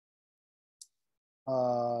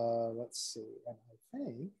 Let's see, and I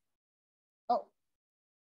think, oh,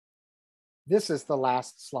 this is the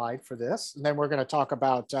last slide for this, and then we're going to talk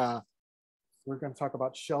about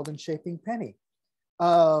Sheldon shaping penny.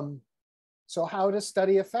 So how to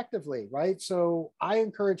study effectively, right? So I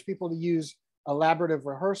encourage people to use elaborative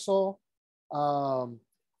rehearsal,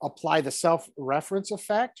 apply the self-reference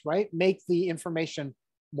effect, right? Make the information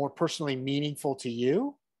more personally meaningful to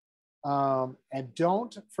you. And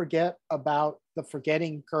don't forget about the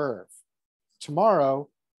forgetting curve. Tomorrow,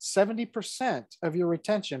 70% of your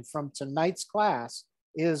retention from tonight's class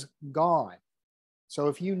is gone. So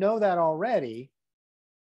if you know that already,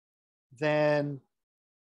 then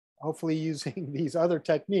hopefully using these other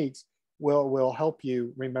techniques will help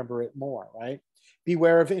you remember it more, right?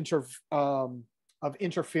 Beware of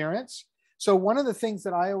interference. So one of the things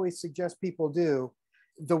that I always suggest people do,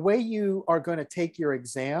 the way you are going to take your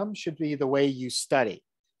exam should be the way you study.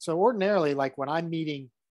 So ordinarily, like when I'm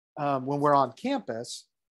meeting, when we're on campus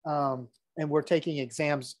and we're taking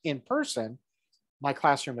exams in person, my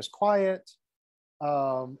classroom is quiet,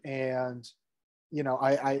 and you know,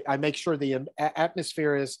 I make sure the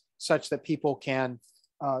atmosphere is such that people can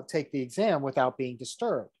take the exam without being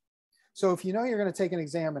disturbed. So if you know you're going to take an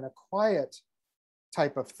exam in a quiet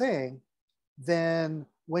type of thing, then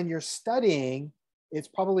when you're studying, it's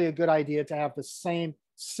probably a good idea to have the same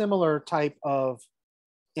similar type of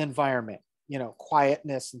environment, you know,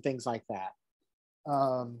 quietness and things like that.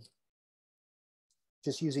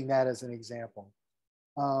 Just using that as an example.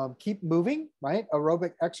 Keep moving, right?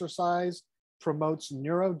 Aerobic exercise promotes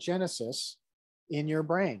neurogenesis in your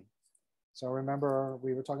brain. So remember,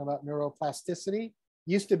 we were talking about neuroplasticity.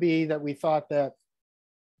 Used to be that we thought that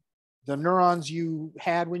the neurons you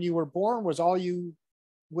had when you were born was all you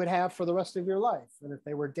would have for the rest of your life. And if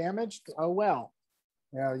they were damaged, oh well,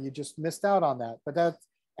 you know, you just missed out on that. But that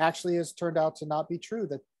actually has turned out to not be true,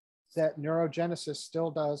 that neurogenesis still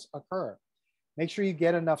does occur. Make sure you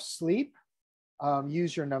get enough sleep,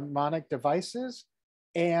 use your mnemonic devices,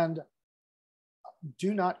 and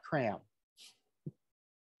do not cram.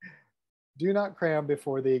 Do not cram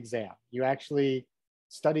before the exam.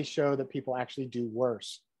 Studies show that people actually do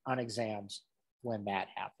worse on exams when that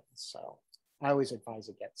happens. So I always advise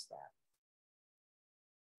against that.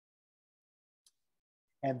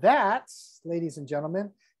 And that, ladies and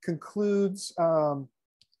gentlemen, concludes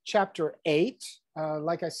chapter 8.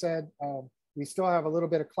 Like I said, we still have a little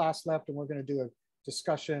bit of class left, and we're going to do a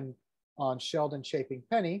discussion on Sheldon shaping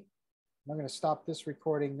penny. I'm going to stop this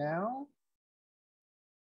recording now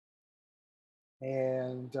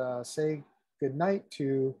and say good night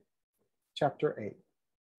to chapter 8.